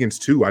like T. Higgins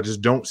too. I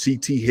just don't see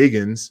T.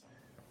 Higgins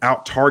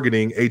out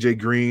targeting AJ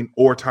Green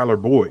or Tyler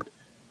Boyd.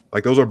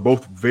 Like those are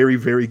both very,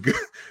 very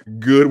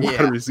good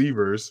wide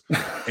receivers.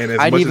 And as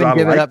I'd much even as I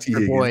give it like up T. for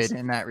Higgins, Boyd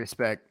in that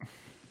respect.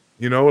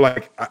 you know,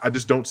 like I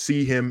just don't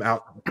see him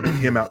out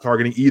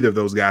targeting either of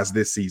those guys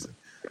this season.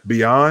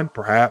 Beyond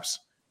perhaps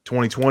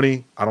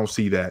 2020, I don't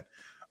see that.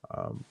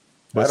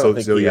 But I don't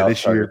think he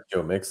this year,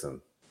 Joe Mixon.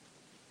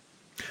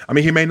 I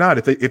mean, he may not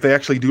if they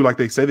actually do like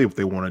they say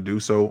they want to do.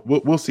 So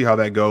we'll see how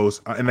that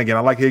goes. And again,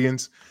 I like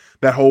Higgins.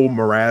 That whole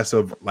morass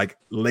of like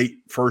late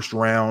first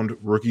round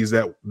rookies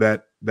that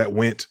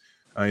went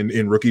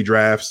in rookie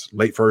drafts,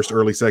 late first,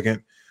 early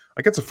second.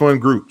 Like it's a fun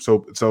group.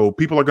 So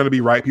people are going to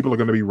be right. People are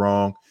going to be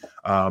wrong.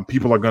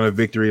 People are going to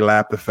victory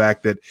lap the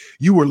fact that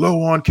you were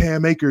low on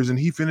Cam Akers and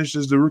he finished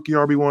as the rookie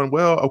RB1.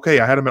 Well, okay,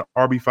 I had him at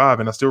RB5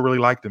 and I still really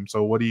liked him.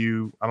 So I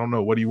don't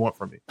know. What do you want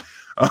from me?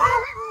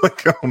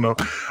 Like, I don't know.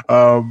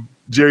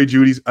 Jerry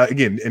Jeudy's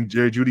and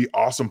Jerry Jeudy,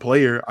 awesome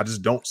player. I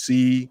just don't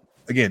see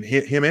him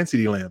and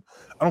CeeDee Lamb.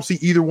 I don't see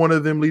either one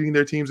of them leading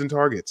their teams in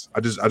targets. I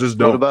just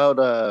don't. What about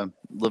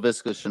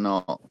Laviska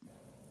Shenault?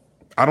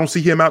 I don't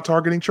see him out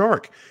targeting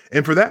Chark.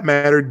 And for that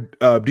matter,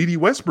 D.D.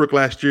 Westbrook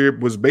last year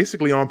was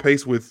basically on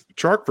pace with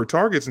Chark for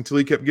targets until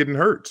he kept getting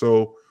hurt.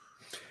 So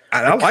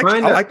I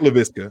like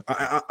Laviska.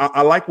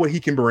 I like what he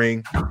can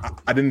bring.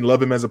 I didn't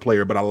love him as a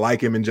player, but I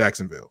like him in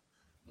Jacksonville.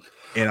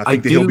 And I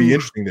think that he'll be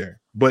interesting there.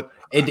 But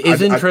it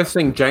is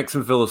interesting.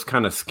 Jacksonville is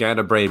kind of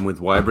scatterbrained with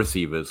wide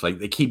receivers. Like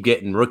they keep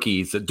getting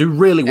rookies that do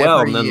really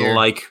well, and then they're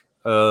like,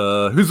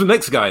 who's the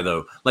next guy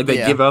though? Like they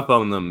give up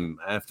on them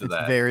after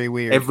that. Very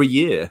weird. Every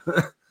year.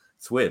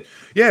 It's weird.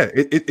 Yeah,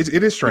 it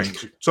is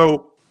strange.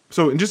 So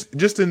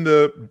just in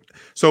the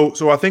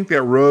so I think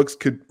that Ruggs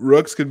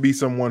could be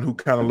someone who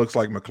kind of looks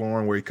like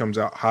McLaurin, where he comes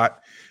out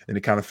hot and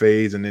it kind of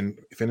fades and then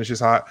finishes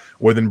hot.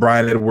 Or then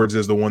Brian Edwards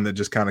is the one that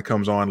just kind of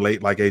comes on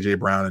late, like AJ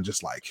Brown, and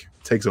just like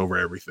takes over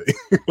everything.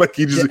 Like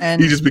he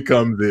just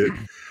becomes it.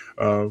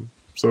 I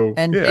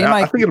think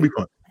it'll be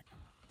fun.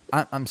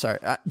 I'm sorry,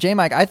 J.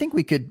 Mike. I think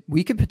we could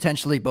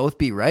potentially both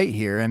be right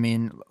here. I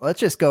mean, let's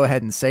just go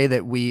ahead and say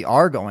that we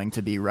are going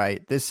to be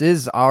right. This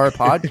is our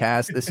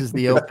podcast. This is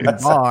the open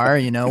bar.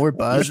 You know, we're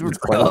buzzed. We're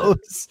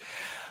close.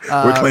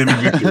 We're claiming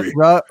victory.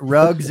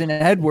 Ruggs and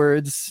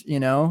Edwards. You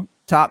know,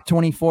 top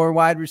 24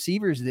 wide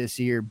receivers this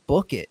year.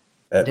 Book it.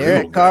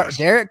 Derek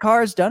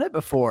Carr's done it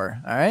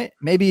before. All right,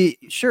 maybe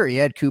sure he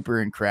had Cooper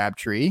and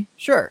Crabtree.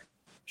 Sure.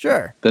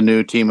 The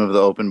new team of the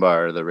open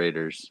bar, the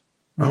Raiders.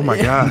 Oh my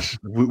gosh.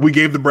 We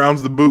gave the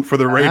Browns the boot for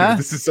the Raiders.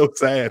 This is so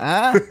sad.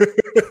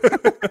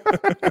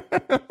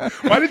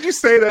 Why did you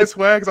say that,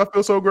 Swags? I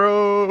feel so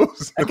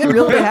gross. That could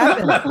really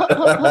happen.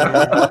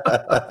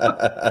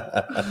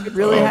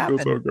 I feel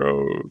so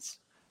gross.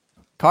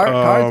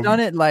 Carr's done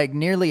it like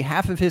nearly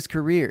half of his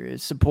career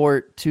is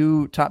support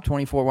two top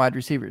 24 wide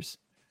receivers.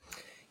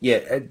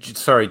 Yeah,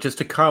 sorry, just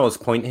to Kyle's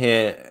point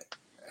here,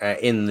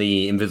 in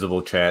the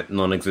invisible chat,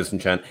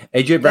 non-existent chat,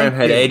 AJ Brown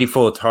had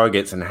 84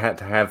 targets and had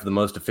to have the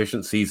most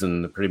efficient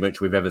season pretty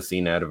much we've ever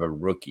seen out of a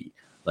rookie.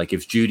 Like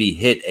if Jeudy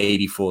hit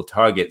 84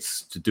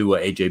 targets to do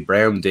what AJ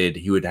Brown did,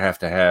 he would have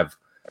to have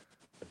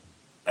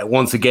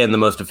once again the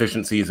most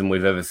efficient season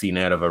we've ever seen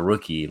out of a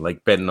rookie.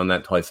 Like betting on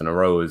that twice in a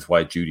row is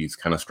why Judy's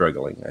kind of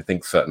struggling. I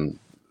think certain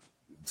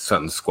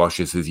Sutton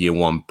squashes his year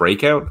one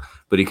breakout,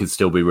 but he could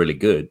still be really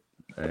good.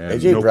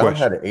 AJ no Brown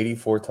question. had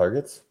 84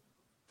 targets.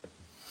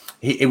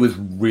 It was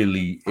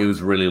really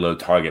low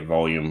target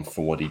volume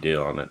for what he did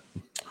on it.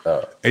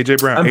 AJ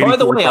Brown. And by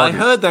the 84 way, targets. I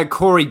heard that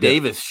Corey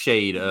Davis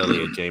shade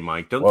earlier, J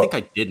Mike. Don't think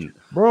I didn't.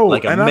 Bro,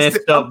 Like a and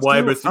messed up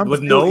wide receiver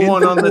with no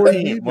one on the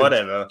team.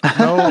 Whatever.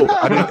 No,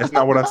 I didn't. That's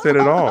not what I said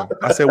at all.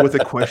 I said with a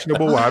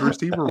questionable wide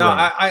receiver No,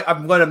 run.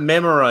 I'm gonna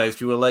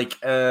memorize. You were like,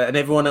 and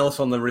everyone else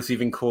on the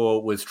receiving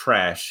core was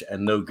trash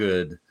and no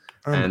good.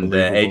 And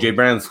Unbelievable. AJ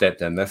Brown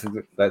stepped in.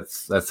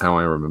 That's how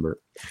I remember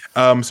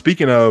it.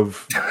 Speaking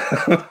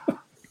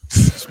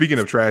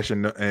of trash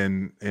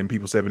and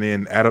people stepping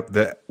in,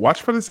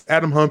 watch for this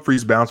Adam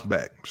Humphries bounce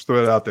back. Just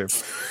throw it out there.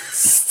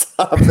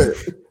 Stop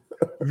it.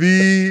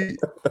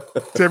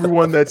 To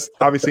everyone that's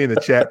obviously in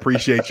the chat,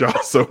 appreciate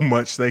y'all so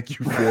much. Thank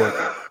you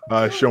for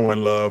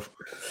showing love.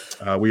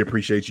 We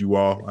appreciate you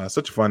all.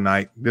 Such a fun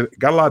night.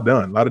 Got a lot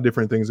done. A lot of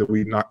different things that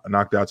we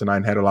knocked out tonight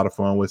and had a lot of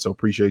fun with. So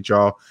appreciate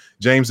y'all.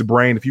 James the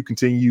Brain, if you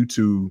continue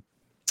to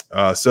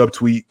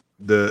subtweet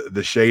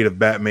the shade of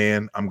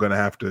Batman, I'm gonna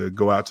have to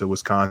go out to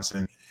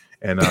Wisconsin,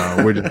 and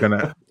we're just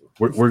gonna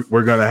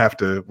we're gonna have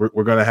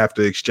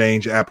to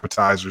exchange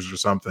appetizers or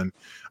something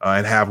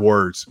and have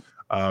words.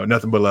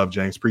 Nothing but love,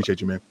 James.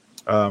 Appreciate you, man.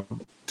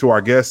 To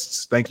our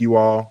guests, thank you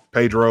all.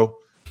 Pedro,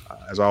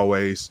 as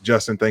always.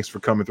 Justin, thanks for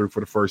coming through for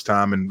the first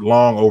time and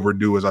long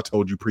overdue, as I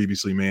told you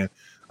previously, man.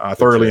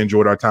 Thoroughly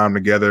enjoyed our time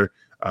together,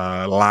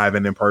 live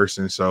and in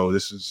person. So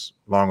this is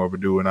long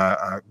overdue, and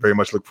I very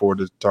much look forward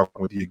to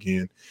talking with you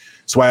again.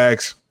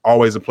 Swags,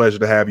 always a pleasure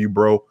to have you,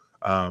 bro.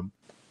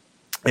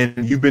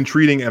 And you've been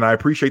treating, and I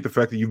appreciate the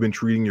fact that you've been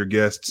treating your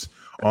guests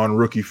on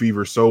Rookie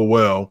Fever so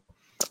well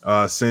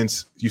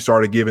since you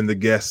started giving the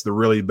guests the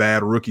really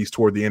bad rookies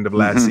toward the end of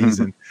last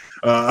season.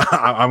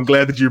 I'm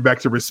glad that you're back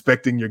to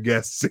respecting your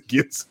guests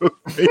again. So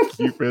thank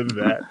you for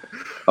that.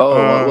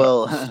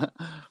 Well,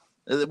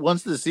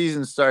 once the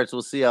season starts,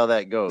 we'll see how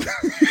that goes.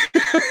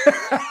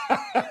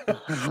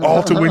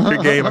 All to win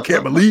your game. I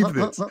can't believe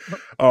this.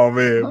 Oh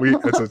man,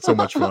 it's so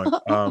much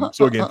fun.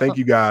 So again, thank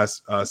you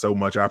guys so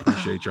much. I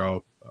appreciate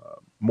y'all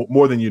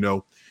more than you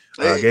know.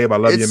 Gabe, I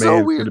love you, man. It's so Good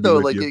to weird be though.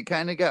 with Like you. it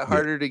kind of got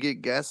harder to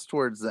get guests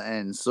towards the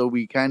end, so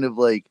we kind of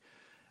like,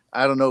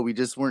 I don't know, we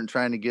just weren't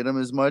trying to get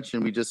them as much,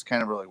 and we just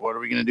kind of were like, what are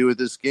we gonna do with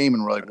this game?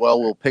 And we're like, well,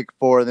 we'll pick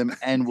 4 of them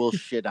and we'll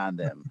shit on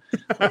them.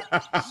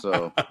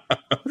 So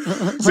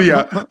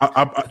yeah,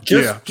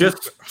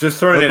 Just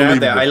throwing it out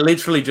there. Unbelievable. I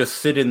literally just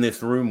sit in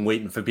this room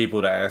waiting for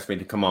people to ask me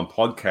to come on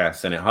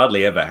podcasts, and it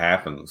hardly ever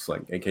happens.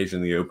 Like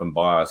occasionally, the open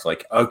bar, it's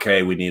like,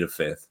 okay, we need a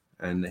 5th,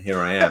 and here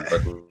I am.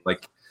 But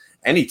like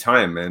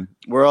anytime, man.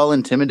 we're all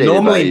intimidated.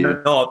 Normally by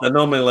you. not. They're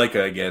normally like,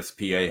 I guess,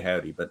 PA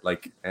howdy, but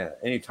like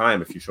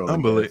anytime if you show them.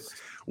 Unbelievable.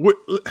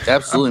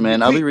 Absolutely,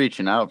 man. I'll be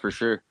reaching out for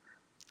sure.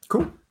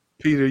 Cool.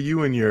 Peter,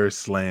 you and your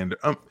slander.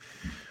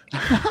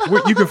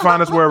 You can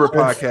find us wherever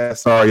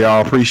podcasts are,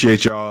 y'all.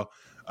 Appreciate y'all.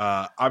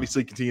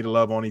 Obviously, continue to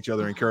love on each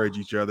other, encourage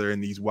each other in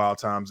these wild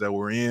times that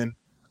we're in.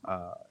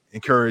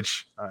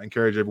 Encourage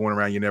everyone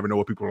around. You never know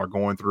what people are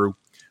going through.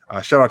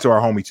 Shout out to our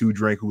homie 2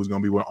 Drink, who was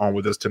going to be on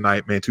with us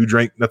tonight, man. 2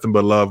 Drink, nothing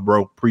but love,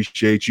 bro.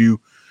 Appreciate you.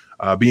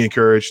 Be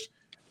encouraged.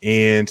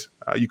 And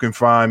you can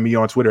find me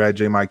on Twitter at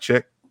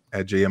JMikeCheck,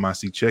 at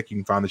JMICCheck. You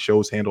can find the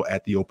show's handle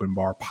at The Open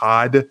Bar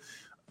Pod.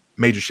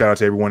 Major shout out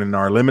to everyone in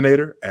our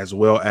Eliminator, as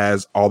well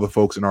as all the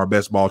folks in our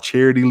Best Ball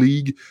Charity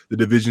League. The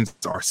divisions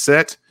are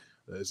set.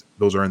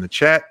 Those are in the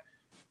chat,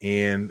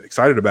 and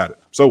excited about it.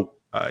 So,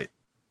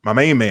 my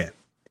main man,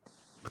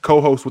 the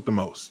co-host with the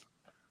most,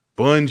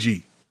 Bun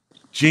G,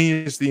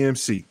 Genius the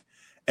MC,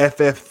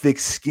 FF Thick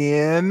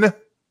Skin,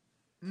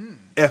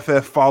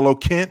 FF Follow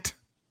Kent,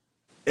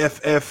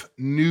 FF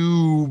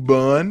New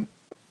Bun,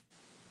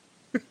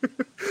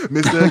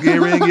 Mr.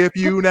 Gearing If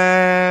You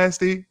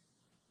Nasty,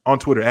 on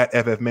Twitter at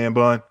FF Man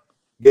Bun.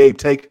 Gabe,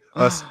 take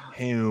us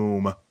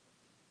home.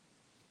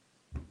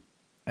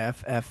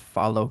 FF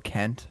Follow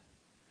Kent.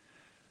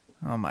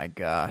 Oh my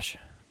gosh.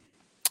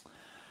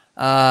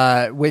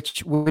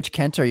 Which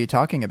Kent are you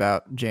talking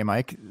about, J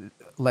Mike?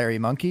 Larry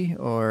Monkey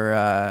or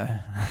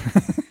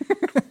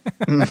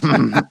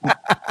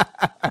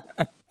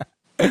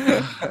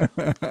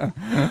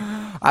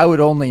I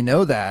would only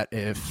know that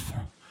if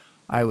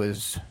I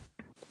was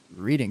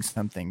reading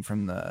something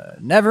from the.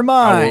 Never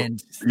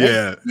mind.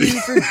 Yeah. Thank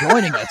you for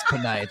joining us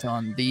tonight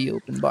on The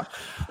Open Bar.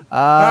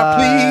 I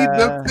plead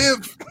the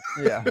fifth.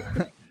 Yeah.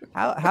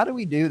 How do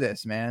we do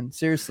this, man?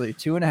 Seriously,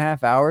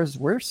 2.5 hours.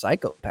 We're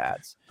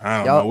psychopaths. I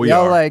don't know. We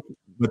are. Like,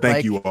 but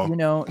thank you all.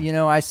 You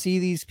know, I see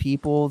these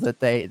people that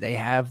they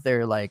have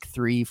their like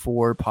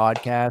 3-4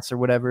 podcasts or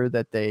whatever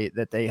that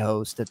they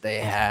host, that they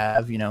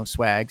have, you know,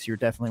 Swags, you're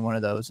definitely one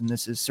of those. And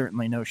this is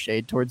certainly no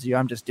shade towards you.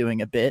 I'm just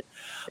doing a bit.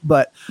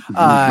 But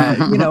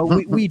you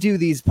know, we do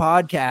these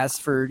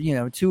podcasts for, you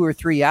know, 2 or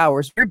 3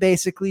 hours. We're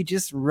basically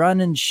just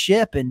running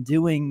ship and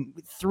doing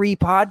 3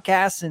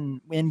 podcasts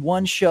in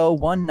one show,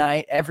 one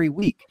night every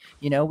week.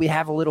 You know, we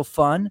have a little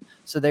fun.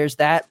 So there's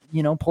that,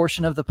 you know,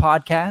 portion of the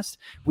podcast.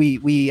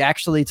 We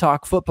actually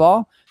talk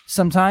football.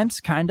 sometimes,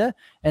 kinda,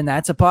 and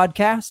that's a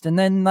podcast. And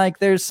then like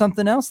there's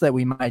something else that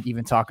we might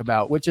even talk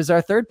about, which is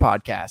our third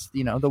podcast,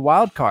 you know, the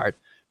Wild Card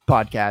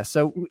podcast.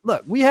 So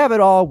look, we have it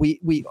all. We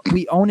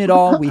own it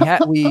all.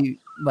 We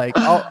like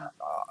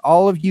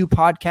all of you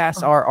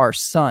podcasts are our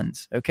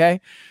sons. Okay,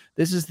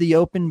 this is the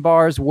open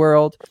bars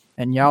world,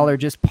 and y'all are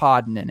just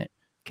podding in it.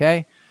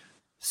 Okay.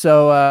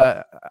 So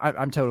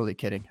I'm totally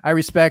kidding. I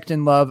respect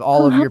and love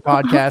all of your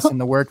podcasts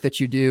and the work that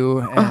you do,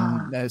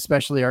 and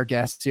especially our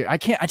guests here. I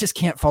just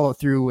can't follow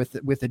through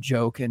with a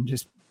joke and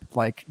just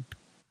like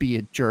be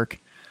a jerk.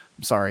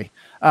 I'm sorry.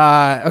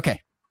 Okay.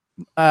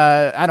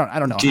 I don't know. I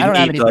don't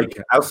have any.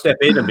 I'll step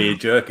in and be a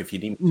jerk if you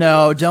need.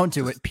 No, don't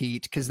do it,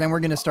 Pete, because then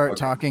we're going to start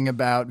talking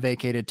about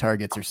vacated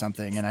targets or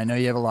something, and I know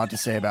you have a lot to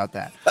say about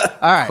that.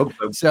 All right.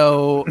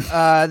 So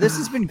this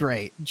has been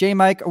great. J.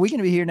 Mike, are we going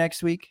to be here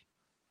next week?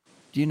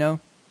 Do you know?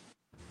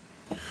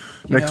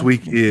 Next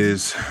week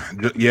is,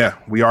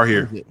 we are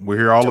here. We're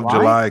here all of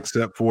July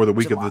except for the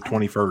week of the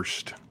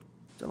 21st.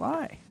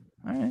 July.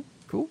 All right,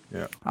 cool.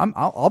 Yeah,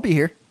 I'll be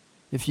here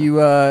if you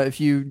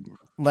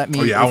let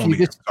me. Oh yeah, I won't be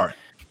here. Sorry.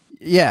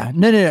 Yeah,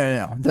 no.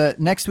 The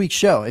next week's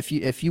show. If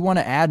you want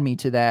to add me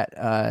to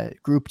that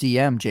group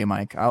DM, J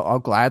Mike, I'll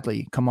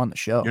gladly come on the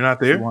show. You're not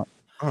there?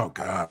 Oh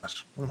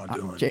gosh, what am I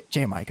doing?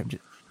 J Mike, I'm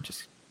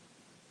just.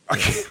 I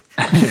can't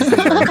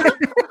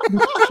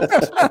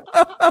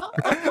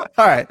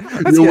All right,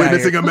 you're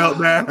witnessing a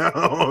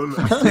meltdown.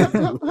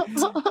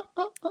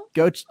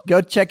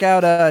 Go check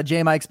out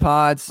J Mike's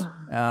pods.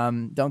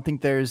 Don't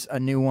think there's a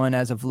new one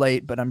as of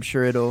late, but I'm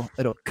sure it'll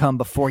come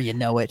before you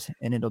know it,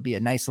 and it'll be a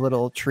nice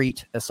little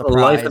treat, a surprise.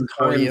 The Life and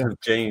Times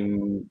of J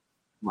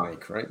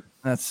Mike, right?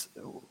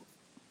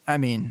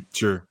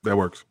 Sure, that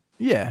works.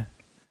 Yeah,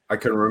 I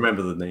couldn't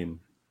remember the name.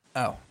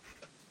 Oh,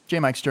 J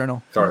Mike's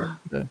Journal. Sorry,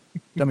 the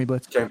Dummy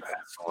Blitz.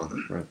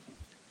 Right.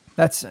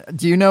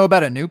 Do you know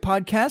about a new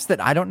podcast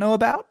that I don't know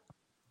about?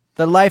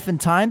 The Life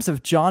and Times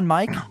of John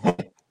Mike?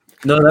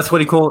 No, that's what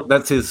he called.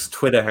 That's his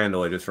Twitter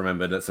handle. I just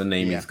remembered. That's the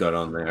name he's got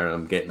on there.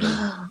 I'm getting him.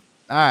 All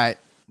right.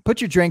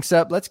 Put your drinks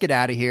up. Let's get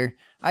out of here.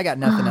 I got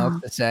nothing else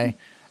to say.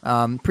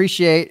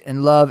 Appreciate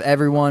and love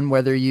everyone,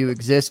 whether you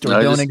exist or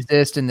don't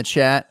exist in the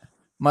chat.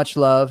 Much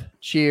love.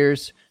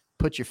 Cheers.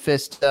 Put your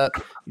fist up,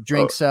 your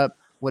drinks up,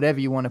 whatever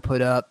you want to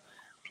put up.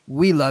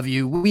 We love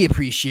you. We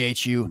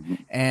appreciate you.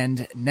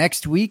 And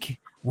next week,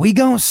 we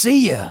gonna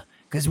see you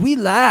because we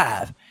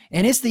live.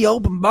 And it's the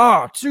Open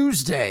Bar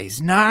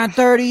Tuesdays,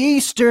 9:30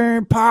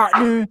 Eastern,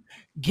 partner.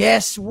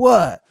 Guess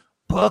what?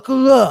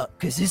 Buckle up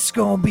because it's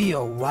gonna be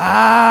a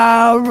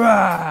wild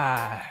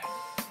ride.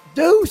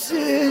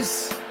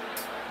 Deuces.